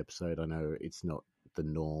through this episode, I know it's not the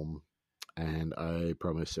norm, and I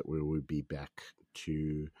promise that we will be back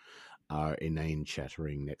to our inane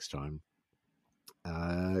chattering next time.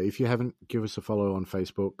 If you haven't, give us a follow on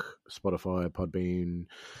Facebook, Spotify, Podbean,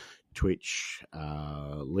 Twitch.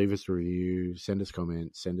 Leave us a review, send us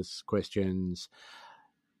comments, send us questions.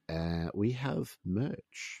 We have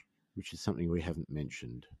merch, which is something we haven't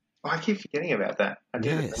mentioned. Oh, I keep forgetting about that. I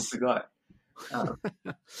did. Yes. I forgot.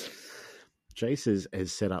 Jace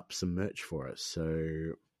has set up some merch for us.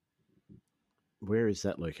 So where is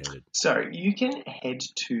that located? So you can head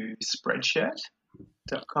to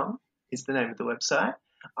spreadshirt.com is the name of the website.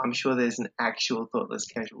 I'm sure there's an actual Thoughtless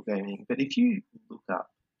Casual Gaming, but if you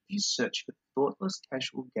search for Thoughtless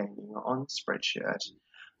Casual Gaming on Spreadshirt,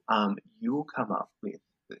 you will come up with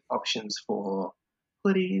the options for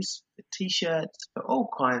hoodies, for t-shirts, for all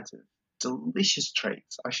kinds of delicious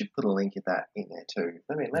treats. I should put a link of that in there too.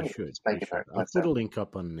 Let me just make a note. I'll put a link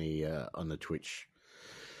up on the Twitch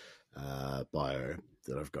bio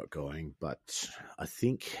that I've got going, but I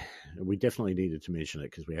think we definitely needed to mention it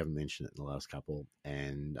because we haven't mentioned it in the last couple,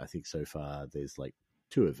 and I think so far there's like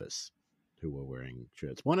 2 of us who are wearing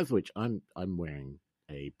shirts, one of which I'm wearing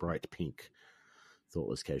a bright pink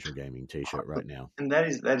Thoughtless Casual Gaming t-shirt right now. And that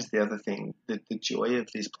is the other thing. The joy of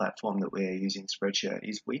this platform that we're using, Spreadshirt,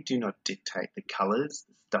 is we do not dictate the colours,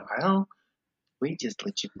 the style. We just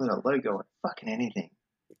let you put a logo on fucking anything.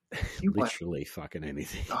 Literally fucking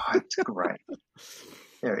anything. Oh, it's great.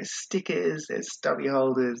 There is stickers, there's stubby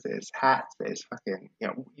holders, there's hats, there's fucking,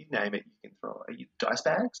 you name it, you can throw dice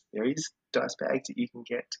bags. There is dice bags that you can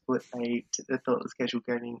get to put the Thoughtless Casual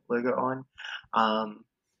Gaming logo on.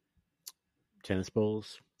 Tennis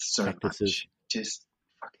balls, so cactuses. Much. Just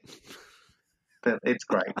fucking, it's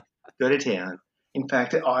great. Go to town. In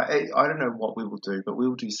fact, I don't know what we will do, but we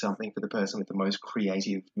will do something for the person with the most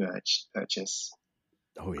creative merch purchase.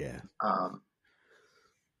 Oh yeah.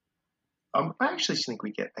 I actually think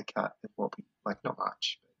we get a cut of what we like, not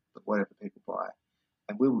much, but whatever people buy,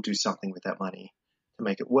 and we will do something with that money to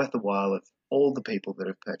make it worth the while of all the people that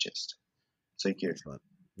have purchased. So good. Excellent.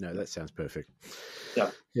 No, that sounds perfect. Yeah.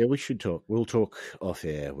 Yeah, we should talk. We'll talk off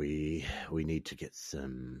air. We need to get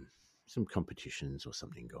some competitions or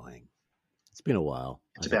something going. It's been a while.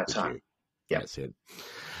 It's about time. Yeah, that's it.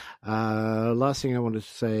 Last thing I wanted to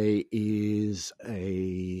say is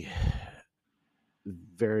a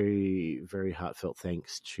very, very heartfelt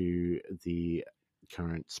thanks to the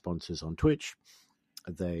current sponsors on Twitch.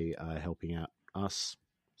 They are helping out us.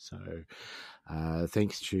 So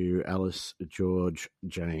thanks to Alice, George,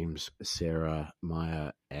 James, Sarah,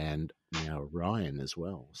 Maya, and now Ryan as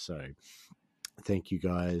well. So thank you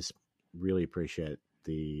guys. Really appreciate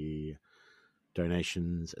the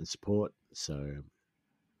donations and support. So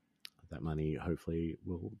that money hopefully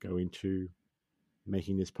will go into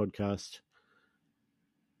making this podcast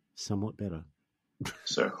somewhat better.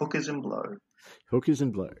 So hookers and blow. Hookers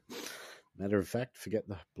and blow. Matter of fact, forget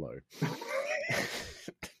the blow.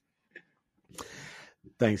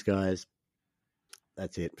 Thanks, guys.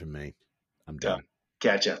 That's it from me. I'm done.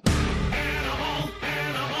 Gotcha. Animal,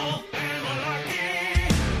 animal, animal.